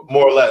else.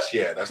 More or less,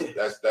 yeah. That's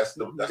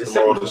the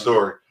moral of the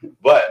story.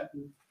 But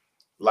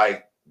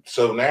like,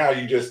 so now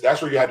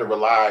that's where you had to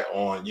rely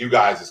on you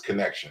guys'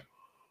 connection.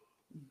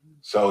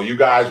 So you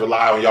guys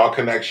rely on y'all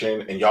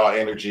connection and y'all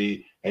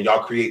energy, and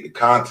y'all create the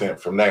content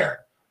from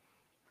there.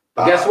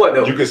 But guess what,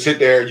 though? You can sit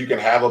there, you can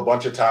have a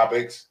bunch of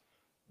topics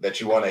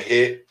that you want to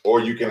hit, or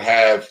you can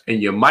have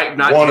and you might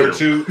not one or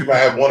two. You might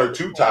have one or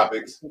two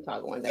topics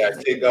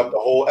that take up the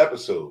whole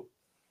episode.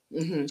 So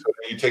then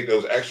you take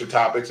those extra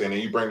topics and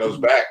then you bring those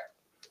back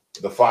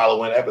the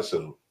following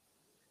episode,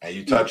 and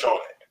you touch on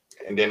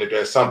it. And then if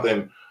there's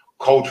something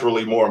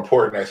culturally more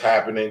important that's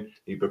happening,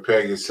 you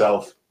prepare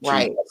yourself to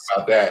talk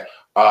about that.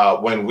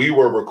 When we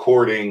were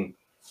recording,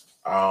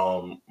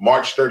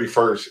 March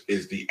 31st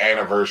is the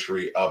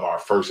anniversary of our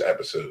first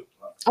episode.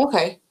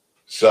 Okay.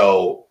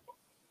 So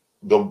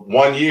the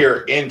 1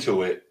 year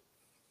into it,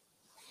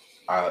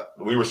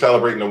 we were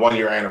celebrating the 1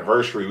 year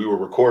anniversary. We were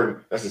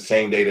recording. That's the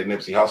same day that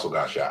Nipsey Hussle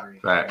got shot.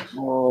 Right.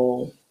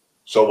 Oh.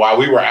 So while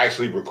we were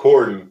actually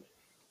recording,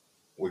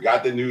 we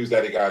got the news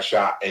that he got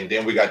shot, and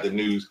then we got the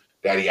news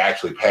that he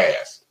actually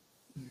passed.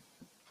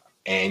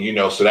 And, you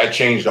know, so that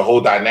changed the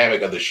whole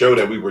dynamic of the show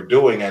that we were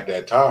doing at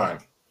that time.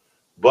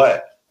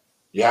 But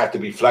you have to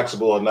be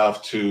flexible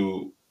enough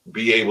to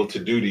be able to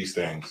do these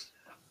things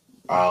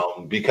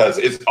because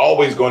it's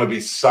always going to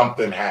be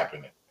something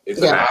happening.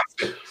 It's a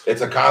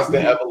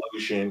constant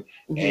evolution,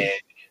 and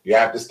you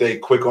have to stay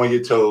quick on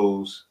your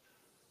toes.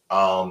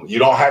 You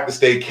don't have to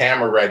stay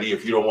camera ready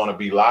if you don't want to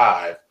be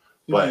live,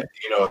 but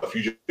you know, if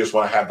you just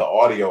want to have the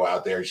audio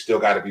out there, you still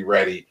got to be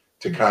ready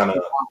to kind of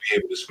be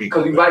able to speak.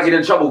 Because we might get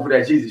in trouble for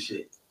that Jesus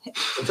shit.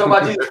 We're talking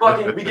about Jesus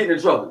fucking, we get in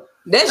trouble.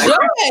 That's your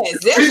ass.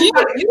 That's you.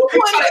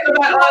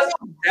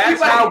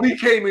 That's how we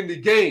came in the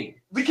game.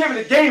 We came in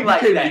the game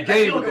like that. We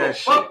came with that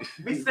shit.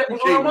 We said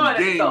what's on our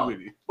mind.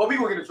 But we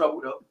gonna get in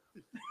trouble though.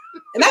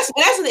 And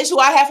that's an issue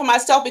I have for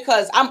myself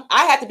because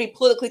I have to be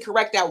politically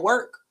correct at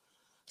work.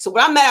 So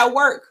when I'm at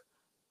work,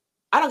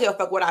 I don't give a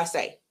fuck what I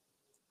say.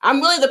 I'm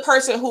really the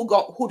person who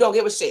don't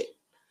give a shit.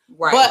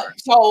 Right. But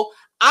so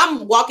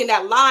I'm walking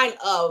that line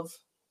of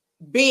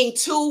being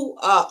too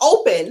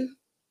open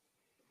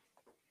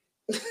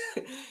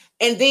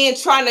and then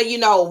trying to, you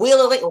know,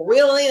 reel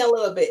in a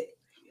little bit.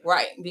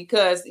 Right.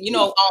 Because, you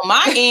know, on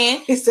my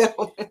end,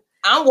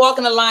 I'm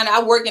walking the line.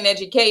 I work in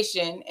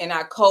education and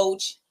I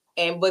coach.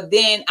 But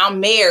then I'm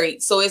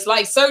married. So it's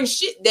like certain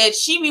shit that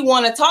she be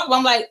want to talk about.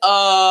 I'm like,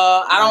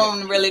 I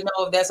don't really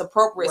know if that's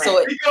appropriate. Right.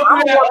 So we go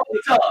through that all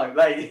the time.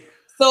 Like,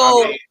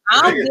 so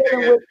I'm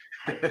dealing with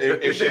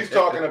if she's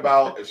talking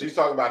about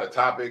a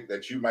topic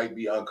that you might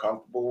be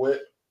uncomfortable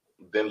with,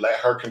 then let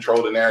her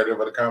control the narrative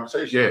of the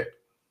conversation. Yeah,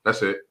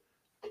 that's it.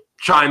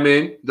 Chime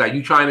in, like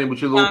you chime in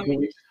with your little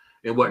points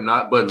and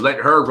whatnot, but let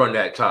her run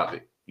that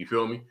topic. You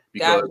feel me?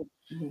 Because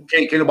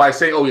can't nobody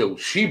say, "Oh, yo,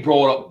 she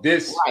brought up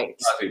this." Right.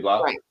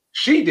 Right.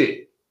 She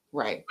did.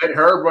 Right. Let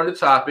her run the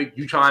topic.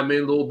 You chime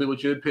in a little bit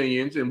with your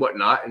opinions and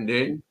whatnot, and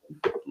then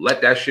let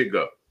that shit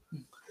go.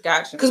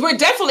 Gotcha. Because we're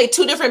definitely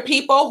two different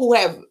people who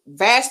have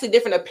vastly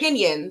different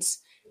opinions,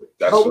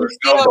 but we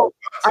still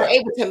are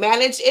able to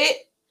manage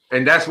it.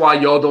 And that's why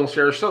y'all don't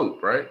share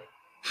soap, right?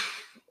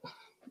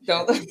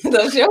 Don't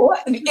share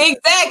what?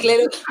 Exactly.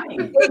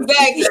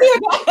 Exactly.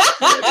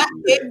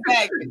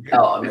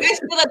 Oh, that's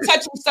still a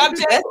touchy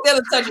subject. That's still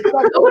a touchy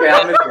subject. Okay,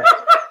 I missed that.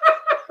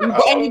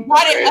 And you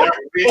brought it up.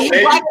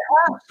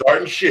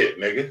 Starting shit,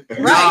 nigga.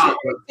 Right.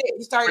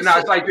 No,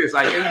 it's like this.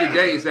 Like, at the end of the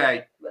day, it's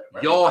like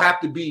y'all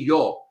have to be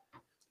y'all.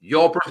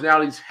 Your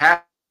personalities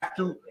have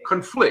to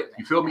conflict.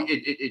 You feel me?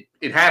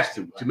 It has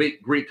to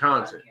make great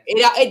content.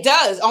 It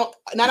does.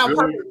 Not on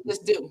purpose.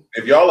 Just do.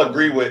 If y'all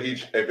agree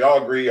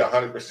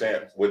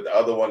 100% with the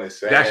other one is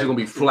saying, that's just gonna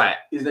be flat.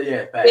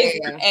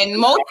 And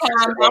most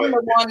times I'm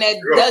the one that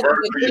doesn't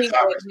agree with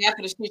half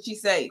of the shit she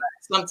say.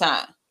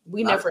 Sometimes.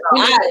 We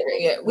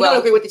don't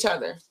agree with each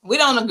other. We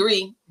don't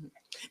agree.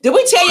 Did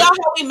we tell y'all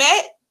how we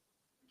met?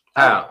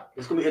 How?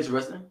 It's gonna be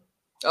interesting.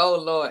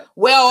 Oh Lord.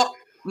 Well,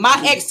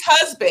 my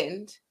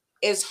ex-husband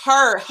is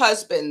her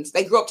husband's.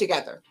 They grew up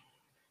together.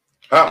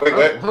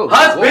 Wait.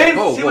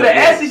 Husband? See what the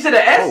S? He said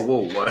the S?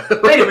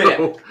 Wait a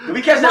minute. Did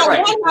we catch that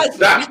right?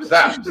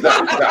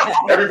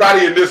 Stop.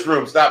 Everybody in this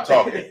room, stop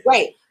talking.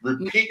 Wait.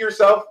 Repeat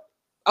yourself.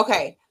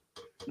 Okay.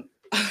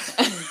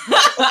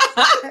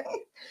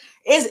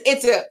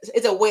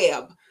 It's a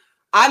web.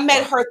 I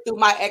met her through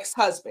my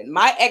ex-husband.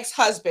 My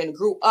ex-husband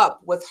grew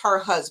up with her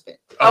husband.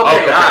 Okay, all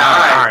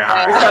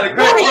right.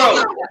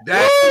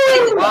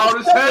 That's wild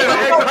as hell.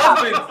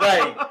 Ex-husband's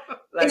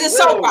it's a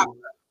soap opera.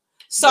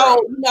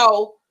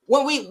 So,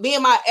 when me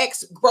and my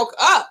ex broke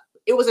up,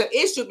 it was an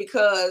issue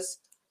because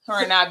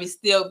her and I we're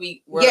still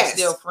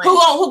friends.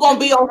 Who gonna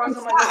be on her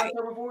side?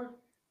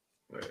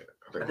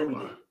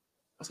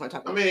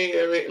 I mean,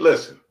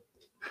 listen.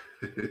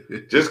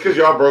 Just because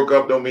y'all broke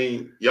up don't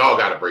mean y'all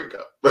got to break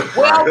up. Well,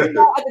 at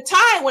the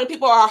time when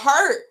people are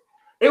hurt,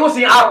 it gonna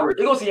seem awkward.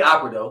 It gonna seem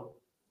awkward though.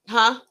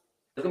 Huh?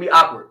 It's gonna be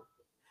awkward.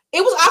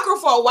 It was awkward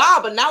for a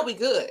while, but now we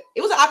good.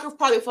 It was awkward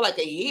probably for like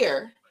a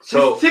year.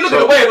 So she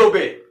looking away a little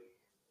bit.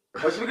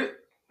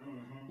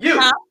 You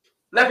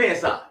left hand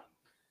side.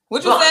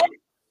 What you said?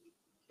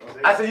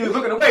 I said you was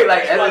looking away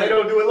like. They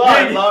don't do it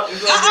live. No, I'm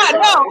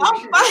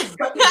fine.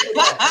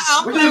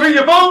 Was you reading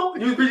your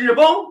phone? You was reading your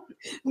phone?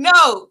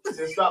 No.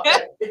 Stop.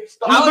 I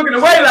was looking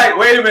away like,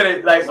 wait a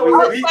minute, like. Okay,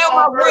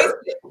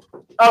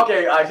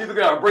 all right, she's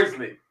looking at her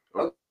bracelet.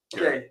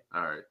 Okay,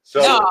 all right. So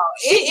no,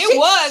 it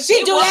was.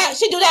 She do that.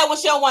 She do that when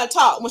she don't want to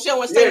talk. When she don't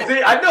want to say that.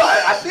 See, I know.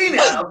 I seen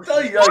it. I'm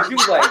telling you, she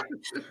was like.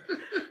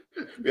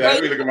 Yeah,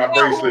 let me look at my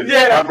bracelet.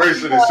 Yeah, my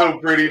bracelet is so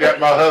pretty that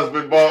my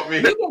husband bought me.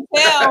 You can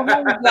tell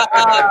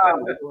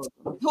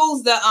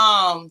who's the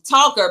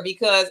talker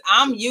because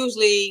I'm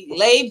usually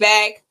laid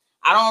back.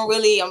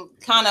 I'm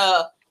kind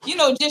of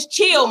just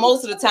chill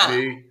most of the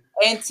time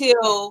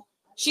until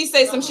she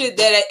says some shit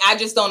that I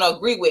just don't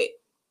agree with,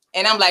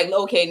 and I'm like,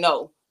 okay,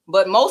 no.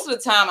 But most of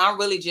the time, I'm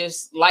really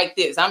just like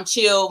this. I'm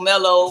chill,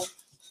 mellow.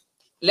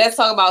 Let's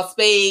talk about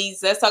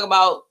spades. Let's talk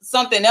about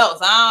something else.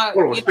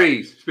 Hold on,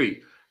 spades.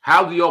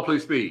 How do y'all play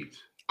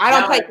spades? I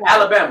don't play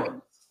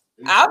Alabama.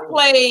 I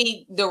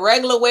play the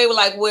regular way,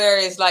 like where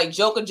it's like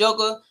Joker,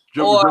 Joker,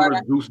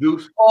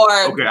 Deuce. Or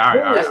okay, all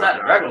right. That's not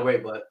the regular way,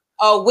 but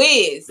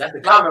Whiz. That's the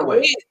common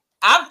way. Whiz.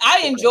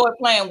 I enjoy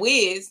playing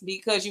Whiz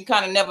because you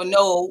kind of never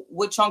know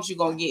what chunks you're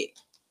gonna get.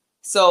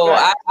 So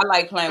I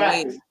like playing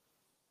Whiz.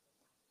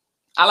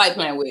 I like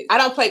playing Whiz. I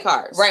don't play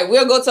cards. Right.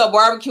 We'll go to a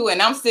barbecue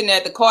and I'm sitting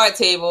at the card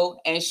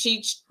table and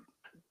she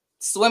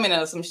swimming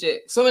or some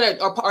shit. Swimming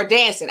or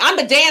dancing. I'm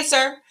the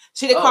dancer.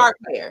 She the card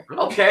player.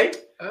 Okay.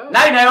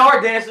 Now you're not our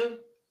dancer.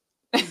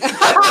 What's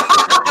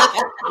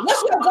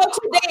your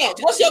go-to dance?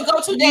 What's your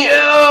go-to dance?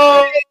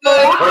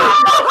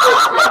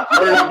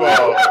 First of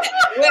all,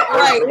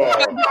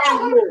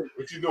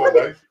 what you doing,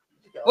 Dave?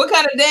 What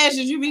kind of dance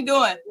should you be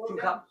doing? So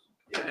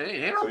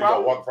you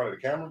gotta walk in front of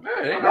the camera?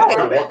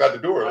 Walk out the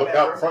door. Look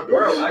out the front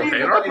door. Okay,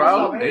 no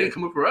problem. They ain't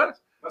coming for us.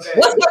 Okay.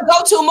 What's your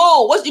go-to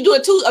move? What's you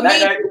doing?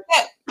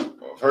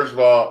 First of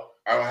all,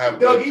 I don't have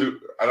go-to.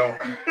 I don't.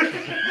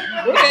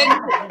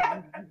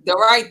 The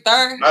right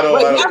third. I don't.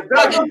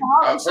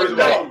 First of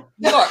all,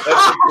 let's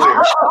be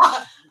clear.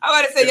 I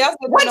want to say, y'all.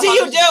 What do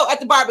you do at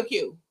the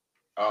barbecue?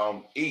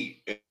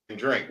 Eat and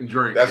drink.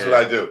 That's what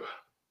I do.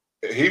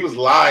 He was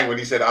lying when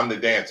he said I'm the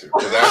dancer.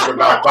 Because after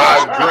about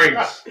 5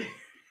 drinks.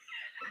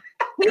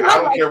 I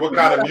don't care what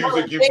kind of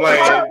music you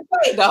playing.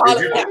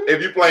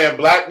 If you playing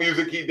black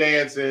music, he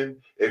dancing.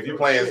 If you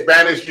playing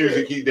Spanish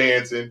music, he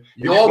dancing.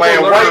 If you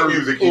playing white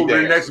music, he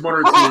dancing. The next one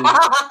or two,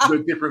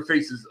 the different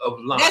faces of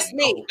life. That's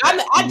me. I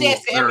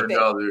dance to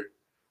everything.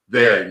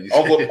 There,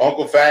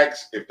 Uncle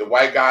Fax. If the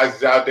white guys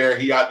is out there,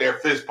 he out there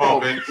fist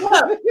pumping.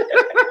 Right,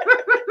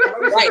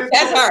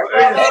 that's her.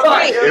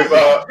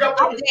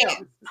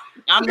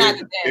 I'm not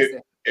the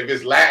dancer. If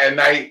it's Latin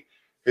night.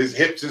 His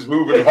hips is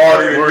moving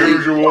harder than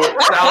usual.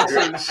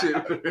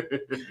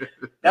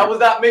 That was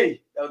not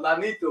me. That was not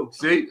me too.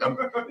 See,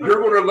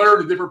 you're going to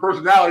learn the different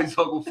personalities,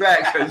 Uncle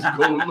Facts, as you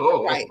go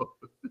along. Right.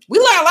 We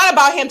learned a lot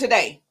about him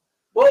today.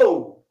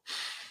 Whoa.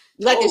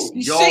 Like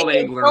you shake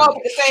and throw up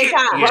at the same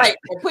time. Yeah. Right.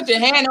 And put your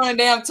hand on the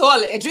damn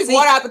toilet and drink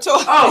water out the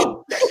toilet.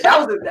 Oh,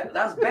 that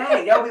was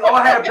bad. Yeah, we all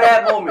had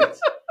bad moments.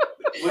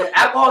 When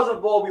alcohol's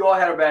involved, we all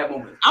had a bad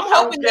moment. I'm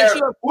hoping that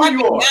you're prepping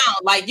now.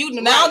 Like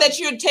now that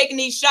you're taking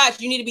these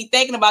shots, you need to be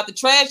thinking about the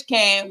trash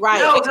can. Right.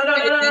 No.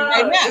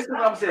 Right, listen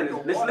what I'm saying.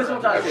 Listen what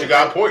I'm trying to say. You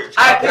got points.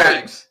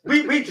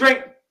 We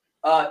drink.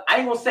 I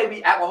ain't gonna say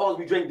we alcoholics.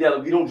 We drink daily.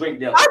 We don't drink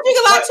daily. I drink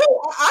a lot too.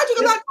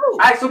 All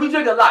right, so we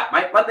drink a lot.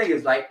 My thing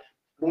is like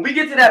when we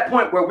get to that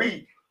point where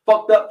we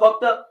fucked up.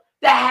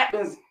 That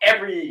happens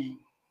every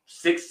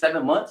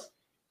 6-7 months.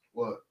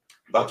 What?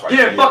 About twice.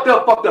 Yeah, fucked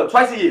up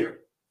twice a year.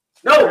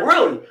 No,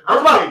 really.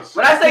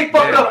 When I say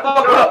fucked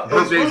up.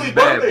 Yo,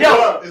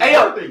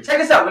 check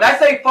this out. When I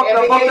say fucked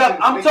up,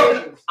 I'm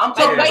talking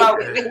about.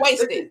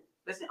 Wasted.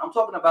 Listen, I'm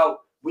talking about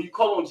when you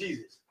call on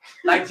Jesus.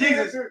 Like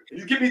Jesus,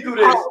 you get me through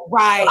this.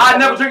 Right. I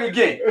never drink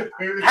again.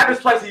 Happens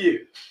twice a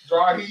year.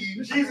 Dry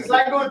heat. Jesus,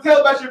 I ain't gonna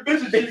tell about your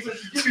bitches.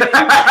 Jesus, give me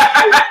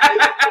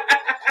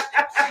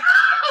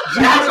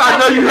Jesus, I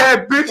know you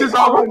had bitches.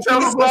 I won't tell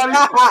nobody.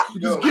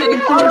 Just get me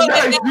through the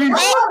night, Jesus.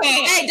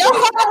 Hey, don't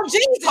call on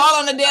Jesus. Call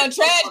on the damn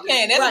trash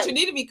can. That's what you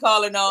need to be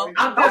calling on.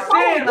 I'm just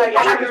saying, like, it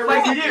happens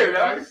twice a year,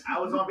 man. I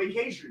was on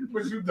vacation.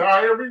 But you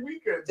die every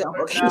weekend.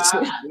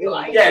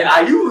 Yeah,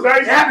 I use it.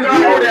 It happens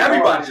more than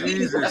everybody.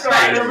 Jesus.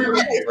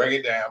 Bring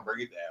it down. Bring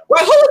it down.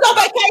 Wait, who was on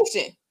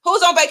vacation?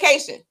 Who's on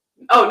vacation?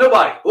 Oh,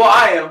 nobody. Well,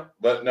 I am.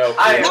 But no,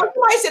 I am. No,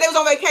 somebody said they was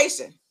on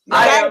vacation.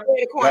 I am.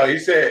 No, he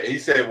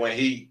said when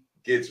he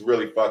gets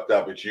really fucked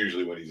up, it's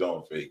usually when he's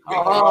on fake.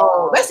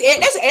 Oh, that's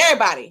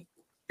everybody.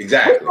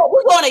 Exactly.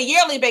 We're going on a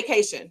yearly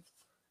vacation.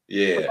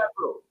 Yeah,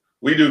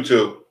 we do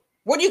too.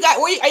 What do you got?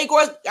 Are you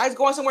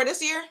going somewhere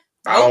this year?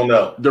 I don't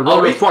know. The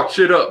road fucked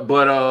shit up,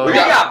 but we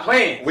got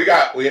plans. We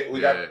got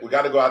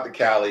to go out to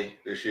Cali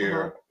this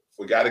year.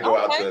 We got to go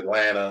out to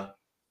Atlanta.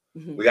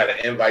 We got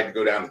an invite to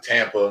go down to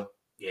Tampa.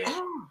 Yeah.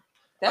 Oh,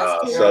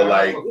 that's cool. So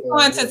like we're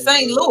going to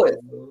St. Louis.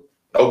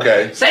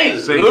 Okay.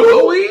 St.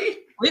 Louis.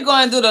 We're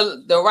going to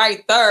do the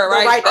right third,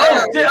 right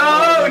there. third.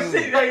 Oh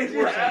shit!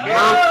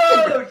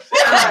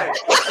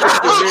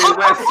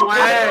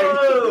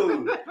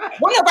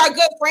 One of our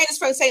good friends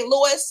from St.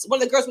 Louis,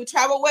 one of the girls we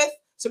travel with,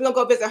 so we're gonna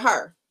go visit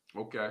her.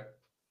 Okay.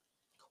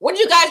 Where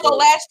did you guys go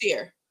last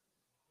year?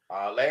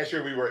 Last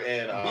year we were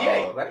in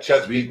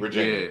Chesapeake,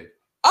 Virginia. Yeah.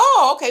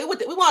 Oh, okay. We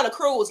went on a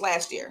cruise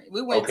last year.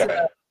 We went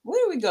to where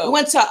did we go? We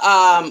went to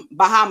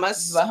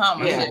Bahamas.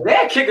 Yeah.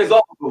 That kick us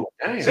off.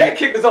 That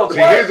kick us off. See,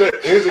 here's the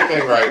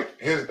thing, right?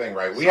 Here's the thing,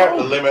 right? We have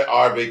to limit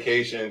our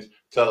vacations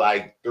to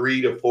like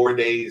 3 to 4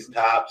 days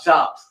tops.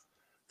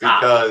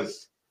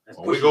 Because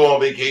when we go on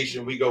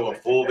vacation, we go in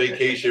full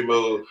vacation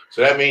mode.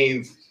 So that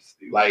means,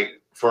 like,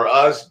 for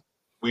us,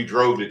 we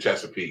drove to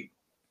Chesapeake.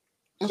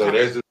 So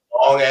there's this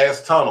long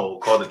ass tunnel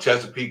called the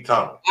Chesapeake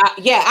Tunnel.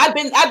 Yeah, I've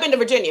been to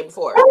Virginia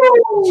before.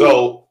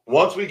 So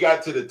once we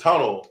got to the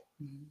tunnel,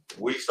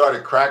 we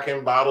started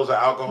cracking bottles of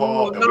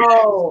alcohol.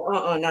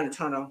 Not a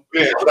tunnel. We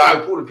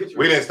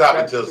didn't stop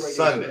until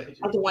Sunday.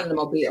 I did one in the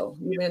Mobile.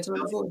 You been to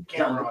it before?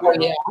 Oh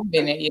yeah, I've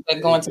been there.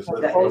 You're going to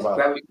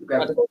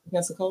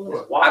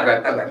Pensacola.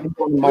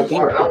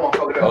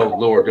 Oh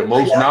Lord, the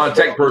most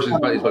non-tech person is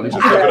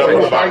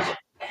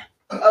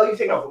Oh, you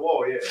take off the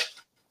wall, yeah.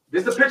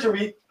 This is the picture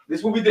this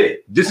is what we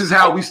did. This is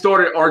how we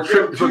started our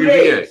trip to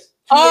VA.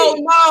 Oh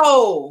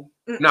no.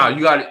 Nah,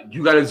 you got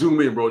to zoom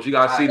in, bro. You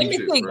got to see these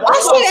shit, bro. I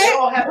see that.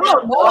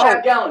 All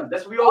have gallons.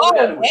 That's what we all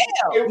did.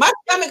 Hell. My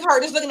stomach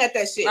hurt just looking at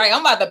that shit. All right,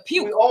 I'm about to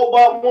puke. We all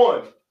bought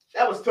one.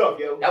 That was tough,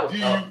 yo. That was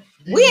tough.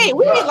 We ain't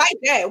like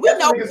that. We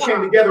know niggas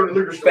came together in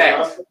liquor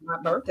facts. My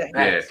birthday.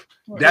 Yeah,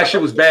 that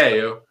shit was bad,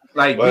 yo.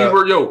 Like we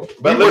were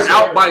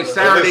out by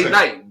Saturday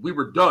night. We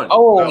were done.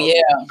 Oh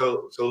yeah.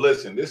 So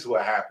listen, this is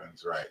what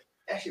happens, right?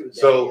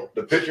 So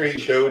the picture he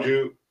showed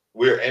you,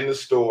 we're in the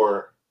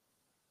store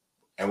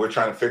and we're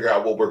trying to figure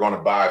out what we're going to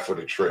buy for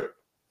the trip.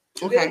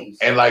 Okay.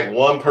 And like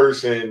one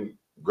person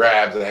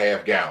grabs a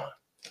half gallon,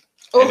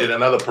 and then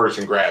another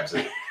person grabs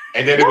it,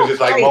 and then it was just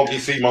like monkey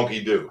see,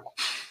 monkey do.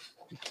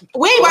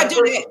 We ain't want to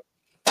do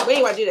that. We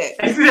ain't want to do that.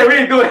 You see that? We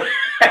ain't doing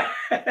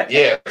it.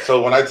 Yeah.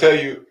 So when I tell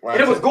you,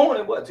 it was going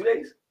in what, 2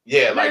 days?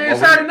 Yeah, like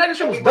Saturday night,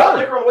 shit was done.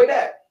 Liquor on the way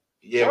back.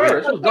 Yeah,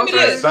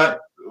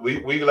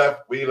 we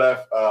left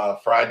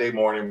Friday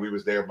morning. We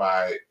was there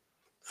by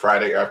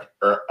Friday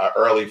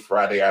early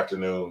Friday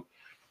afternoon,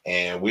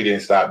 and we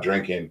didn't stop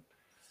drinking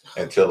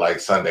until like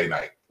Sunday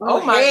night.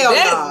 Oh my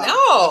God!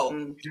 No.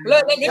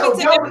 Look, let me tell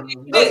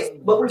you this.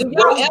 But we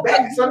drove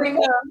back Sunday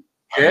morning.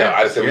 Yeah,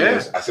 I said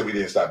we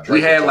didn't stop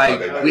drinking.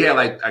 We had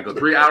like a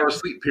 3-hour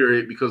sleep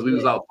period because we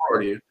was out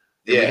partying.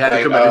 Yeah, we had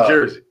to come back to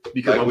Jersey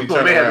because we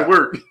had to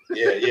work.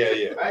 Yeah.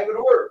 I ain't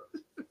gonna work.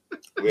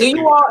 Do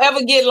you all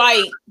ever get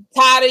like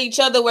tired of each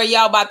other where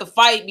y'all about to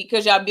fight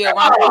because y'all be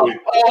around all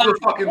the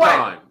fucking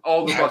time?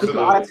 All the fucking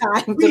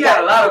time. We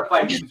had a lot of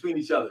fights between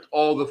each other.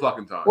 All the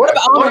fucking time. What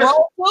about on the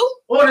road too?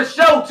 On the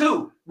show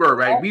too. Bro,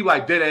 right? We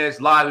like dead ass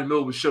live in the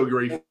middle of the show. You're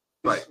ready.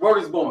 Like word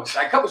is born.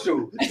 Like couple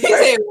shoes. He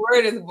said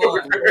word is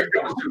born. We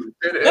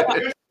did a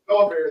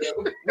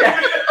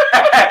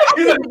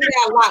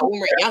lot when we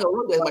were younger. We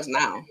don't do as much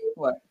now.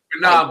 What?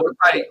 Nah, but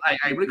like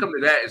when it comes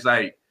to that, it's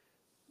like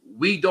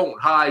we don't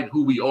hide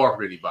who we are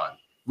for anybody.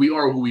 We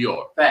are who we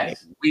are.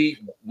 Facts. We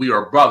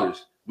are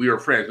brothers. We are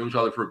friends. We know each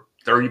other for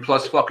 30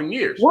 plus fucking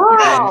years.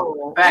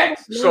 Wow.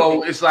 Facts.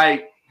 So it's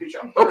like,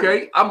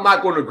 okay, I'm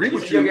not going to agree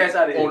with you on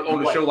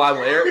the show live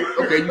on air.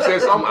 Okay, you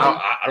said something.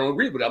 I don't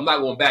agree with it. I'm not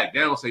going to back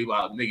down and say,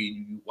 well, nigga,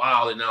 you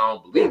wild and I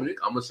don't believe it.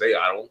 I'm going to say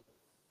I don't.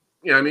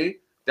 You know what I mean?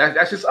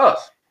 That's just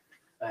us.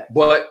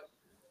 But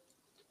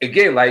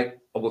again, like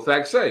Uncle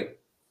Fact say,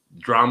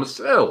 drama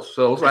sells.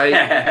 So it's like, you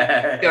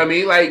know what I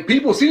mean? Like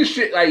people see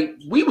shit. Like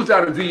we was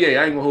out in VA.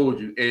 I ain't gonna hold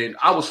you. And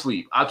I was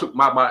asleep. I took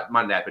my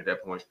nap at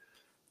that point,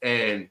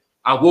 and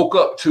I woke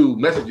up to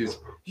messages.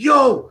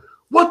 Yo,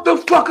 what the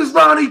fuck is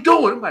Ronnie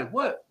doing? I'm like,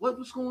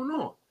 what's going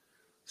on?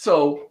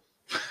 So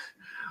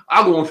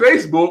I go on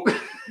Facebook.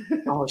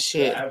 Oh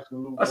shit!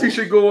 Absolutely. I see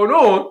shit going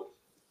on.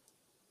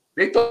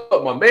 They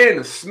thought my man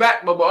to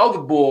smack my other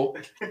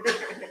boy.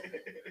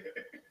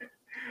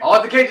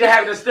 Altercation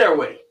happened in the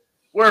stairway.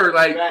 Word,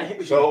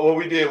 like. So what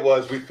we did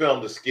was we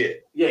filmed a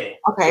skit. Yeah.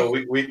 Okay. So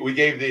we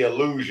gave the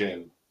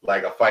illusion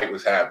like a fight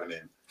was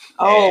happening.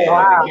 Oh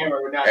wow!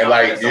 And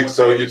like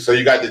so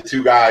you got the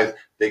two guys.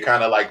 They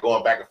kind of like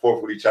going back and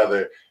forth with each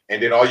other,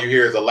 and then all you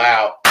hear is a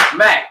loud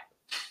smack.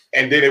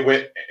 And then it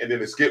went, and then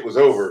the skit was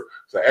over.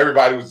 So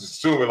everybody was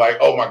assuming like,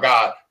 oh my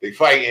God, they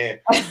fighting.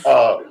 What's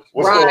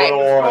going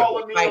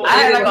on? I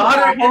had like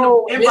 100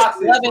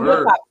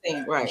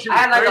 inboxes. Right. I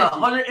had like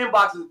 100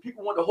 inboxes.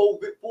 People want the whole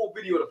full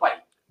video of the fight.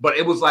 But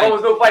it was like, there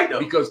was no fight though.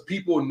 Because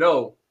people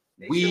know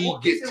we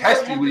get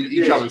testy with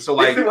each other. So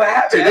like to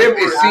them,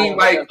 it seemed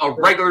like a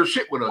regular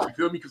shit with us. You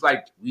feel me? Because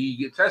like we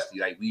get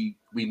testy, like we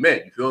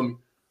met. You feel me?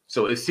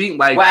 So it seemed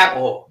like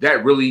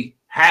that really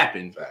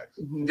happened.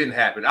 Didn't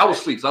happen. I was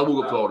asleep, so I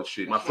woke up to all the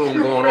shit. My phone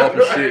going off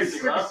and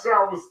shit.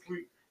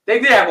 They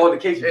did have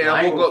altercation. Yeah,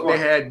 I woke up. They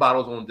had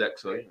bottles on deck.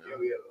 So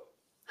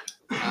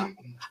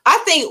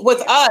I think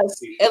with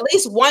us, at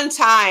least one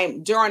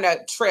time during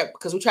a trip,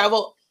 because we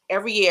travel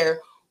every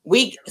year,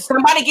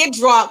 somebody get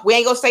drunk. We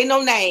ain't gonna say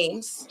no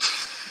names.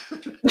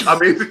 I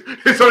mean,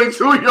 it's only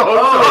two of y'all.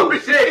 Oh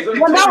shit! It'd be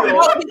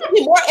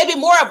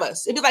more of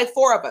us. It'd be like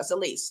 4 of us at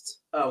least.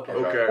 Okay. The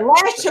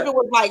last trip it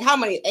was like how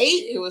many? 8?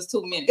 It was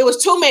too many. It was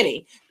too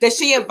many that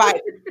she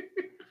invited.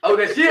 Oh,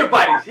 that she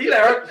invited. She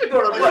let her. She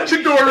doing her bus.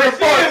 She doing her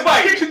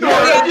bus. She doing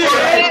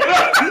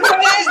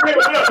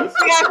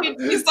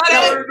You saw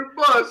that?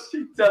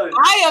 She telling.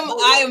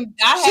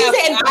 She's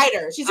an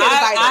inviter. She's an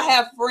inviter. I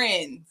have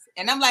friends,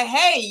 and I'm like,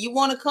 hey, you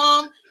want to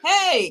come?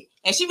 Hey,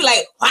 and she be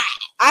like, why?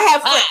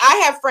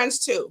 I have friends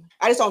too.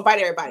 I just don't invite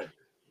everybody.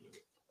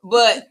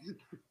 But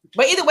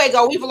either way,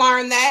 we've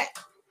learned that.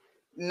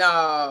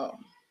 No,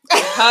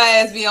 her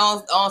ass be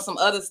on some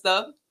other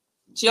stuff.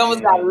 She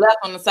almost got left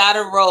on the side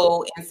of the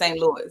road in St.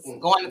 Louis.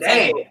 Going to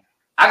St. Louis.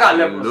 I got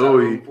left on the side of the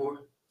road before.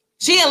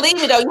 She didn't leave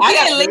me though. I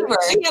didn't leave her.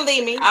 She didn't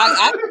leave me.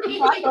 I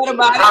thought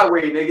about it.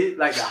 Highway, nigga,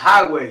 like the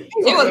highway.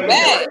 It was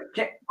bad.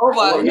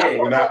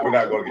 We're not going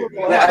to get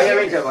that. Yeah,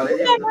 we ain't talking about it.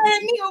 You never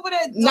had me over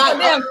there. Not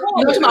damn.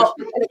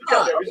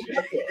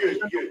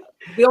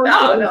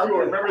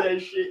 Remember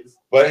that shit.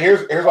 But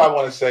here's what I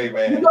want to say,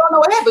 man. You don't know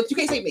what happened. You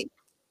can't see me.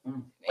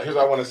 Here's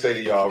what I want to say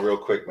to y'all real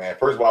quick, man.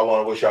 First of all, I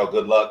want to wish y'all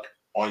good luck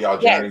on y'all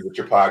journey with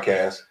your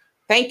podcast.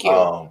 Thank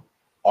you.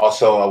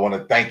 Also, I want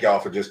to thank y'all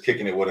for just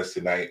kicking it with us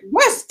tonight.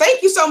 Yes,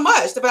 thank you so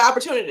much for the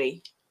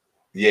opportunity.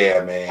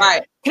 Yeah, man. All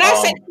right. Can I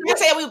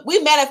say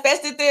we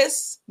manifested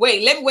this?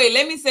 Let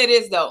me say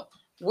this though.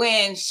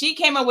 When she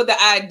came up with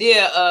the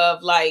idea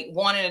of like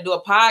wanting to do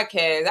a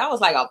podcast, I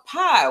was like, a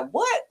pod?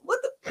 What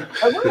the?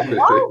 Why do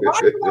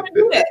you want to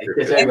do that?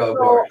 And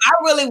so I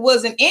really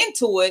wasn't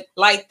into it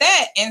like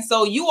that. And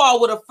so you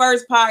all were the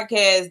first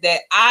podcast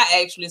that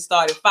I actually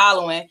started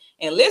following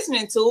and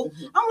listening to.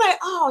 Mm-hmm. I'm like,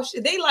 oh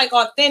shit, they like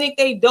authentic,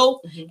 they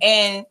dope. Mm-hmm.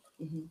 And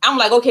I'm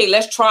like, okay,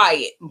 let's try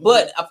it. Mm-hmm.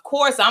 But of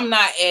course, I'm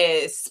not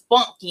as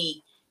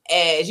spunky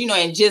as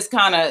and just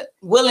kind of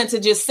willing to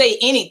just say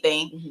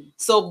anything. Mm-hmm.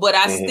 So, but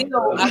I don't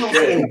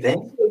say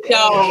anything.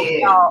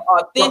 Y'all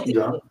authentic.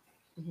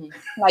 Mm-hmm.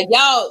 Like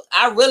y'all,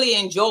 I really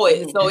enjoy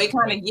it. So it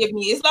kind of gives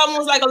me, it's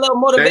almost like a little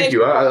motivation. Thank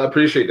you. I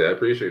appreciate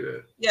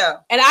that. Yeah.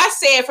 And I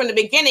said from the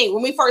beginning,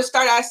 when we first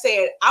started, I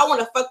said, I want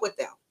to fuck with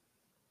them.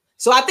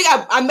 So I think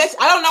I mentioned,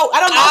 I don't know.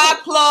 I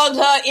plugged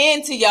her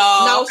into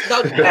y'all. No.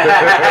 Okay.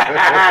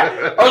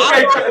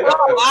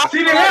 She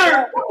didn't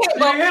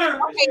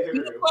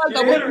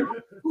hit her.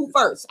 Who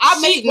first?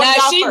 She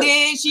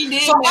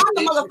did. So I'm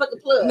the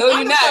motherfucking plug. No,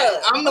 you're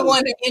not. I'm the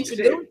one that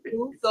introduced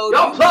you. So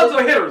y'all plugs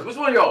or hitters? Which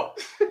one of y'all?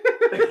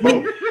 You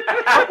see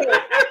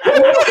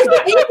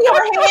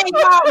her hand,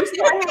 y'all? You see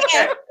her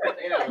hand?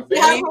 See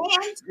her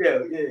hand? Yeah.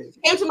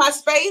 Came to my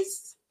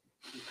space.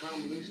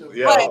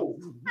 Yeah.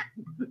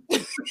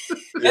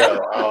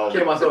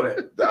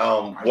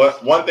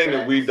 One thing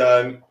that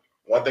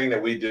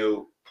we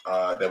do,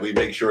 that we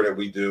make sure that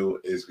we do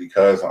is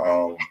because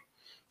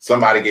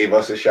somebody gave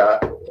us a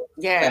shot.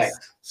 Yes.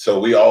 So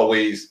we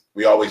always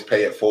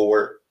pay it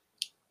forward.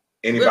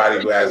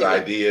 Anybody who has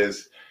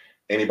ideas,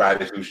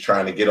 anybody who's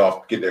trying to get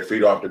their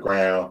feet off the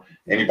ground,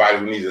 anybody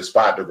who needs a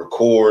spot to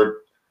record,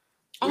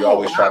 we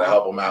always try to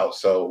help them out.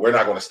 So we're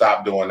not going to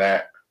stop doing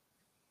that.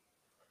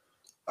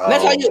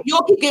 That's how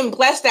you'll keep getting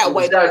blessed that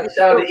way. Shout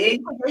to E.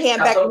 Put your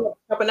hand back and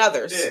helping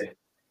others. Yeah.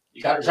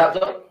 You got the shots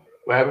up?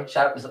 What happened?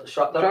 Shots up?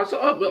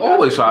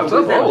 Always shots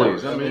up.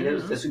 Always. I mean,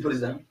 let's put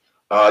it down.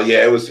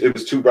 Yeah, it was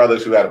 2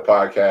 brothers who had a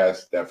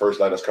podcast that first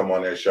let us come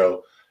on their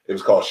show. It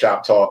was called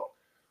Shop Talk.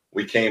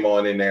 We came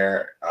on in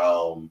there.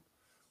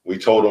 We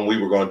told them we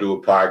were going to do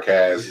a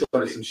podcast.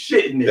 Some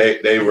shit in there.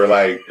 They were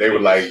like,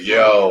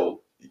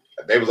 yo,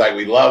 they was like,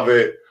 we love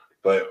it,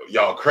 but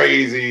y'all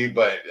crazy.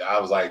 But I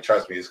was like,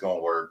 trust me, it's going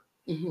to work.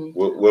 Mm-hmm.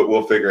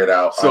 We'll figure it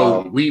out.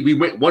 So we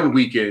went one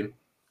weekend.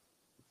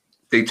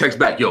 They text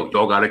back, yo,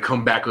 y'all got to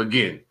come back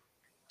again.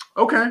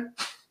 Okay.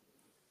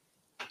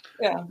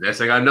 Yeah. Next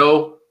thing I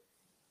know,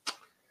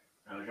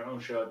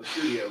 don't show at the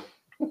studio.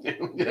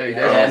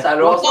 That's how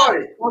it all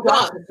started.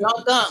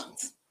 Drunk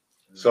dunks.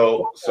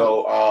 So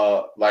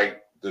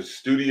like the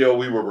studio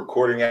we were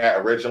recording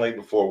at originally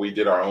before we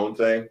did our own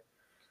thing,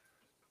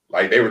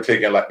 like they were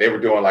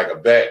doing like a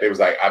bet. They was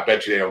like, I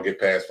bet you they don't get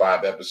past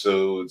 5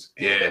 episodes.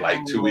 Yeah, in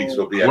like 2 weeks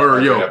we'll be at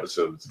 100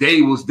 episodes.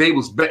 They was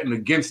betting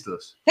against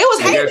us. They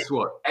was hating. Guess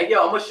what? Hey yo,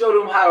 I'm gonna show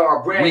them how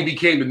our brand. We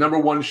became the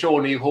 #1 show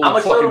in the whole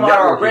fucking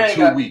network in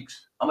 2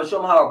 weeks. I'm gonna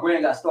show them how our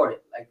brand got started.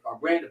 Like our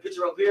brand, the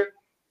picture up here.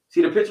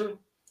 See the picture?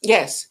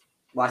 Yes.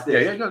 Watch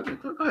this. Yeah, go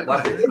ahead.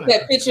 Watch this. It's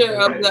that picture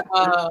of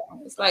the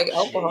it's like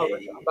alcohol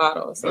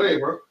bottle. So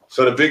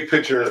the big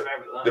picture,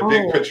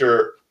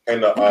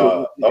 and the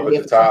up at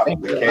the top,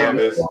 the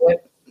canvas.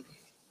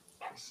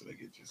 This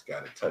nigga just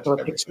gotta touch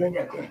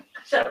everything.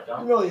 Shut up,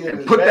 John.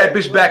 Put that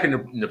bitch back in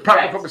the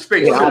proper fucking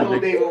space. This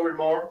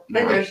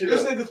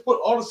nigga's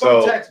put all the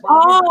subtext.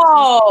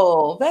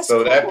 Oh, that's so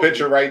cool. that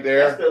picture right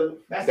there.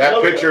 That's that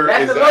the picture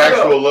that's is the the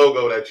actual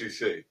logo that you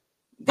see.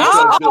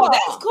 Oh,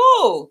 that's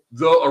cool.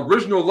 The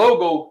original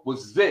logo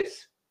was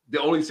this. They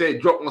only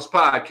said Drunk Ones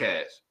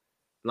Podcast.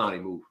 Lonnie,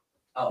 move.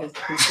 Oh.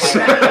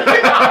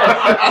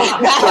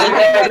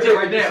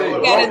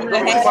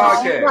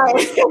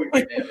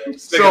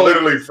 So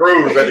literally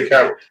froze at the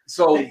camera.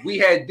 So we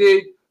had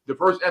did the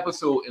first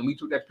episode and we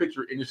took that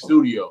picture in the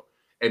studio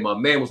and my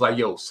man was like,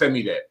 yo, send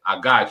me that. I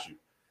got you.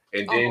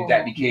 And then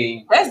that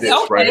became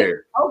this right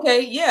here. Okay,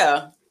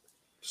 yeah.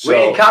 We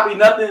ain't copy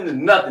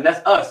nothing.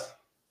 That's us.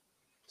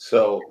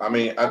 So I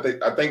mean, I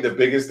think the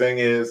biggest thing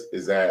is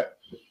that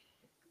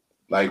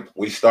like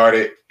we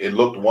started, it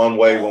looked one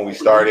way when we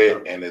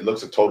started, and it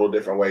looks a total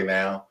different way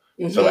now.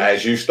 Mm-hmm. So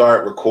as you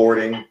start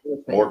recording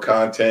more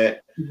content,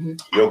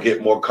 you'll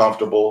get more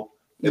comfortable.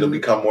 It'll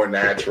become more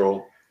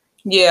natural.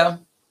 Yeah.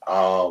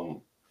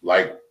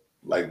 Like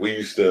we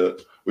used to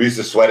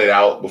sweat it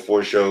out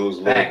before shows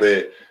a little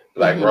bit.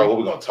 Like, bro, what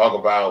we gonna talk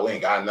about? We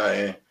ain't got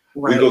nothing.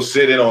 Right. We go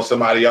sit in on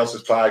somebody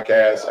else's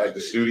podcast at the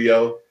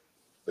studio.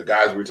 The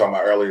guys we were talking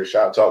about earlier,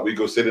 Shop Talk, we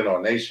go sit in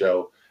on their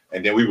show,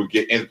 and then we would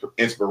get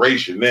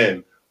inspiration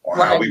then on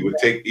how we would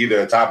take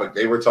either a topic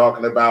they were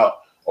talking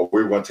about, or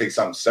we were going to take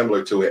something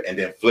similar to it and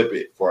then flip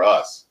it for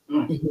us.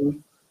 Mm-hmm.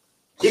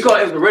 He called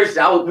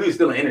inspiration. We were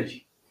still in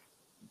energy.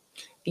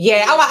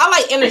 Yeah, I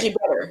like energy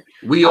better.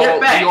 We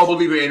all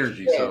believe in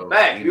energy. Yeah. So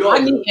I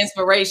need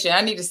inspiration. I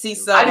need to see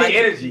something. I need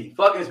energy.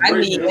 Fuck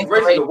inspiration.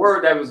 Inspiration is a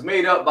word that was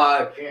made up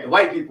by the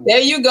white people.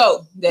 There you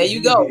go.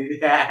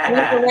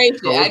 Inspiration.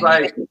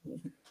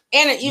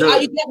 Energy.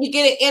 You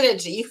get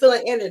energy. You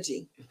feeling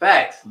energy.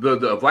 Facts.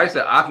 The advice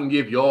that I can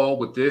give y'all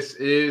with this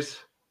is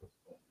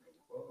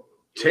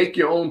take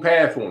your own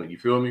path on it. You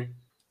feel me?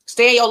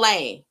 Stay in your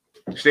lane.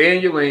 Stay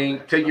in your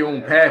lane. Take your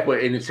own path, but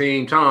at the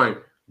same time,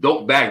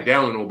 don't back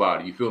down on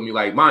nobody. You feel me?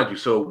 Like, mind you,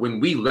 so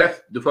when we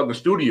left the fucking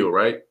studio,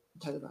 right?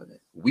 Talk about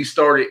it. We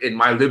started in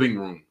my living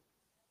room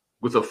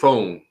with a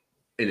phone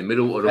in the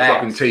middle of the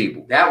fucking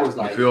table. That was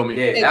like, you feel me?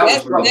 Yeah,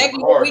 that's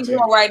exactly what we doing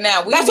right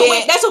now. That's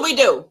what we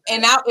do.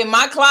 And out in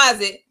my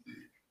closet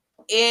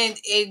and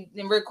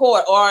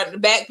record or the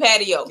back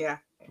patio. Yeah.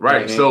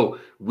 Right. Mm-hmm. So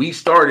we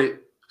started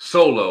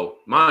solo,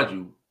 mind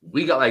you.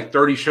 We got like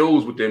 30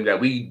 shows with them that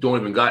we don't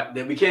even got.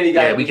 That we can't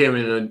even. We can't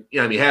even.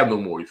 Have no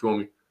more. You feel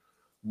me?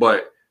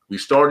 But we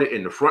started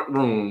in the front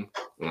room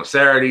on a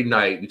Saturday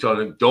night. We told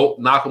them, don't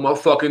knock on my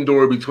fucking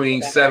door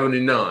between 7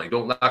 and 9.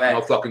 Don't knock on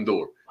my fucking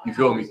door. You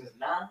feel me?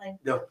 9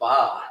 to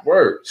 5.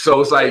 Word. So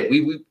it's like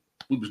we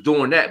was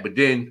doing that, but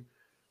then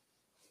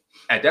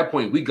at that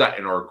point we got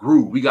in our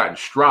groove. We got in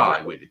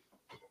stride with it.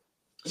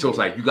 So it's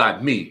like you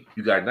got me,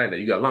 you got Nina,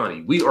 you got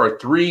Lonnie. We are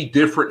 3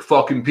 different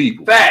fucking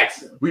people.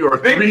 Facts. We are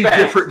Big 3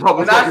 different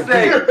motherfucking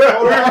people.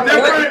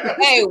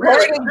 Hey,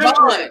 word is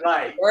bond.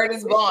 Word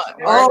is bond.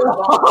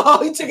 Oh,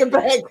 he took it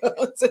back.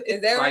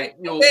 Is that right?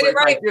 You know, but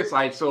right? Like this,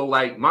 like so,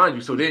 like mind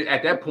you. So then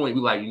at that point,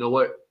 we like, you know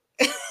what?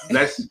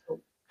 Let's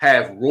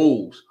have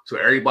rules so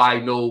everybody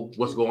know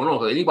what's going on.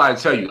 Because anybody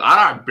tell you,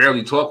 I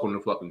barely talk on the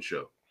fucking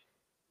show.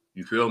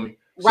 You feel me?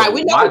 Right. So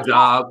we know my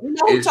job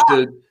is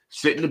to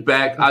sit in the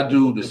back. I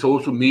do the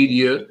social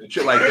media,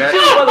 shit like that.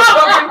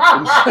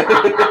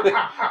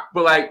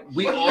 But like,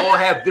 we all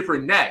have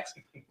different knacks.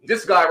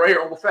 This guy right here,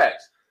 Uncle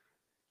Facts,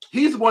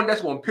 he's the one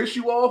that's going to piss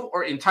you off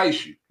or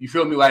entice you. You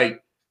feel me?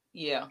 Like,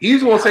 yeah,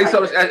 he's going to say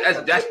something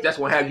that's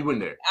going to have you in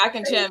there. I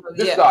can channel.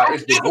 This guy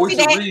is the voice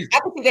of reason. I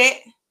can see that.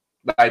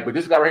 Like, but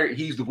this guy right here,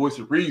 he's the voice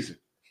of reason.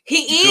 He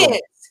is.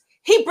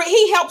 He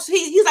helps.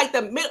 He's like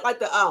the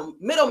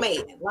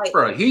middleman. Like,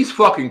 bro, he's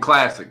fucking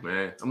classic,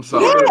 man. I'm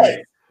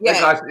sorry.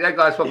 Yes. That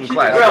guy's fucking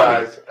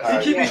classic. He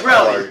keep me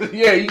relevant.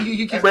 Yeah,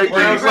 he keep breaking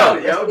things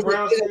up. Yeah,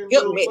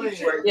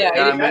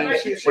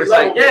 it's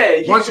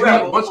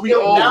like once we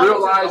all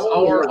realize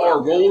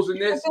our roles in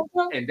this,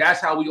 and that's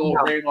how we all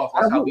ran off.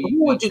 That's how we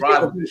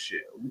drive with this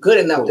shit. Good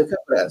enough to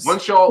cover us.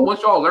 Once y'all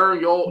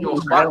learn y'all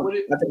spot with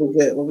it, I think we're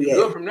good. You're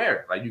good from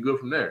there. Like you good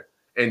from there.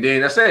 And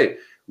then I say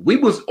we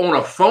was on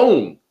a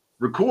phone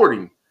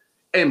recording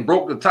and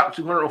broke the top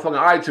 200 on fucking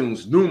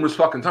iTunes numerous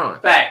fucking times.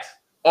 Facts.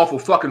 Off a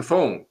fucking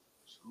phone.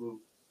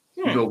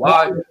 You know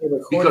why?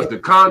 Because the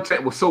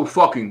content was so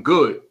fucking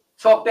good.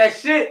 Talk that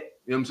shit.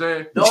 You know what I'm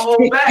saying? Don't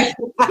hold back.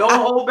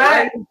 Don't hold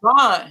back.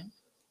 Gone.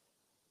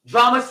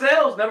 Drama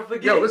sells. Never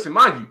forget. Yo, listen,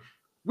 mind you,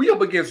 we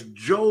up against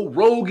Joe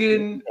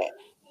Rogan,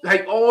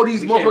 like all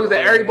these motherfuckers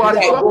that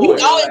everybody. You always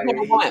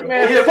gonna want.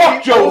 Man,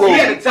 fuck Joe Rogan.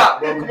 He at the top,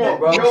 bro. Come on,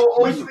 bro.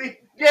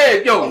 Yeah,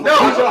 yo, no,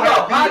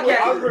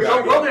 podcast.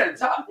 Joe Rogan at the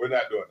top. We're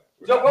not doing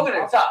that. Joe Rogan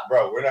at the top.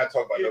 Bro, we're not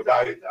talking about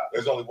nobody.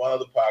 There's only one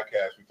other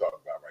podcast we talk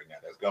about right now.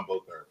 That's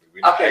Gumbo Therapy.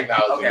 We're not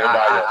acknowledging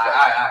nobody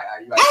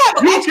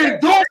else. You can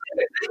do it.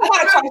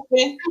 I have a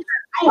question.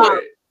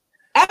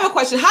 I have a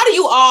question. How do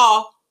you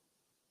all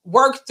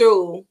work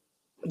through?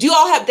 Do you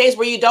all have days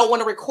where you don't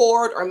want to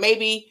record, or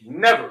maybe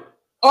never,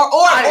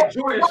 I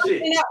enjoy this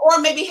shit, or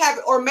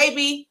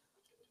maybe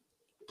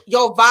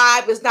your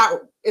vibe is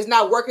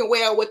not working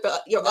well with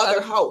your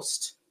other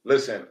host?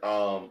 Listen,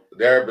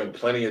 there have been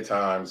plenty of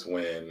times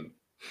when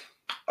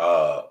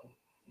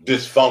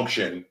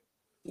dysfunction,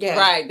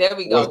 right, there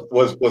we go,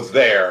 was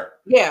there.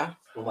 Yeah.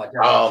 Oh my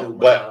God,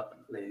 but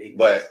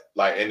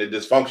like, and the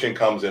dysfunction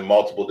comes in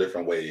multiple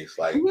different ways.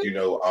 Like, you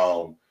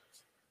know,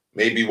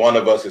 maybe one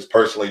of us is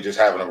personally just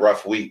having a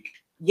rough week.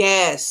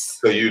 Yes.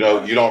 So, you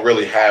know, you don't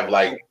really have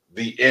like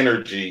the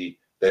energy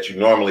that you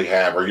normally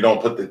have, or you don't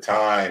put the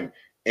time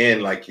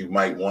in like you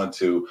might want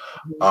to.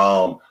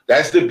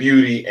 That's the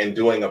beauty in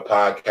doing a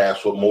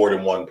podcast with more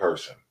than one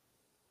person.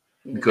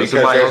 Because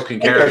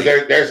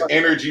there's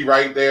energy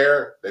right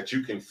there that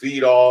you can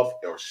feed off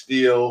or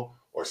steal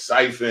or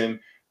siphon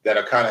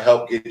that'll kind of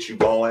help get you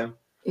going.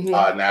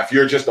 Now, if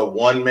you're just a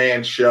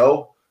one-man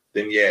show,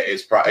 then yeah,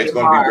 it's going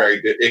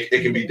to be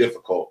it can be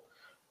difficult.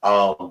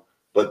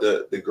 But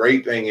the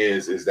great thing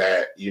is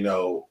that, you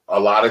know, a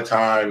lot of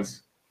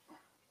times,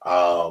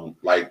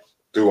 like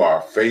through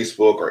our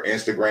Facebook or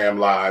Instagram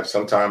live,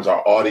 sometimes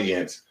our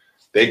audience,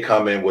 they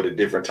come in with a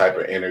different type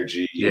of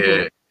energy.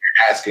 Yeah.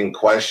 Asking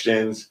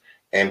questions,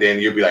 and then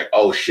you'll be like,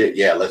 oh shit,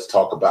 yeah, let's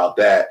talk about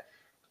that.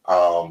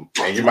 And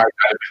you might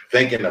not have been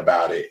thinking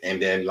about it.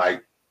 And then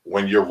like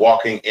when you're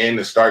walking in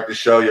to start the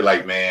show, you're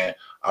like, man,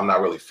 I'm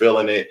not really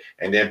feeling it.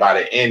 And then by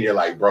the end, you're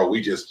like, bro, we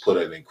just put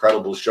an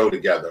incredible show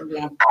together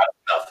out of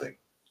nothing.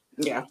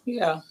 Yeah.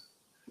 Yeah.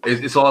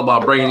 It's all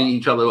about bringing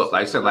each other up.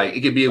 Like I said, like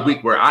it could be a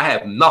week where I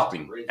have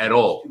nothing at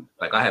all.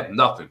 Like I have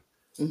nothing.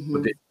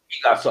 But then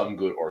he got something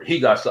good or he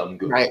got something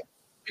good. Right.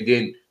 And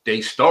then they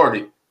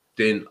started,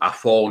 then I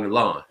fall in the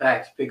line.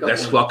 Facts. Pick up.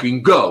 Let's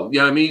fucking go. You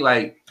know what I mean?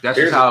 Like that's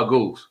just how it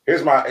goes.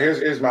 Here's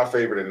my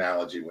favorite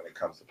analogy when it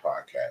comes to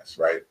podcasts,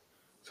 right?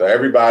 So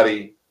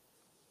everybody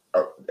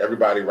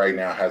right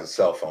now has a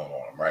cell phone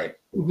on them, right?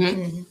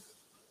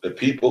 The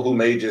people who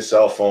made your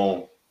cell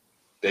phone,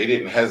 they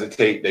didn't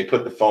hesitate. They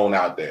put the phone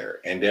out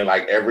there. And then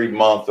like every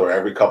month or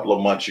every couple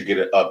of months, you get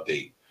an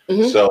update.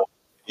 So,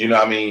 you know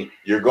what I mean?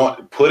 You're going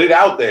to put it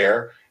out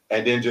there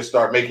and then just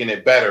start making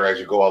it better as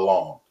you go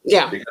along.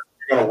 Yeah. Because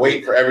you're going to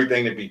wait for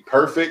everything to be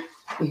perfect.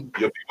 You'll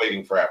be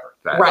waiting forever.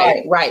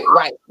 Right.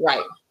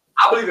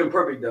 I believe in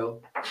perfect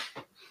though.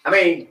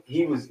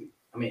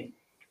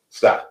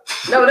 Stop.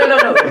 No. Hey,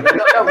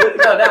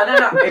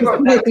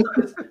 bro,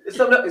 it's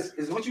something else.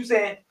 It's what you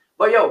saying.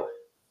 But yo,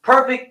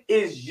 perfect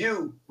is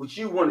you. What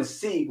you want to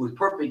see what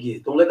perfect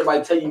is. Don't let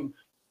nobody tell you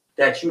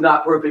that you're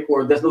not perfect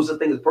or there's no such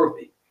thing as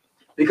perfect.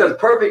 Because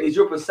perfect is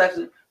your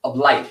perception of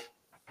life.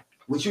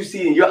 What you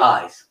see in your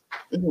eyes.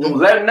 Don't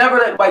never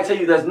let anybody tell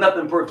you there's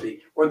nothing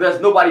perfect or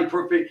there's nobody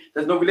perfect.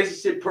 There's no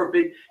relationship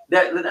perfect.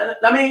 I'm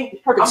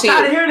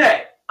tired of hearing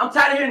that. I'm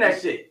tired of hearing that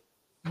shit.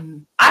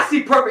 I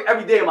see perfect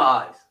every day in my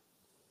eyes.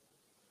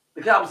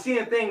 Because I'm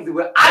seeing things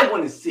that I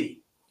want to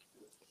see.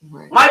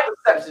 My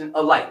perception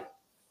of life.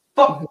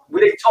 Fuck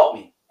what they taught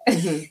me.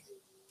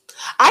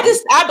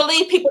 I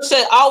believe people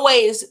should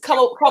always come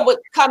at.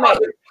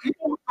 What you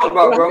talking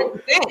about, bro?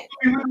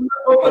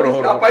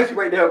 I'll fight you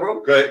right now,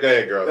 bro. Go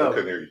ahead, girl. I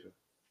couldn't hear you.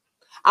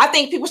 I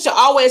think people should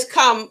always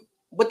come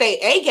with their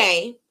A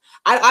game.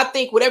 I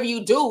think whatever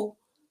you do,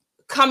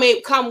 come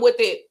with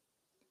it,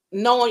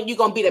 knowing you're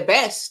gonna be the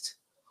best,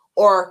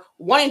 or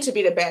wanting to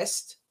be the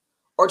best,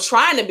 or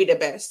trying to be the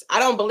best. I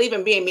don't believe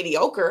in being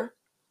mediocre.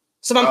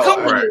 So I'm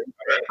coming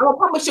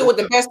with you with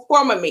the best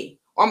form of me,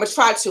 or I'm gonna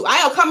try to. I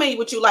don't come in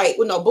with you like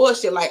with no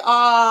bullshit, like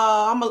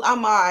I'm all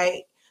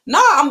right.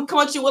 No, I'm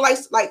coming at you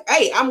with like,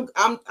 hey,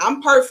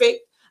 I'm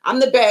perfect.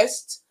 I'm the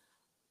best.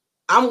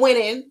 I'm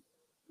winning.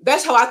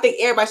 That's how I think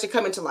everybody should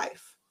come into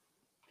life.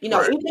 You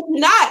know, even if you're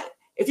not,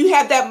 if you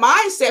have that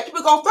mindset,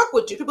 people gonna fuck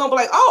with you. People gonna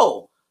be like,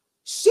 oh,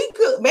 she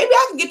could. Maybe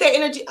I can get that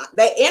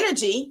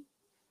energy.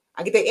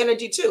 I get that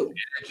energy too.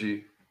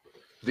 Energy.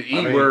 The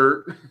E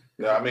word.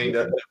 Yeah, I mean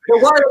the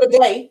word of the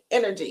day,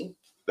 energy.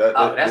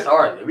 That's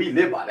hard. We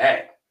live by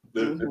that.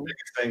 The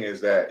biggest thing is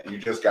that you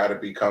just got to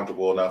be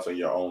comfortable enough in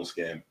your own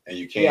skin, and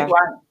you can't care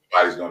what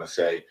somebody's going to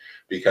say.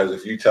 Because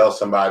if you tell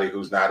somebody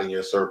who's not in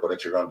your circle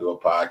that you're going to do a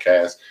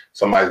podcast,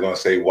 somebody's going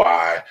to say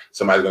why,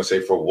 somebody's going to say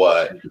for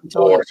what,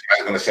 or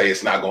somebody's going to say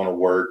it's not going to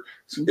work.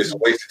 It's a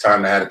waste of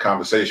time to have a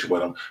conversation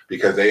with them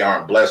because they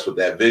aren't blessed with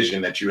that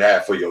vision that you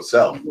have for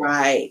yourself.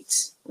 Right.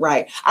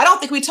 Right. I don't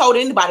think we told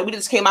anybody. We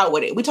just came out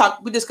with it. We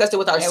discussed it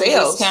with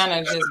ourselves. Kind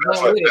of just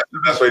that's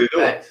the best way to do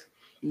it.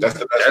 That's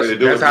the best way to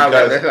do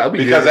it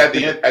because at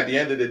the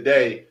end of the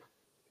day,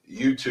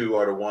 you two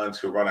are the ones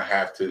who are gonna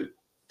have to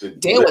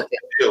deal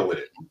with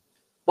it.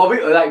 Well, me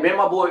and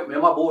my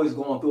boys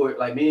going through it.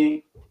 Like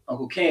me,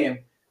 Uncle Cam,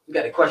 we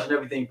got the Question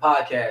Everything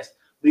podcast.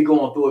 We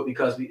going through it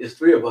because it's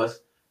three of us,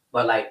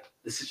 but like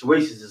the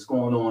situations is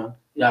going on.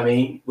 You know what I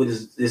mean? With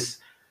this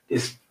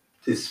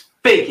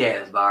fake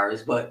ass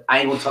virus, but I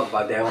ain't gonna talk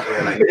about that on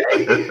air like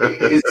that.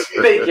 This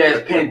fake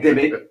ass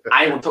pandemic.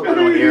 I ain't gonna talk about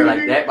it on air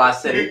like that, but I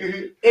said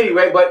it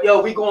anyway. But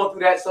yo, we going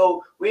through that,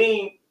 so we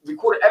ain't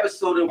recorded an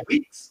episode in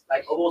weeks,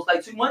 like almost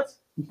like 2 months.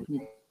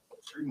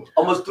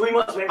 Almost 3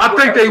 months. I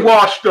think they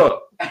washed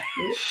up.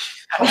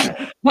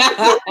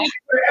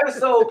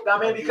 Episode, I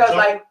mean, because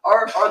like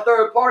our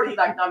third party,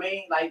 like I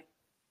mean, like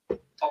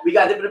we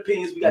got different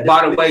opinions.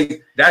 By the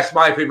way, that's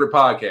my favorite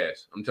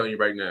podcast. I'm telling you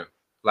right now.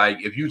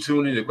 Like if you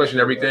tune in to Question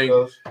Everything,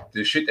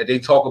 the shit that they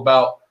talk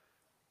about,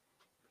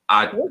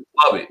 I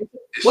love it.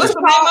 What's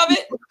the name of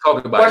it?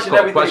 Talking about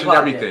Question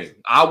Everything.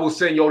 I will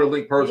send you the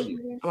link personally.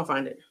 I'm gonna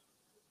find it.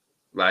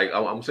 Like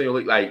I'm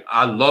saying, like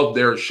I love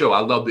their show. I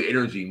love the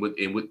energy with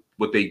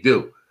what they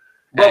do.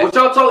 But what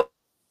y'all talking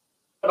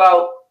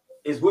about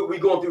is what we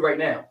going through right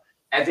now.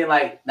 As in,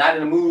 like, not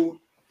in the mood,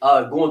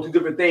 going through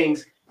different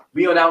things.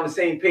 We are now on the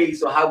same page.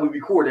 So how we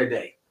record that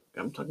day?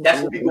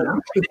 That's what people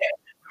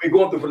we're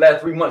going through for the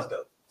last 3 months,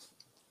 though.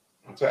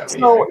 So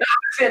you all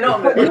don't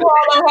have a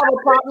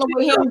problem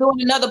with him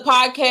doing another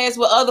podcast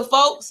with other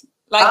folks?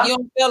 Like you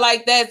don't feel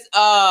like that's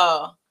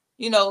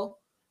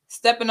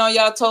stepping on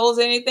y'all toes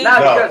or anything?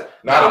 Not at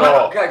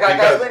all.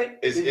 Because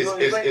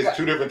it's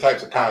two different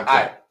types of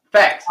content.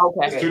 Facts.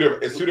 Okay.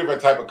 It's two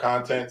different type of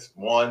contents.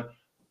 1,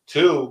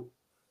 2,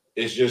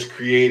 is just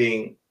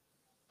creating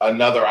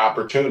another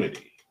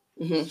opportunity.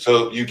 Mm-hmm.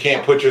 So you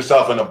can't put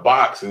yourself in a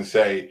box and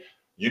say,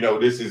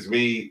 this is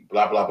me,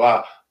 blah blah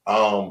blah.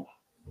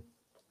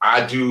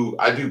 I do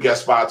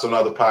guest spots on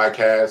other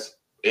podcasts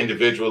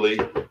individually.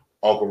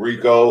 Uncle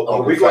Rico,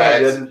 Uncle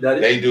Fats,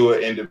 they do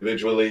it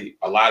individually.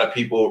 A lot of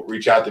people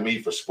reach out to me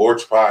for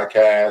sports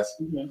podcasts.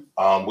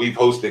 Mm-hmm. We've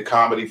hosted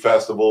comedy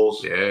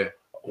festivals. Yeah,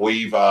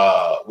 we've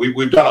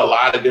done a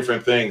lot of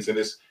different things, and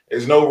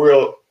there's no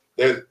real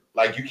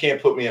like you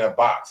can't put me in a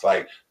box.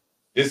 Like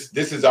this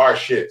is our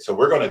shit, so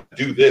we're gonna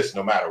do this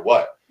no matter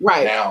what.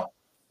 Right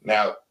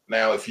now,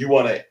 if you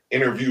want to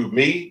interview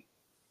me,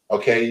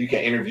 okay, you can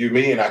interview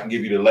me, and I can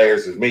give you the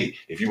layers of me.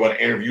 If you want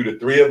to interview the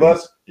three of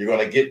us, you're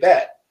gonna get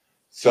that.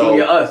 So,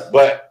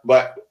 but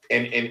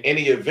in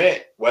any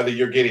event, whether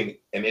you're getting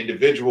an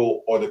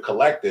individual or the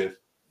collective,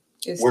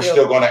 we're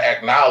still going to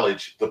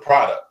acknowledge the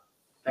product.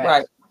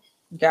 Right.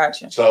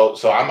 Gotcha. So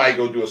I might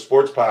go do a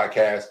sports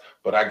podcast,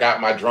 but I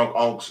got my Drunk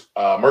Unks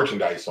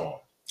merchandise on.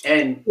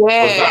 And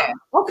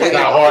it's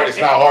not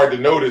hard to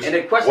notice. And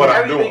the question, what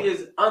everything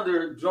is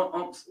under Drunk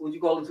Unks. What you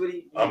call it,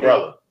 Twitty?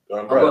 Umbrella.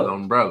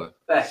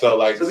 So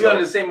we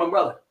under the same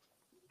umbrella.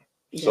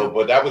 So,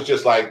 but that was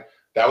just like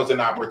that was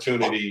an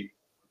opportunity.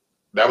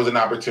 That was an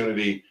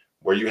opportunity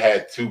where you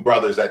had two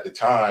brothers at the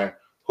time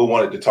who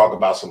wanted to talk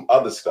about some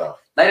other stuff.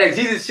 Like that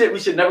Jesus shit, we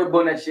should never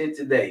bring that shit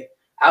today.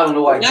 I don't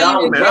know why.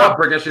 John was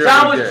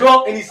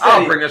drunk and he said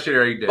I'll bring that shit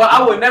every day. But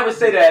I would never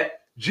say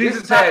that.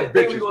 Jesus had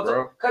bitches,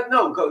 bro. Because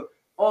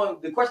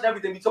on the question,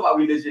 everything we talk about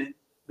religion,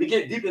 we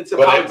get deep into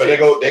politics. But they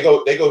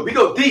go. We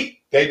go deep.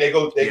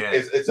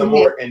 It's a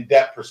more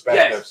in-depth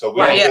perspective. Yes. So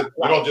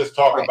we don't just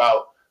talk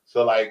about.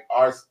 So like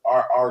our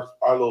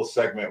little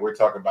segment, we're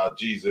talking about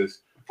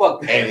Jesus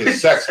and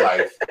his sex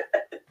life,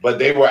 but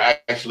they were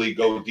actually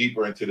go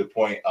deeper into the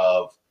point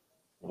of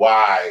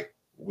why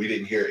we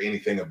didn't hear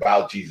anything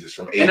about Jesus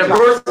from age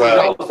 12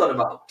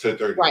 to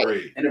 33.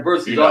 Right. And the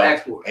verse is all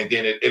asked for. And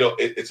then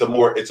it's a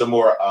more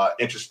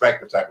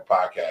introspective type of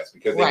podcast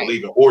because they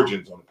believe in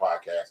origins on the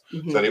podcast.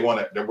 Mm-hmm. So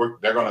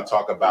they're going to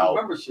talk about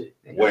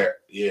where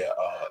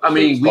I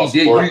mean we used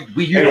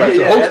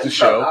to host the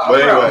show.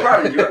 But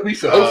anyway, we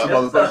used to host the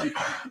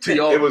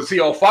motherfucker till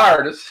y'all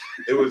fired us.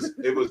 It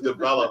was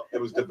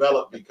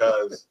developed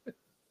because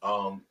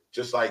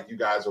just like you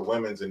guys are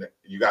women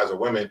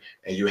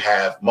and you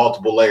have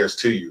multiple layers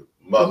to you,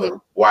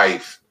 mother,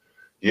 wife,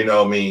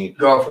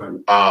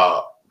 girlfriend,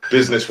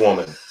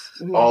 businesswoman,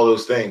 all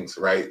those things,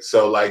 right?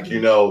 So like,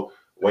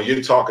 when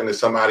you're talking to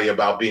somebody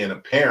about being a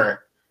parent,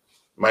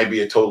 might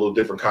be a total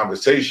different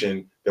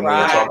conversation than when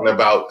you're talking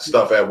about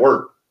stuff at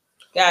work.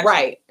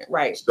 Gotcha.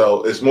 Right.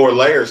 So it's more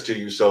layers to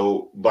you.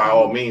 So by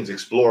all means,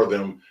 explore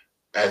them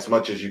as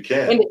much as you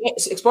can.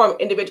 Explore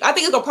individual. I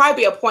think it's gonna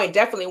probably be a point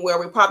definitely where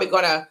we're probably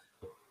gonna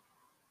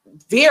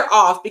veer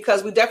off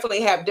because we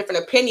definitely have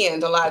different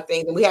opinions on a lot of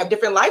things and we have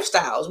different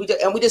lifestyles. We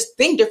just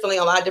think differently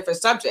on a lot of different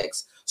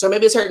subjects. So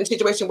maybe a certain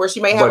situation where she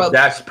may have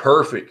that's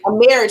perfect. A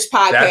marriage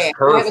podcast, that's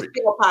perfect. Have a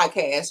single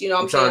podcast.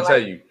 I'm trying to tell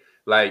you,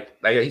 like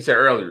he said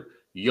earlier,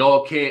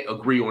 y'all can't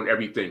agree on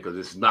everything because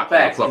it's not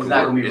going to fucking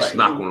work. It's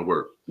not going to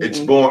work. It's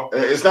boring.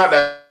 It's not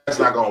that it's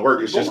not going to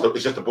work. It's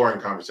just a boring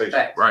conversation.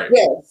 Right.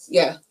 Yes.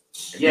 Yeah.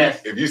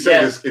 Yes. If you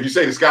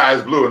say the sky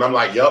is blue and I'm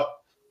like, yup.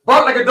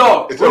 Bark like a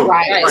dog. It's over.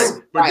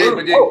 Right.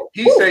 But then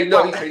he say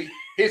no.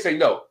 He say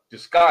no. The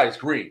sky is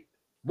green.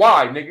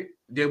 Why, nigga?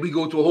 Then we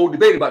go to a whole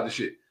debate about the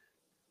shit.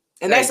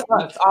 And that's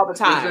us all the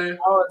time. You know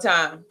all the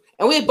time.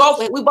 And we both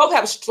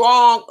have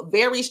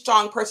very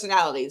strong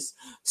personalities.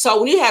 So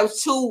when you have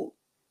two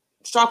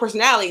strong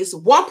personalities,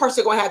 one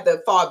person gonna have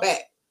to fall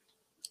back.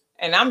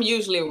 And I'm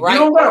usually right. You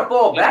don't gotta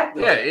fall back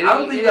though. Yeah, I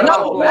don't think you gotta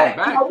fall back.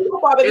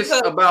 It's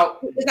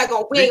about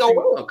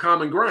a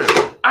common ground.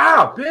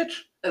 Ah,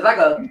 bitch. It's like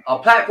a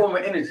platform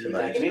of energy,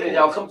 like meaning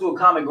y'all come to a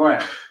common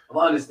ground of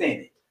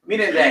understanding.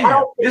 Meaning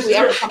that this is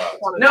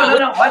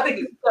no. I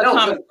think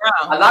no.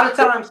 A lot of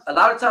times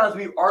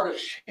we argue.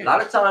 A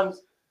lot of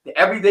times the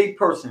everyday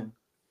person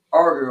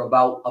argue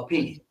about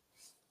opinion,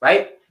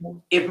 right?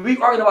 If we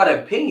argue about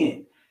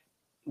opinion,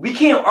 we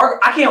can't argue.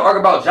 I can't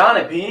argue about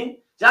John's opinion.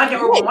 John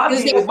can't argue about my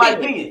opinion. It's my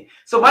opinion.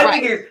 So my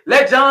thing is,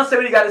 let John say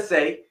what he got to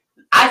say.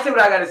 I say what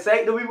I got to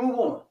say. Then we move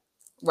on.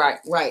 Right.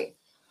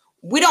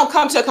 We don't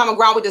come to a common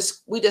ground.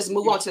 We just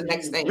move on to the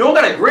next thing. You don't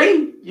gotta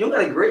agree. You don't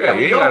gotta agree. Yeah,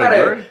 you don't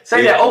gotta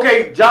say that.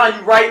 Okay, John,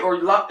 you right, or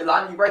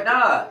Lonnie, you right.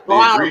 Nah.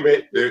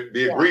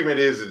 The agreement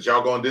is that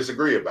y'all gonna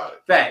disagree about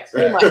it. Facts.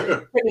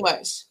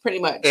 Pretty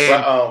much.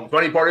 And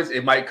funny part is,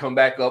 it might come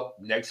back up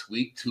next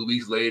week, 2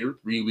 weeks later,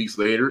 3 weeks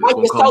later. It's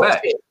gonna come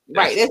back.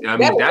 Right.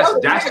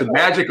 That's the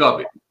magic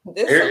of it.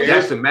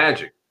 That's the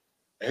magic.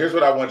 Here's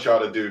what I want y'all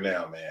to do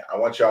now, man. I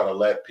want y'all to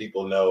let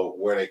people know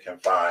where they can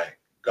find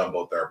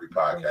Gumbo Therapy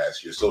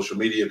Podcast, your social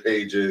media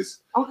pages,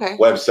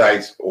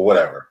 websites, or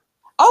whatever.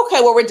 Okay,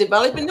 well, we're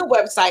developing the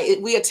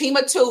website. We're a team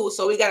of two,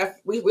 so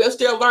we're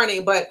still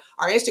learning. But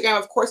our Instagram,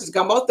 of course, is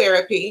Gumbo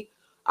Therapy.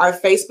 Our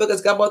Facebook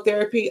is Gumbo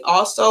Therapy,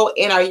 also,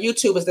 and our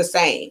YouTube is the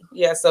same.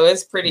 Yeah, so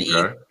it's pretty easy.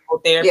 Gumbo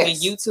Therapy,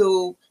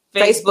 YouTube,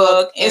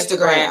 Facebook,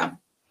 Instagram,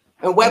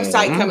 and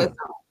website coming soon.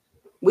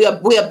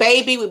 We're a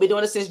baby. We've been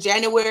doing it since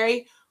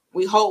January.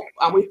 We hope.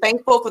 We're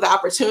thankful for the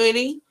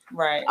opportunity.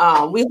 Right.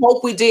 We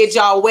hope we did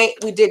y'all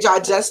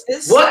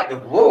justice. What?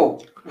 Whoa.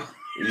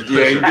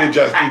 Yeah, you did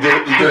justice. You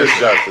did us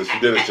justice. You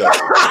did us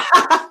justice.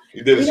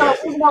 You did us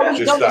justice.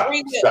 Just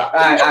stop. All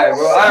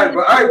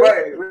right,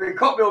 bro.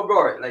 Caught me on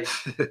guard. Like,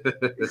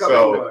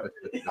 so,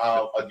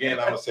 again,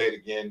 I'm gonna say it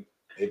again.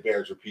 It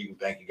bears repeating.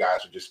 Thank you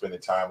guys for just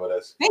spending time with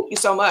us. Thank you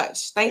so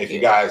much. Thank you. If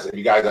you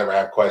guys ever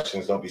have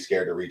questions, don't be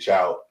scared to reach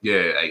out.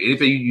 Yeah, like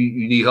anything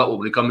you need help with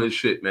when it comes to this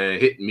shit, man,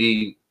 hit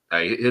me.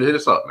 Hey, hit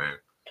us up, man.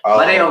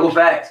 My name Uncle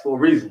Facts for a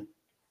reason.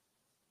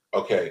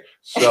 Okay,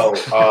 so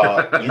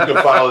you can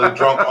follow the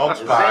Drunk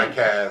Unks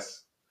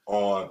Podcast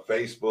on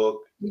Facebook,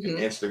 and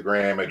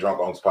Instagram at Drunk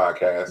Unks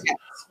Podcast. Yes.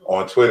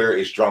 On Twitter,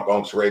 it's Drunk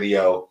Unks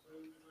Radio,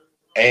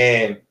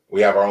 and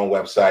we have our own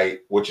website,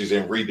 which is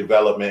in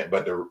redevelopment,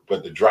 but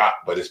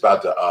it's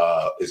about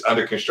to it's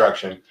under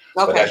construction. Okay.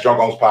 But that's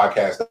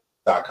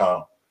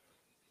drunkunkspodcast.com.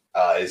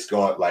 It's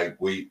going like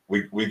we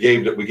got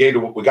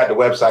the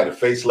website a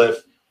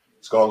facelift.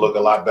 It's gonna look a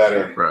lot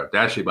better. Bro,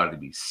 that shit about to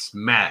be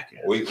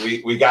smacking.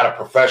 We got a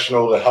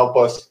professional to help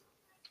us.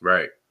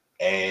 Right.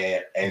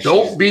 And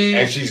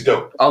she's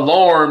dope.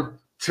 Alarmed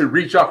to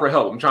reach out for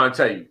help. I'm trying to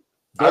tell you.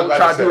 Don't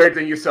try to do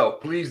everything yourself.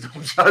 Please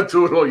don't try to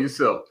do it all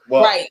yourself.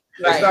 Well,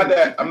 it's not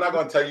that I'm not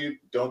gonna tell you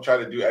don't try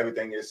to do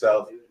everything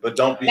yourself, but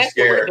don't be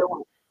scared.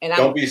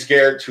 Don't be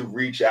scared to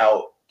reach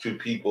out to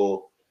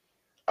people.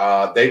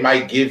 They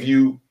might give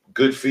you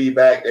good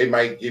feedback, they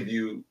might give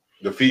you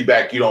the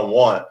feedback you don't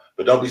want.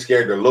 But don't be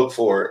scared to look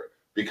for it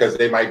because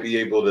they might be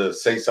able to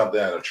say something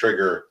that'll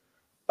trigger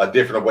a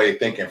different way of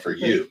thinking for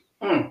you.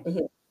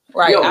 Mm-hmm.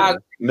 Right.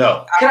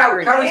 No. Can I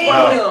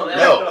respond?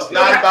 No, it's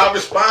not about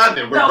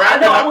responding. We're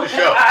wrapping up the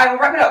show. I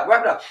wrap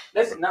it up.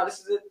 Listen, now this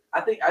is it.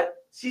 I think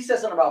she said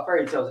something about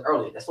fairy tales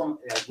earlier. That's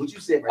what you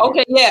said right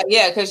Okay, here.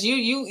 yeah, because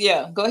you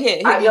go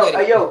ahead.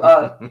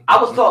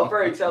 I was taught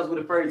fairy tales what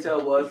a fairy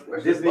tale was,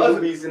 Disney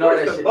movies and all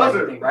that shit and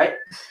everything, right?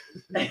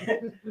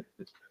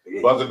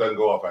 Buzzer doesn't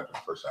go off after the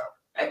first hour.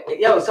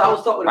 So I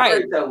was taught what a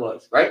fairy tale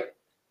was, right?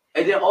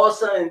 And then all of a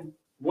sudden,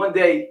 one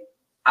day,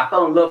 I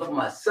fell in love with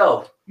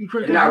myself,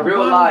 and I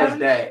realized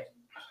that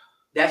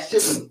shit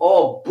was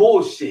all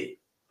bullshit,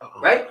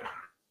 right?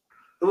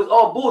 It was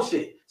all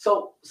bullshit.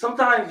 So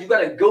sometimes you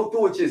gotta go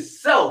through it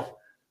yourself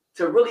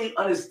to really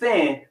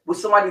understand what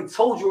somebody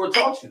told you or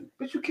taught you.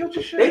 But you killed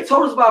your shit. They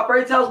told us about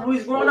fairy tales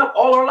movies growing up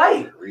all our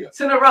life.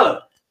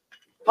 Cinderella,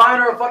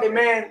 find her a fucking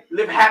man,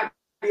 live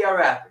happily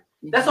ever after.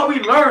 That's all we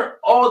learn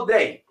all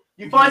day.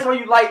 You find someone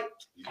you like,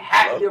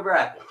 happily ever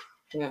after.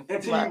 Yeah.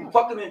 Until you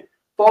fucking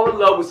fall in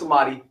love with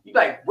somebody, you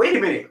like, wait a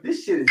minute,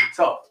 this shit is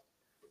tough.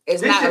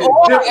 It's not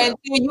until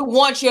you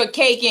want your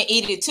cake and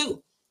eat it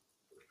too.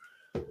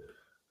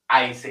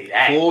 I ain't say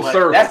that. Full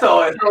circle. That's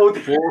all.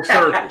 Full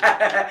circle.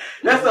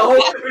 That's a whole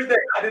different thing.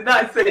 I did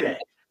not say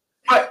that.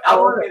 But I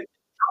want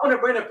to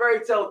bring a fairy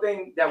tale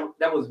thing that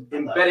was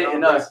embedded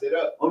in us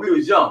when we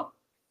was young.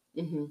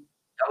 Mm-hmm.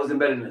 That was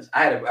embedded in us.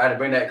 I had to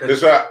bring that.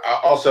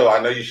 I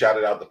know you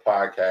shouted out the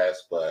podcast,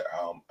 but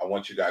I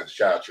want you guys to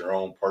shout out your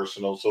own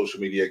personal social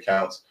media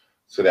accounts,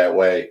 so that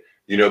way,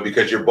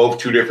 because you're both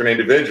two different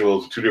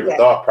individuals, two different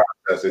thought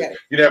processes. Yeah.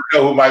 You never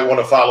know who might want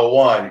to follow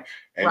one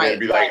and then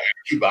be like,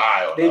 keep an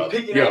eye on they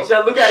picking at each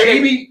other. Look at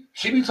it.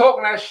 She be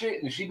talking that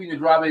shit, and she be in the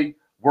driveway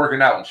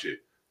working out and shit.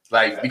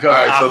 Like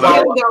because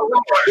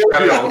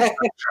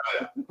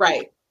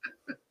right.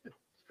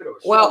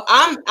 Well,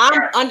 I'm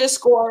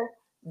underscore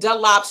the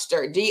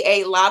lobster,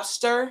 DA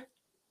lobster,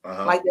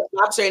 like the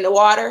lobster in the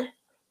water.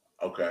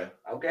 Okay.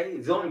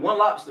 It's only one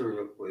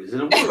lobster. Is it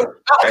a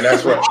word? And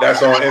that's on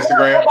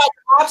Instagram.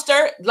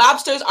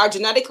 Lobsters are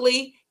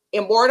genetically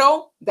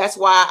immortal. That's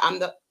why I'm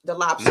the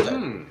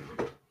lobster.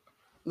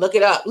 Look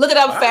it up. Look it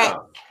up, Fat.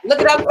 Look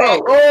it up,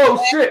 Fat.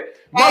 Oh shit.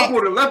 My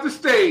boy left the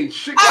stage.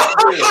 Shit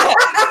got real. Shit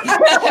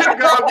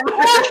got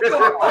real.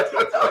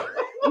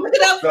 Look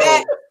it up,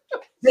 Fat.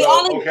 They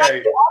only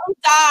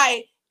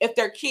die if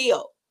they're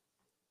killed.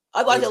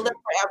 Otherwise, they'll live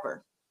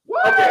forever.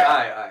 Okay,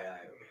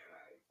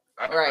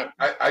 all right.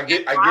 I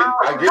get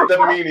the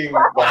meaning.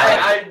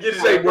 I get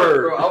it. Say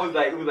word. Bro. I was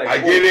like, I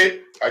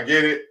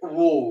get it.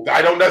 Whoa.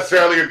 I don't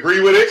necessarily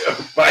agree with it,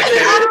 but I get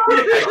it.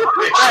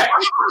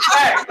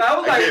 I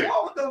was like,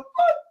 what the fuck?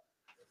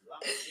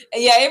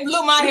 Yeah, it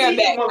blew my hair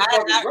back.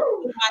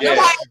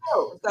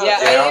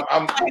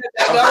 I'm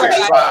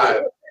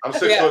 6'5". I'm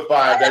 6'5".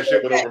 That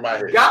shit went over my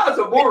head. God's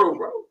immortal,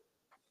 bro.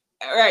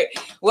 All right.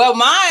 Well,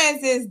 mine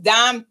is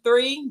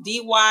Dym3,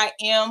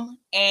 DYM,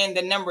 and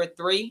the number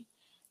 3.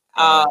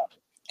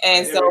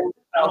 And so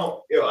I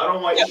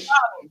don't like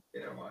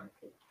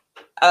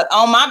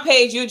on my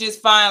page, you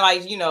just find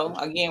like,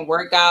 again,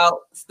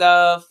 workout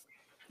stuff,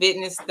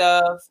 fitness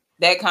stuff,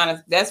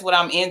 that's what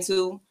I'm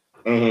into.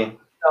 Mm-hmm.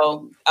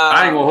 So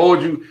I ain't gonna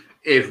hold you.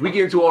 If we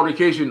get into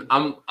altercation,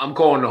 I'm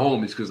calling the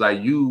homies because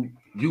like you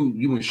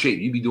in shape.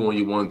 You be doing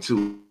your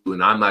 1-2,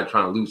 and I'm not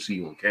trying to lose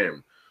you on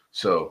camera.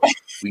 So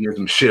we get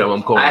some shit.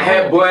 I'm calling. I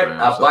have butt.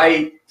 I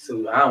bite.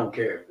 So I don't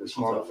care. She's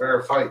a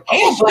fair fight.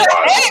 I'm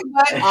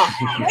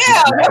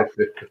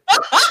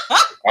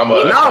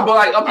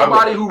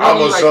somebody who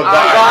really like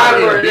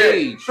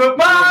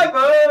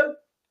survivor.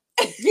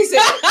 He said,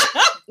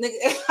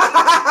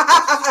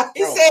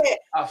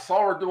 I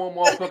saw her doing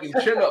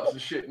motherfucking chin-ups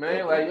and shit,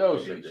 man. Like, yo,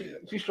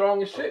 she's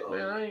strong as shit,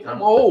 man.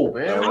 I'm old,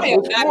 man.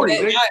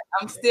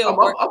 I'm still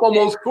I'm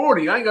almost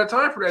 40. I ain't got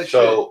time for that shit.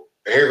 So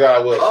here's what I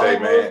will say,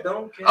 man.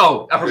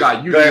 Oh, I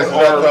forgot. You glasses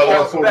up,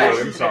 fellas.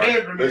 I'm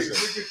sorry.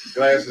 Listen,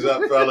 glasses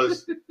up,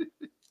 fellas.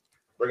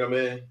 Bring them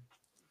in.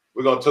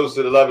 We're gonna toast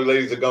to the lovely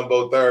ladies of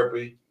Gumbo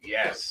Therapy.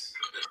 Yes.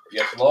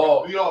 Yes,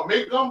 Lord. Do y'all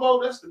make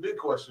gumbo? That's the big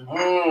question.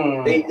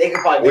 They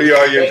can probably. We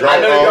are your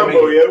drunk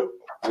gumbo, yo.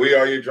 We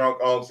are your drunk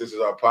unks. This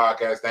is our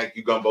podcast. Thank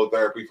you, Gumbo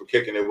Therapy, for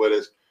kicking it with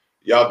us.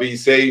 Y'all be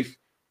safe.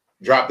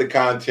 Drop the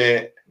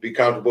content. Be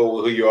comfortable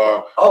with who you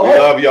are. We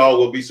love y'all.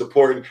 We'll be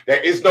supporting. There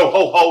is no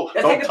ho.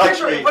 Don't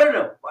touch me.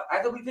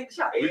 I thought we take a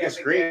shot. We can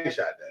screenshot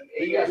that.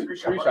 You got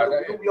screenshot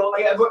that. We all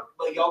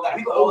but y'all got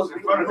people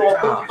in front of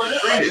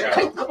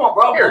it. Come on,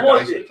 bro. Come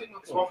on, shit.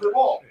 Come on for the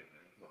ball.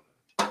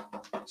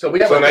 So we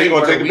have now you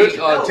gonna take a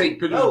picture? Take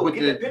pictures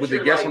with the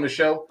guests on the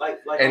show,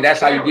 and that's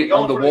how you get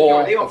on the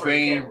wall of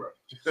fame.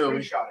 You feel me?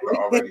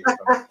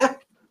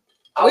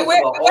 We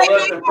went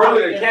in front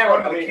of the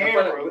camera.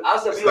 I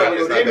said in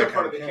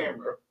front of the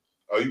camera.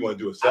 Oh, you want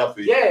to do a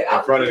selfie?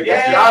 In front of the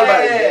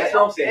camera. That's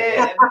what I'm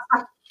saying.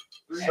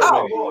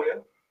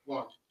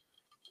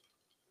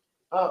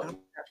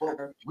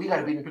 We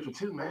gotta be in the picture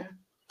too, man.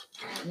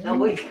 No,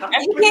 wait. He can't see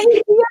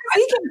us.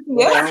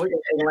 No, we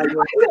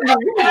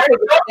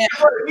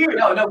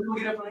don't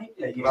get up on him.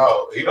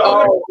 No, he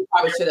don't.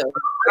 Probably should have.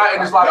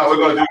 No, we're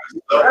gonna do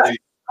this selfie.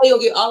 You'll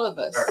get all of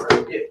us. Yeah.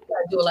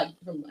 Gotta do it like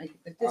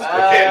this.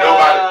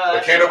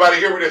 Can't nobody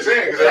hear what they're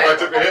saying because everybody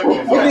took a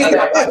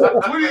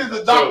headphone. We is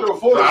the doctor of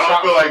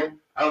Photoshop.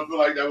 I don't feel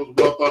like that was a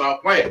well thought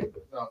out plan.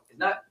 No, it's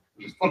not.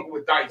 He's fucking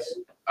with dice.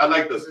 I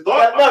like the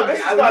thought. No, this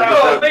is it's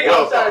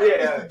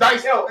the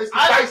dice. It's the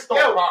dice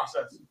thought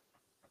process.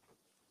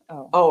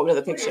 Oh,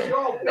 another picture.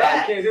 Oh,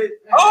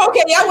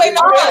 okay. Y'all waiting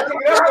on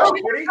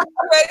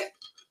it.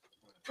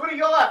 Twitter,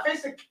 y'all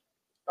face the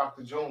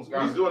Dr. Jones,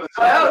 guys. He's doing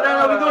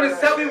no, we're doing a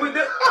selfie with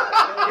them.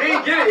 He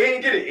ain't get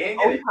it.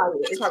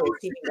 It's probably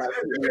TV.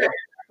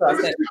 So I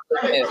said,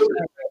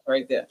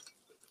 right there.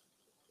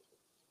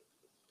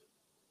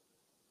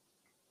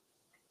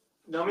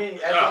 No, I mean,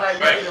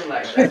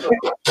 that's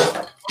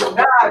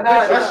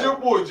That's your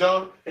boy,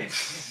 John.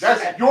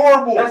 That's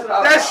your boy.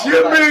 That's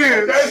your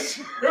man.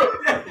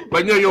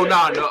 But no,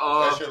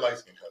 that's your light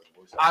skin cousin.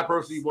 I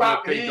personally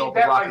want to thank y'all for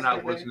rocking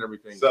out with us and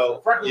everything.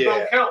 So freckles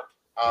don't count.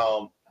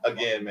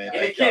 Again, man,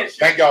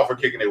 thank y'all for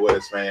kicking it with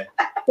us, man.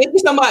 Thank you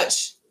so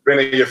much.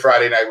 Spending your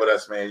Friday night with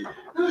us, man.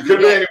 You could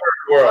be anywhere in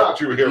the world,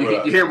 but you were here with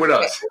us. You're here with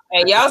us.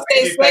 And y'all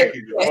stay safe.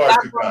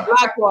 Stop from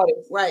Black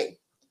Waters. Right.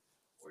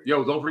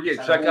 Yo, don't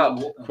forget, check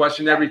out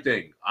Question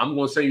Everything. I'm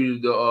gonna send you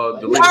the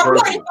link We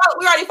personally.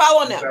 already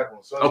following them.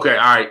 Okay,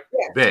 all right.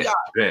 Bet.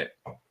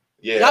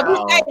 Yeah. Y'all be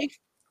safe.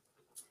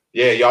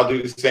 Yeah, y'all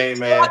do the same,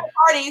 man.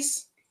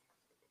 Parties.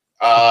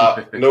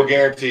 No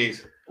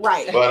guarantees.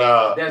 Right.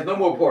 But there's no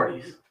more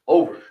parties.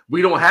 Over.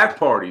 We don't have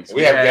parties.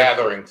 We have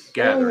gatherings.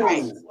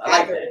 Right. I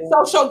like that.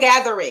 Social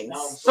gatherings.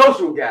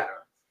 Social gathering.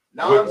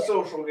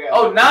 Non-social gathering.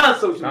 Oh,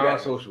 non-social gathering.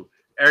 Non-social.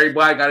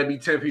 Everybody got to be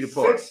 10 feet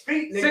apart. 6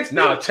 feet, nigga. 6 feet.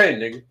 Nah, 10,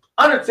 nigga.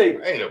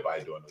 Undertaker. Ain't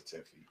nobody doing no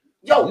 10 feet.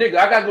 Yo, nigga,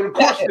 I gotta go to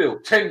court still.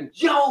 10.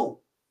 Yo,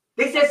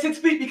 they said 6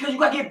 feet because you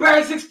gotta get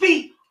buried 6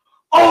 feet.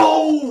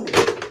 Oh.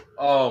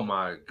 Oh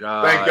my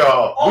God. Thank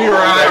y'all. We were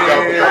out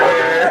here.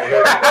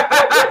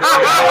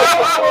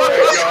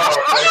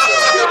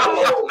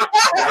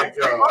 Thank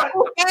y'all.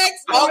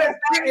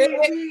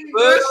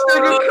 This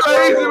nigga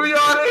crazy. We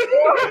on it.